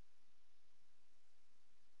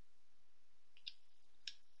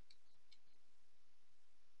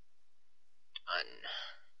 Done.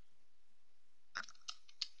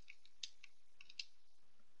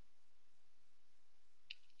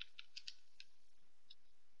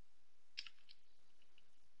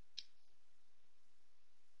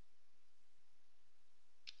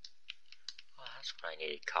 Oh, that's what I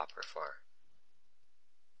needed copper for.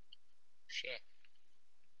 Shit.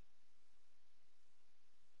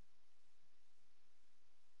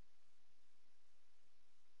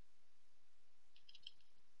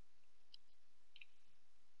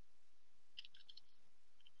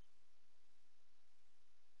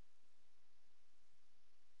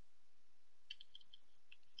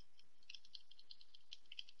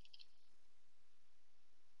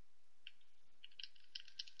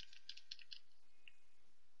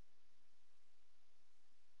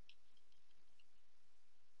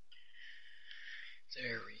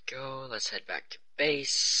 There we go. Let's head back to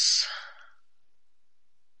base.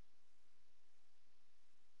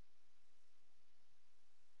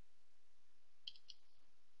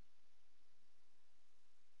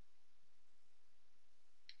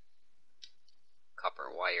 Copper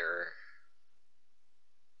wire.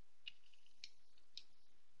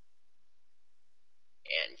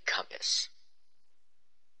 And compass.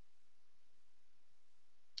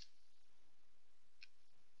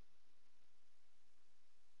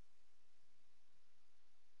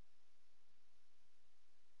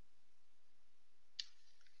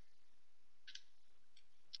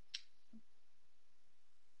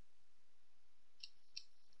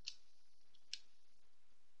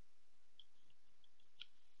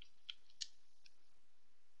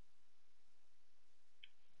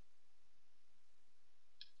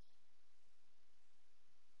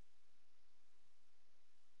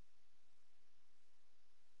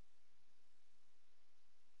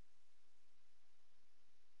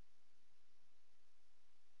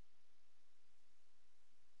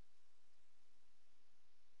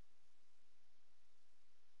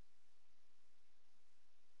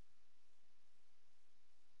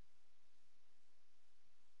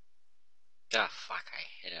 Ah, fuck, I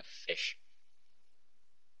hit a fish.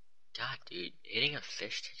 God, dude, hitting a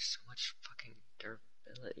fish takes so much fucking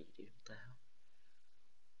durability, dude. What the hell?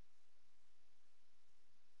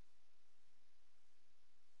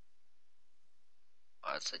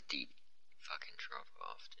 Oh, it's a deep fucking drop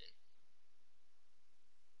off, dude.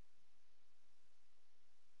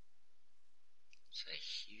 It's a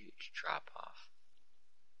huge drop off.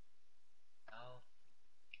 Oh.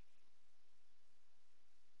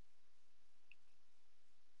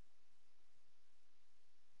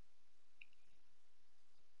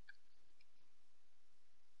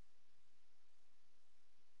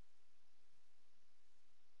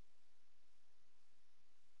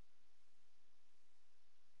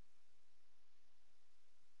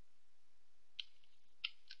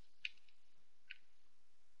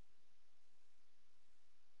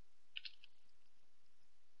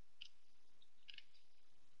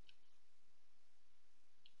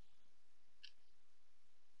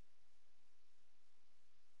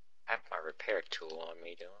 I have my repair tool on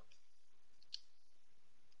me, though.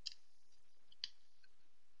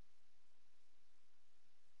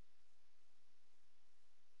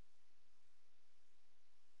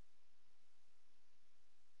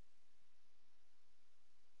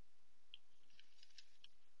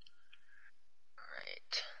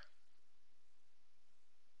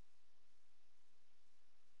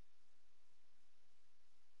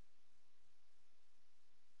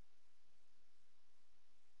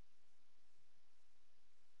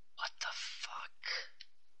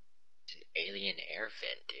 an air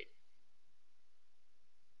vent, dude.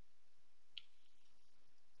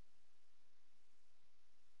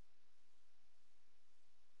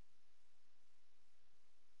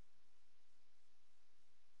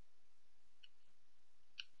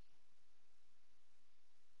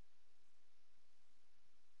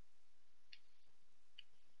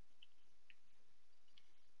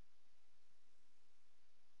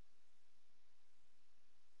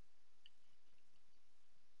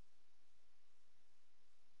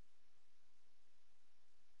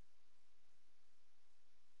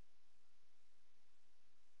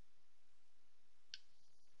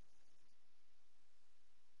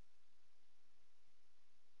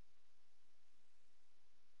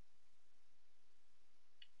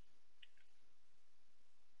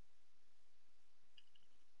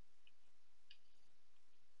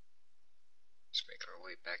 Let's make our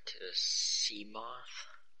way back to the Seamoth.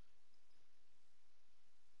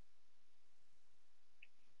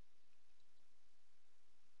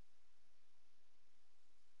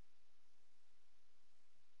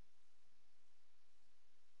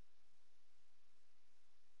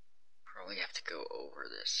 Probably have to go over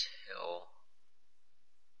this hill.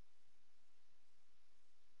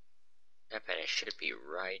 Yep, and it should be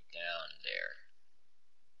right down there.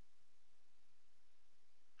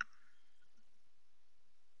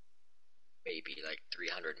 Maybe like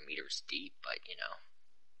 300 meters deep, but you know.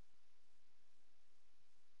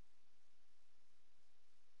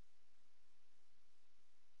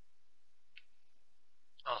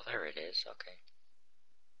 Oh, there it is. Okay.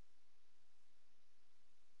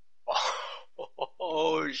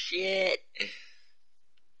 Oh, shit!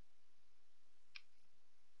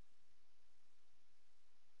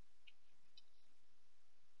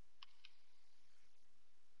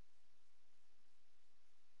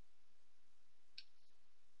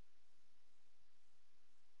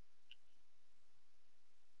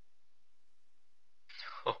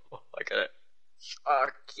 I got it.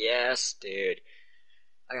 Fuck yes, dude.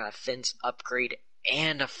 I got a fence upgrade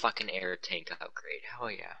and a fucking air tank upgrade. Hell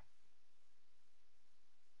yeah.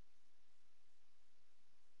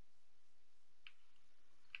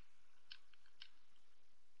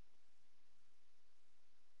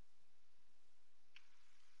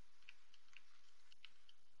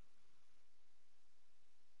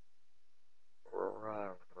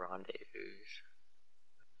 Rendezvous.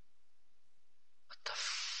 What the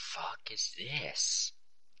fuck is this?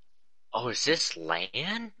 Oh, is this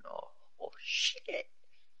land? Oh shit.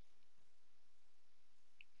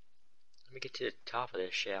 Let me get to the top of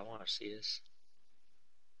this shit. I want to see this.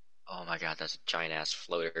 Oh my god, that's a giant ass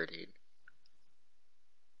floater, dude.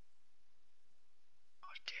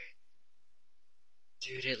 Oh,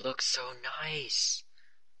 dude. Dude, it looks so nice.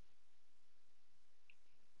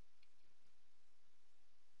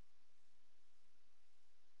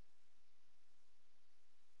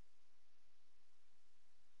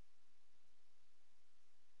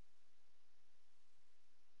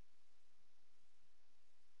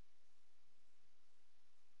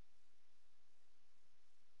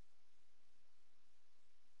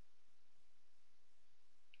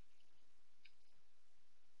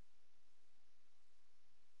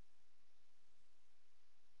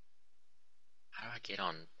 How do I get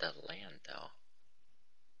on the land, though?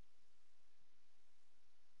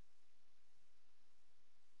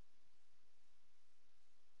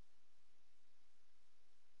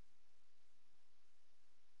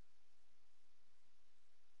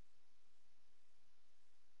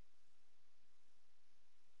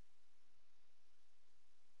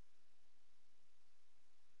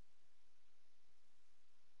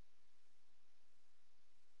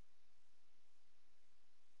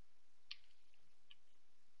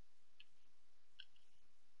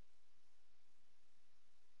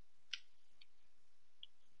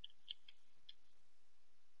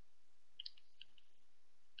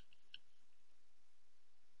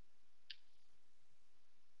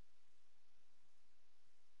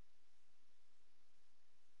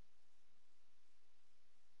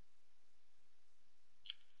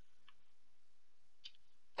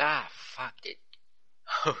 Ah, fuck it.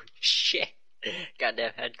 Oh shit.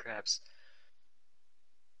 Goddamn head crabs.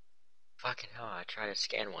 Fucking hell, I tried to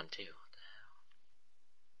scan one too.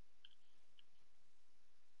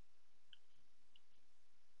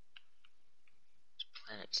 This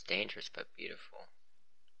planet's dangerous but beautiful.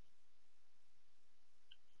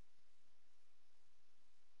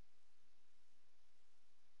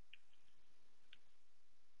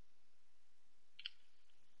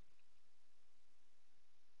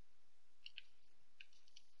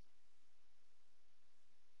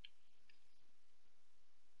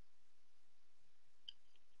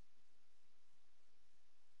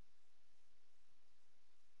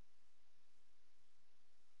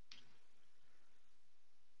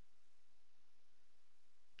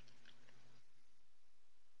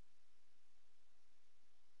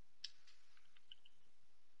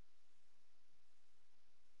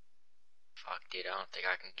 Fuck, dude, I don't think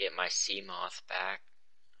I can get my Seamoth back.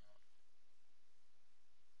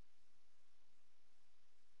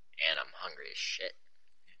 And I'm hungry as shit.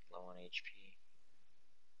 Low on HP.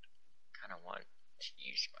 Kinda want to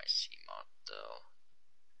use my Seamoth, though.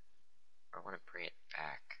 I want to bring it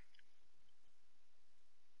back.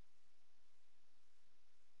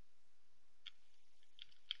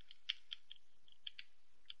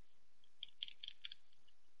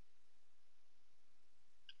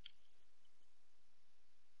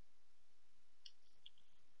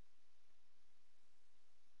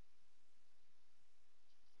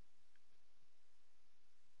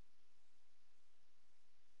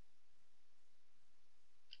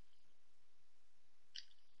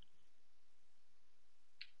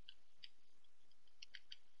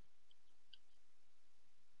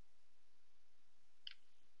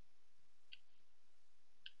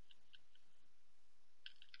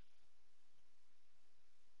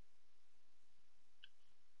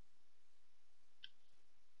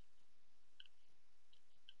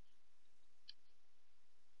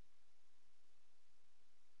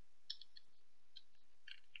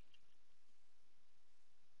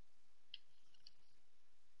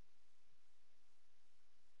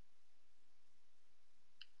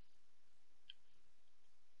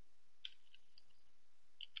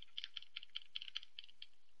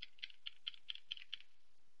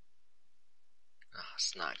 Oh,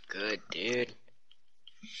 it's not good, dude.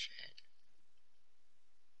 Shit.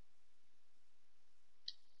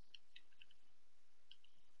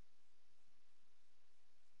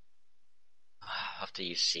 I'll have to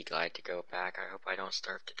use Sea Glide to go back. I hope I don't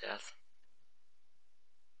starve to death.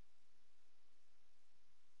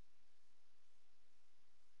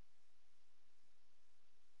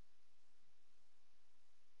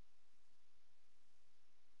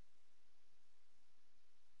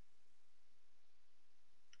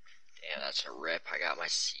 Damn, that's a rip. I got my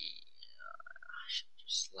sea. I should have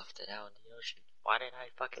just left it out in the ocean. Why did I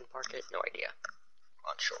fucking park it? No idea.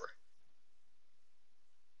 On shore.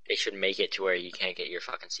 They should make it to where you can't get your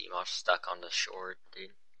fucking Seamoth stuck on the shore, dude.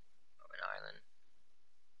 Of an island.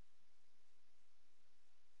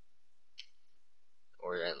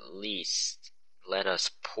 Or at least let us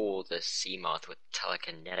pull the Seamoth with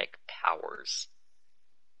telekinetic powers.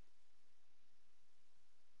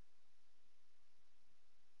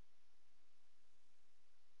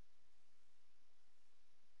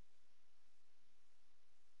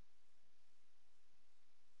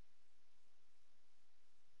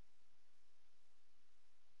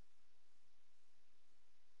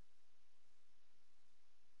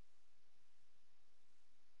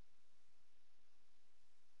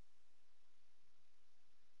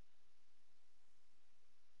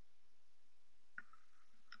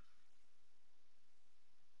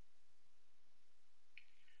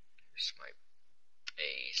 Here's my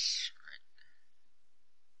base.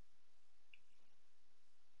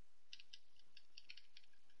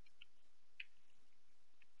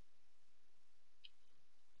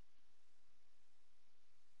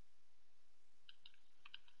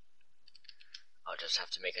 I'll just have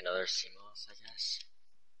to make another Seamoth, I guess.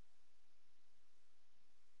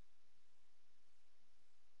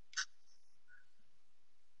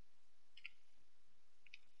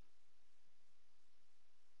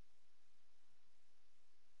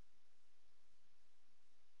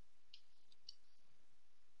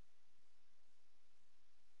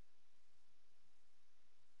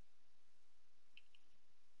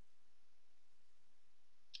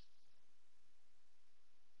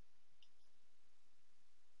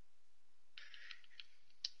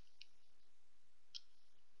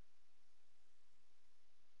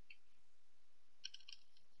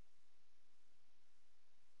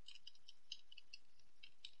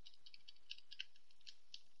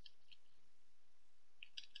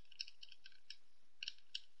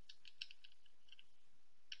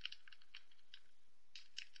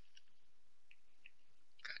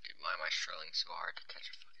 God, dude, why am I struggling so hard to catch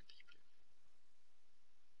a fucking beaver?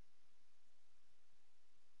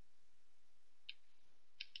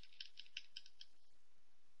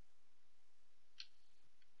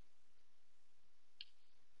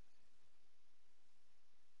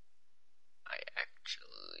 I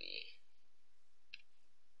actually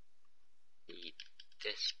need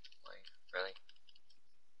this point, really?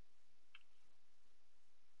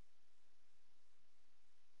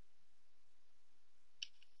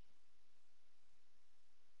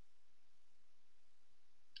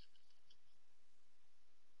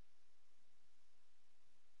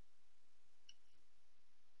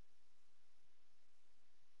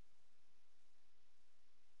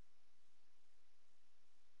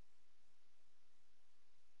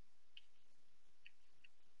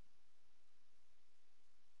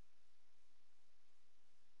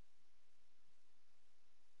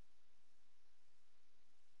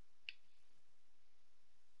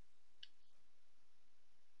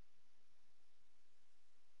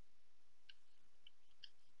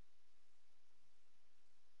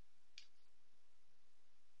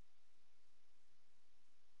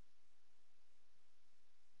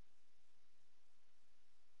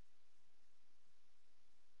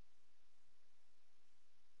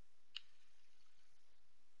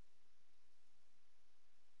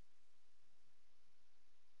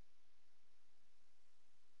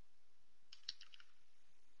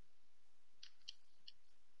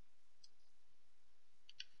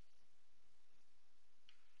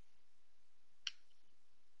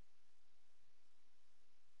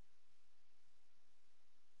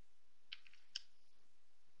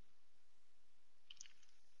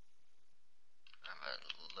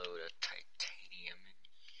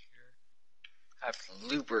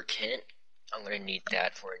 lubricant. I'm gonna need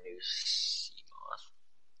that for a new Seamoth.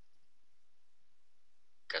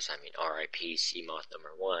 Because, I mean, RIP Seamoth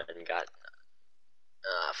number 1 got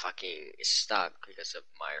fucking stuck because of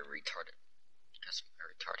my retarded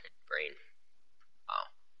brain. Oh.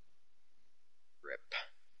 RIP.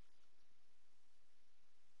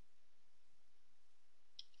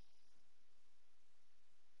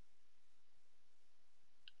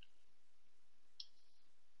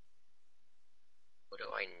 What do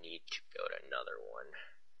I need to build another one?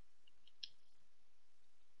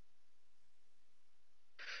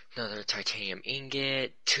 Another titanium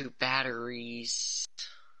ingot, 2 batteries,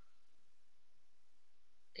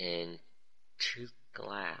 and 2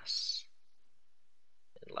 glass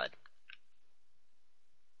and lead.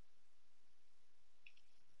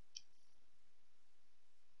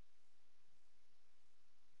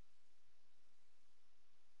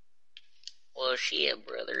 Well, shit,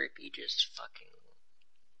 brother, if you just fucking...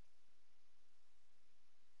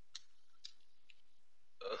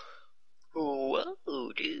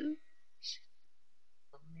 Whoa, dude.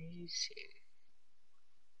 Amazing.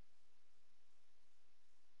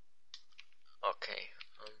 Okay,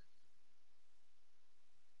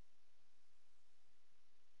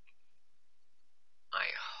 I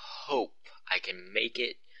hope I can make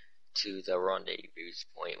it to the rendezvous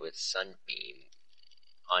point with Sunbeam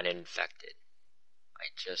uninfected. I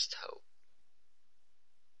just hope.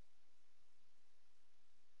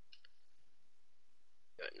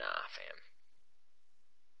 But nah, fam.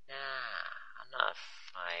 Nah, I'm not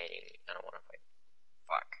fighting. I don't want to fight.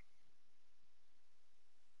 Fuck.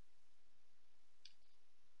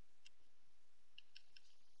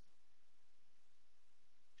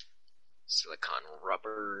 Silicon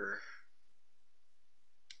rubber.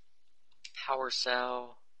 Power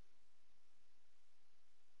cell.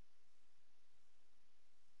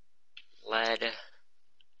 Lead. And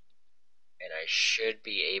I should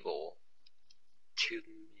be able to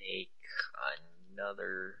make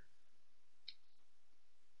another...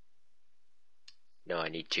 No, I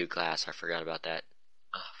need 2 glass. I forgot about that.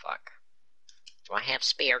 Oh, fuck. Do I have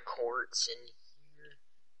spare quartz in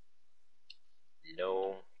here?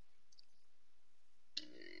 No.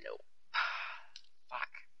 Nope. Fuck.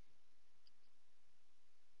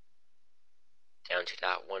 Down to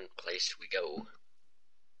that one place we go.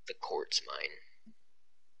 The quartz mine.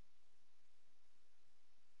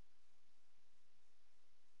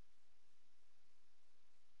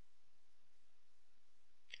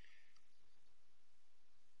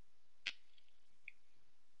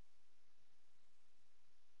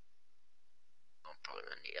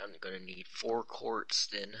 I'm gonna need 4 quartz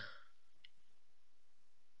then.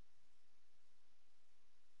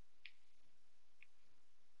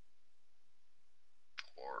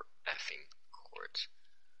 4 effing quartz.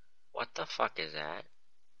 What the fuck is that?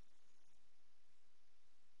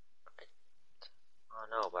 Oh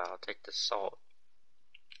no, but I'll take the salt.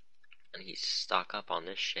 I need to stock up on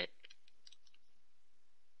this shit.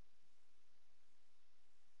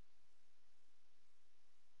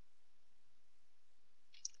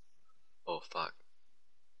 Oh fuck.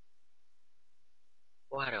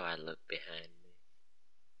 Why do I look behind me?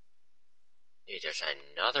 Dude, there's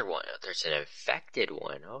another one. There's an infected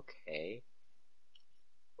one. Okay.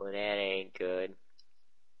 Well, that ain't good.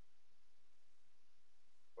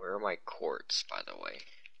 Where are my quartz, by the way?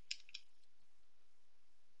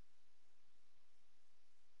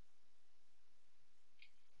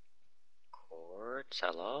 Quartz?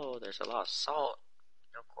 Hello? There's a lot of salt.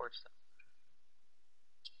 No quartz.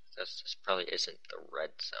 This probably isn't the red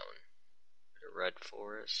zone. The red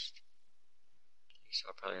forest. So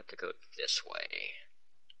I'll probably have to go this way.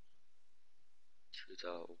 To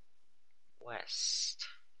the west.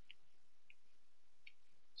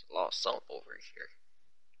 There's a lot of salt over here.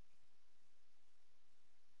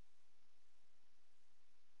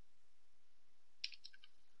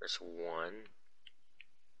 There's one.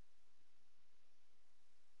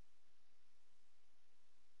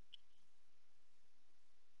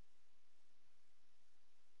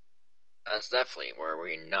 That's definitely where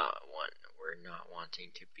we're not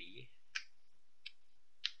wanting to be.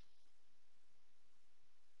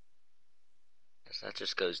 Because that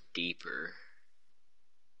just goes deeper.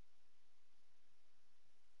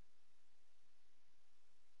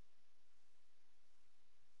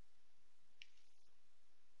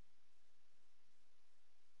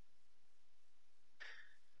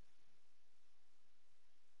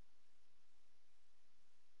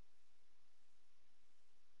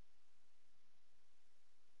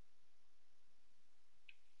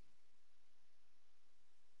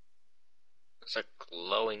 It's a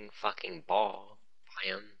glowing fucking ball.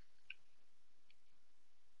 Biome.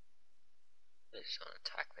 Please don't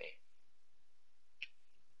attack me.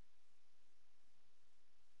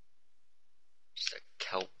 Just a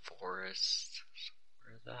kelp forest.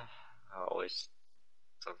 Where the hell is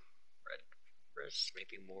the red forest?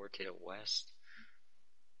 Maybe more to the west?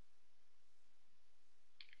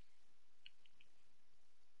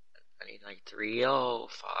 I need like 3. Oh,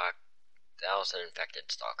 fuck. That was an infected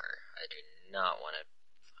stalker. I do not want to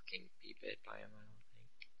fucking be bit by him, I don't think.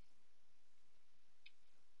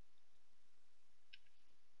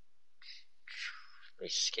 Let me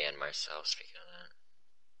scan myself, speaking of that.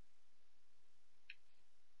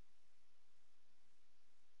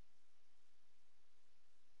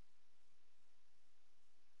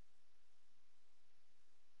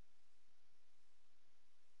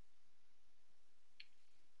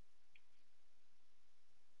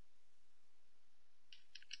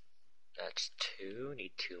 That's 2,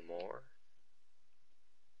 need 2 more.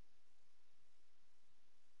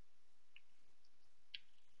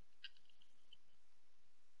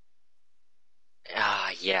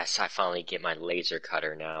 Ah, yes, I finally get my laser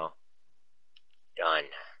cutter now. Done.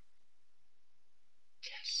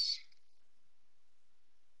 Yes.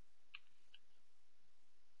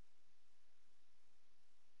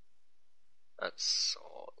 That's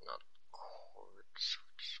salt, not quartz,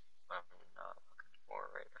 which I'm not looking for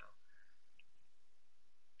right now.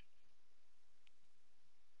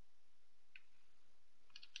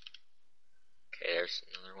 Okay, there's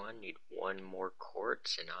another one. Need 1 more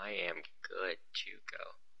quartz, and I am good to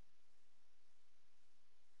go.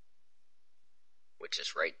 Which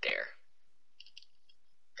is right there.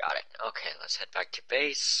 Got it. Okay, let's head back to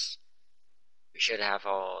base. We should have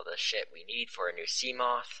all the shit we need for a new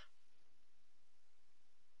Seamoth.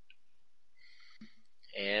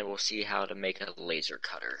 And we'll see how to make a laser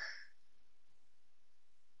cutter.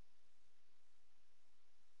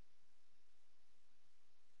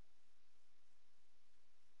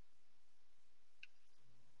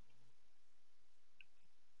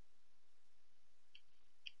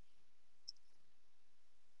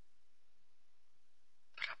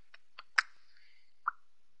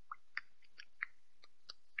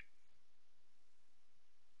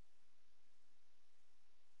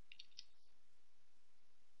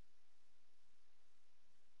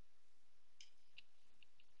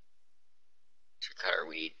 Laser cutter,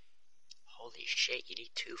 we need... Holy shit, you need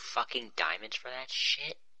 2 fucking diamonds for that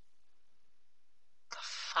shit? The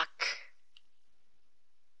fuck?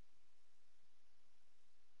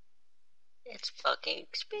 It's fucking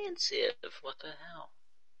expensive. What the hell?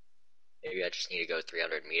 Maybe I just need to go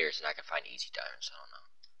 300 meters and I can find easy diamonds. I don't know.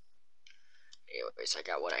 Anyways, I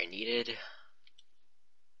got what I needed.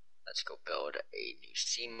 Let's go build a new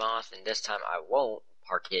Seamoth, and this time I won't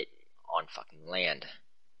park it on fucking land.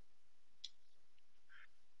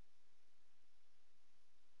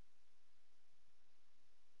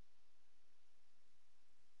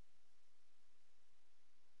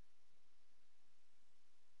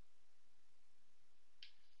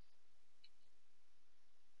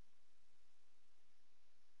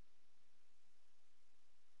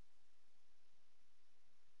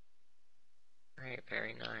 Alright,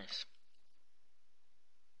 very nice.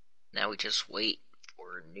 Now we just wait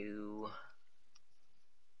for a new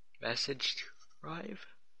message to arrive.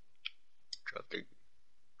 Drop the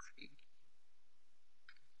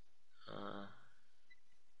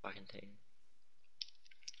fucking thing.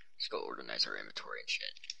 Let's go organize our inventory and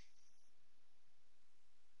shit.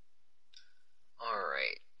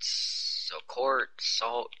 Alright, so quartz,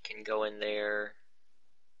 salt can go in there.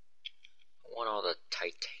 I want all the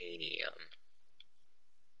titanium.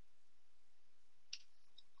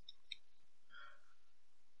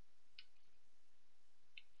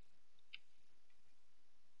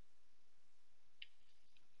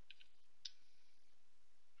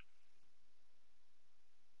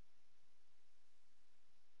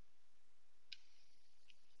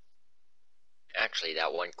 Actually,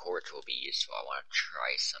 that 1 quartz will be useful. I want to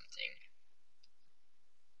try something.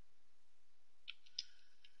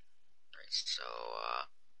 Alright, so,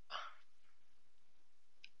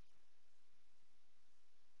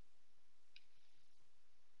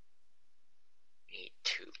 need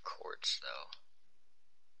 2 quartz, though.